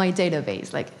like all my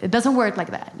database. Like it doesn't work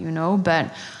like that, you know?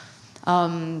 But I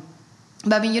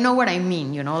mean, you know what I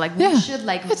mean, you know? Like we should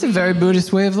like. It's a very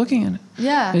Buddhist way of looking at it.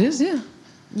 Yeah. It is, yeah.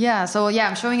 Yeah, so yeah,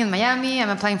 I'm showing in Miami. I'm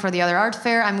applying for the other art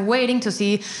fair. I'm waiting to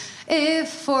see if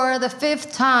for the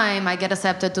 5th time I get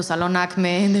accepted to Salon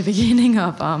Acme in the beginning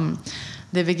of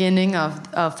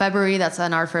February. That's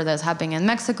an art fair that's happening in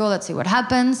Mexico. Let's see what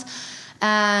happens.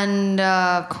 And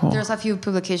cool. There's a few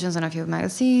publications and a few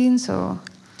magazines, so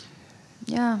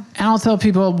yeah. And I'll tell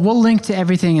people, we'll link to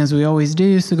everything as we always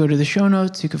do, so go to the show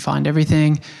notes, you can find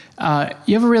everything.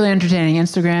 You have a really entertaining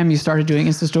Instagram. You started doing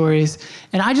Insta stories.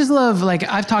 And I just love, like,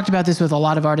 I've talked about this with a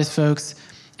lot of artist folks.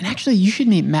 And actually, you should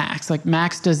meet Max. Like,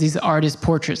 Max does these artist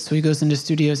portraits. So he goes into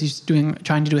studios. He's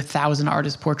trying to do 1,000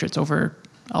 artist portraits over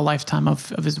a lifetime of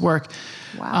his work.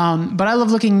 Wow. But I love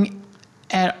looking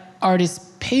at artist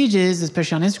pages,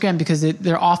 especially on Instagram, because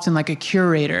they're often like a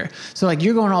curator. So like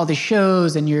you're going to all these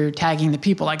shows and you're tagging the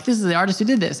people, like this is the artist who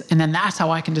did this. And then that's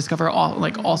how I can discover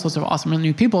all sorts of awesome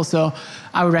new people. So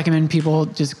I would recommend people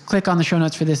just click on the show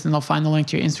notes for this and they'll find the link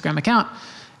to your Instagram account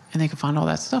and they can find all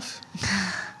that stuff.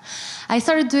 I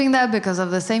started doing that because of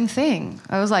the same thing.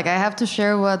 I was like, I have to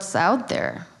share what's out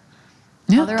there.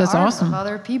 Yeah, other that's art awesome. Of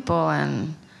other people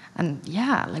and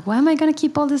yeah, like why am I going to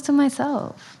keep all this to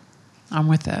myself? I'm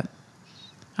with that.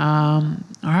 All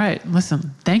right,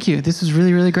 listen, thank you. This was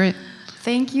really, really great.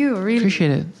 Thank you. Really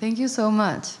appreciate it. Thank you so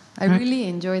much. I really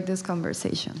enjoyed this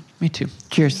conversation. Me too.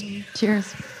 Cheers.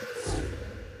 Cheers.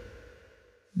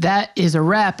 That is a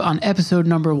wrap on episode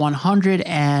number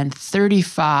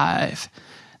 135.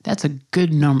 That's a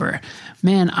good number.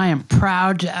 Man, I am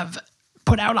proud to have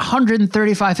put out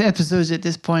 135 episodes at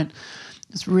this point.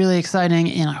 It's really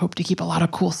exciting, and I hope to keep a lot of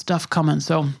cool stuff coming.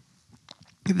 So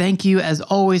thank you, as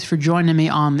always, for joining me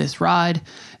on this ride.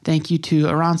 Thank you to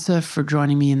Arantxa for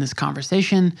joining me in this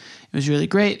conversation. It was really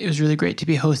great. It was really great to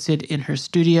be hosted in her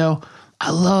studio.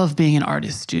 I love being in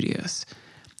artist studios.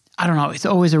 I don't know. It's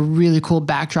always a really cool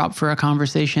backdrop for a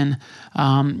conversation.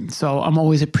 So I'm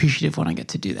always appreciative when I get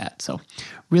to do that. So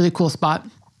really cool spot.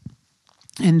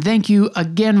 And thank you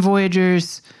again,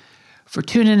 Voyagers, for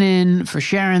tuning in, for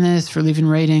sharing this, for leaving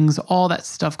ratings. All that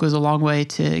stuff goes a long way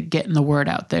to getting the word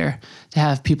out there, to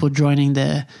have people joining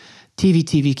the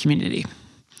TV community.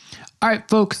 All right,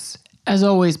 folks, as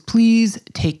always, please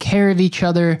take care of each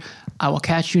other. I will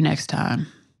catch you next time.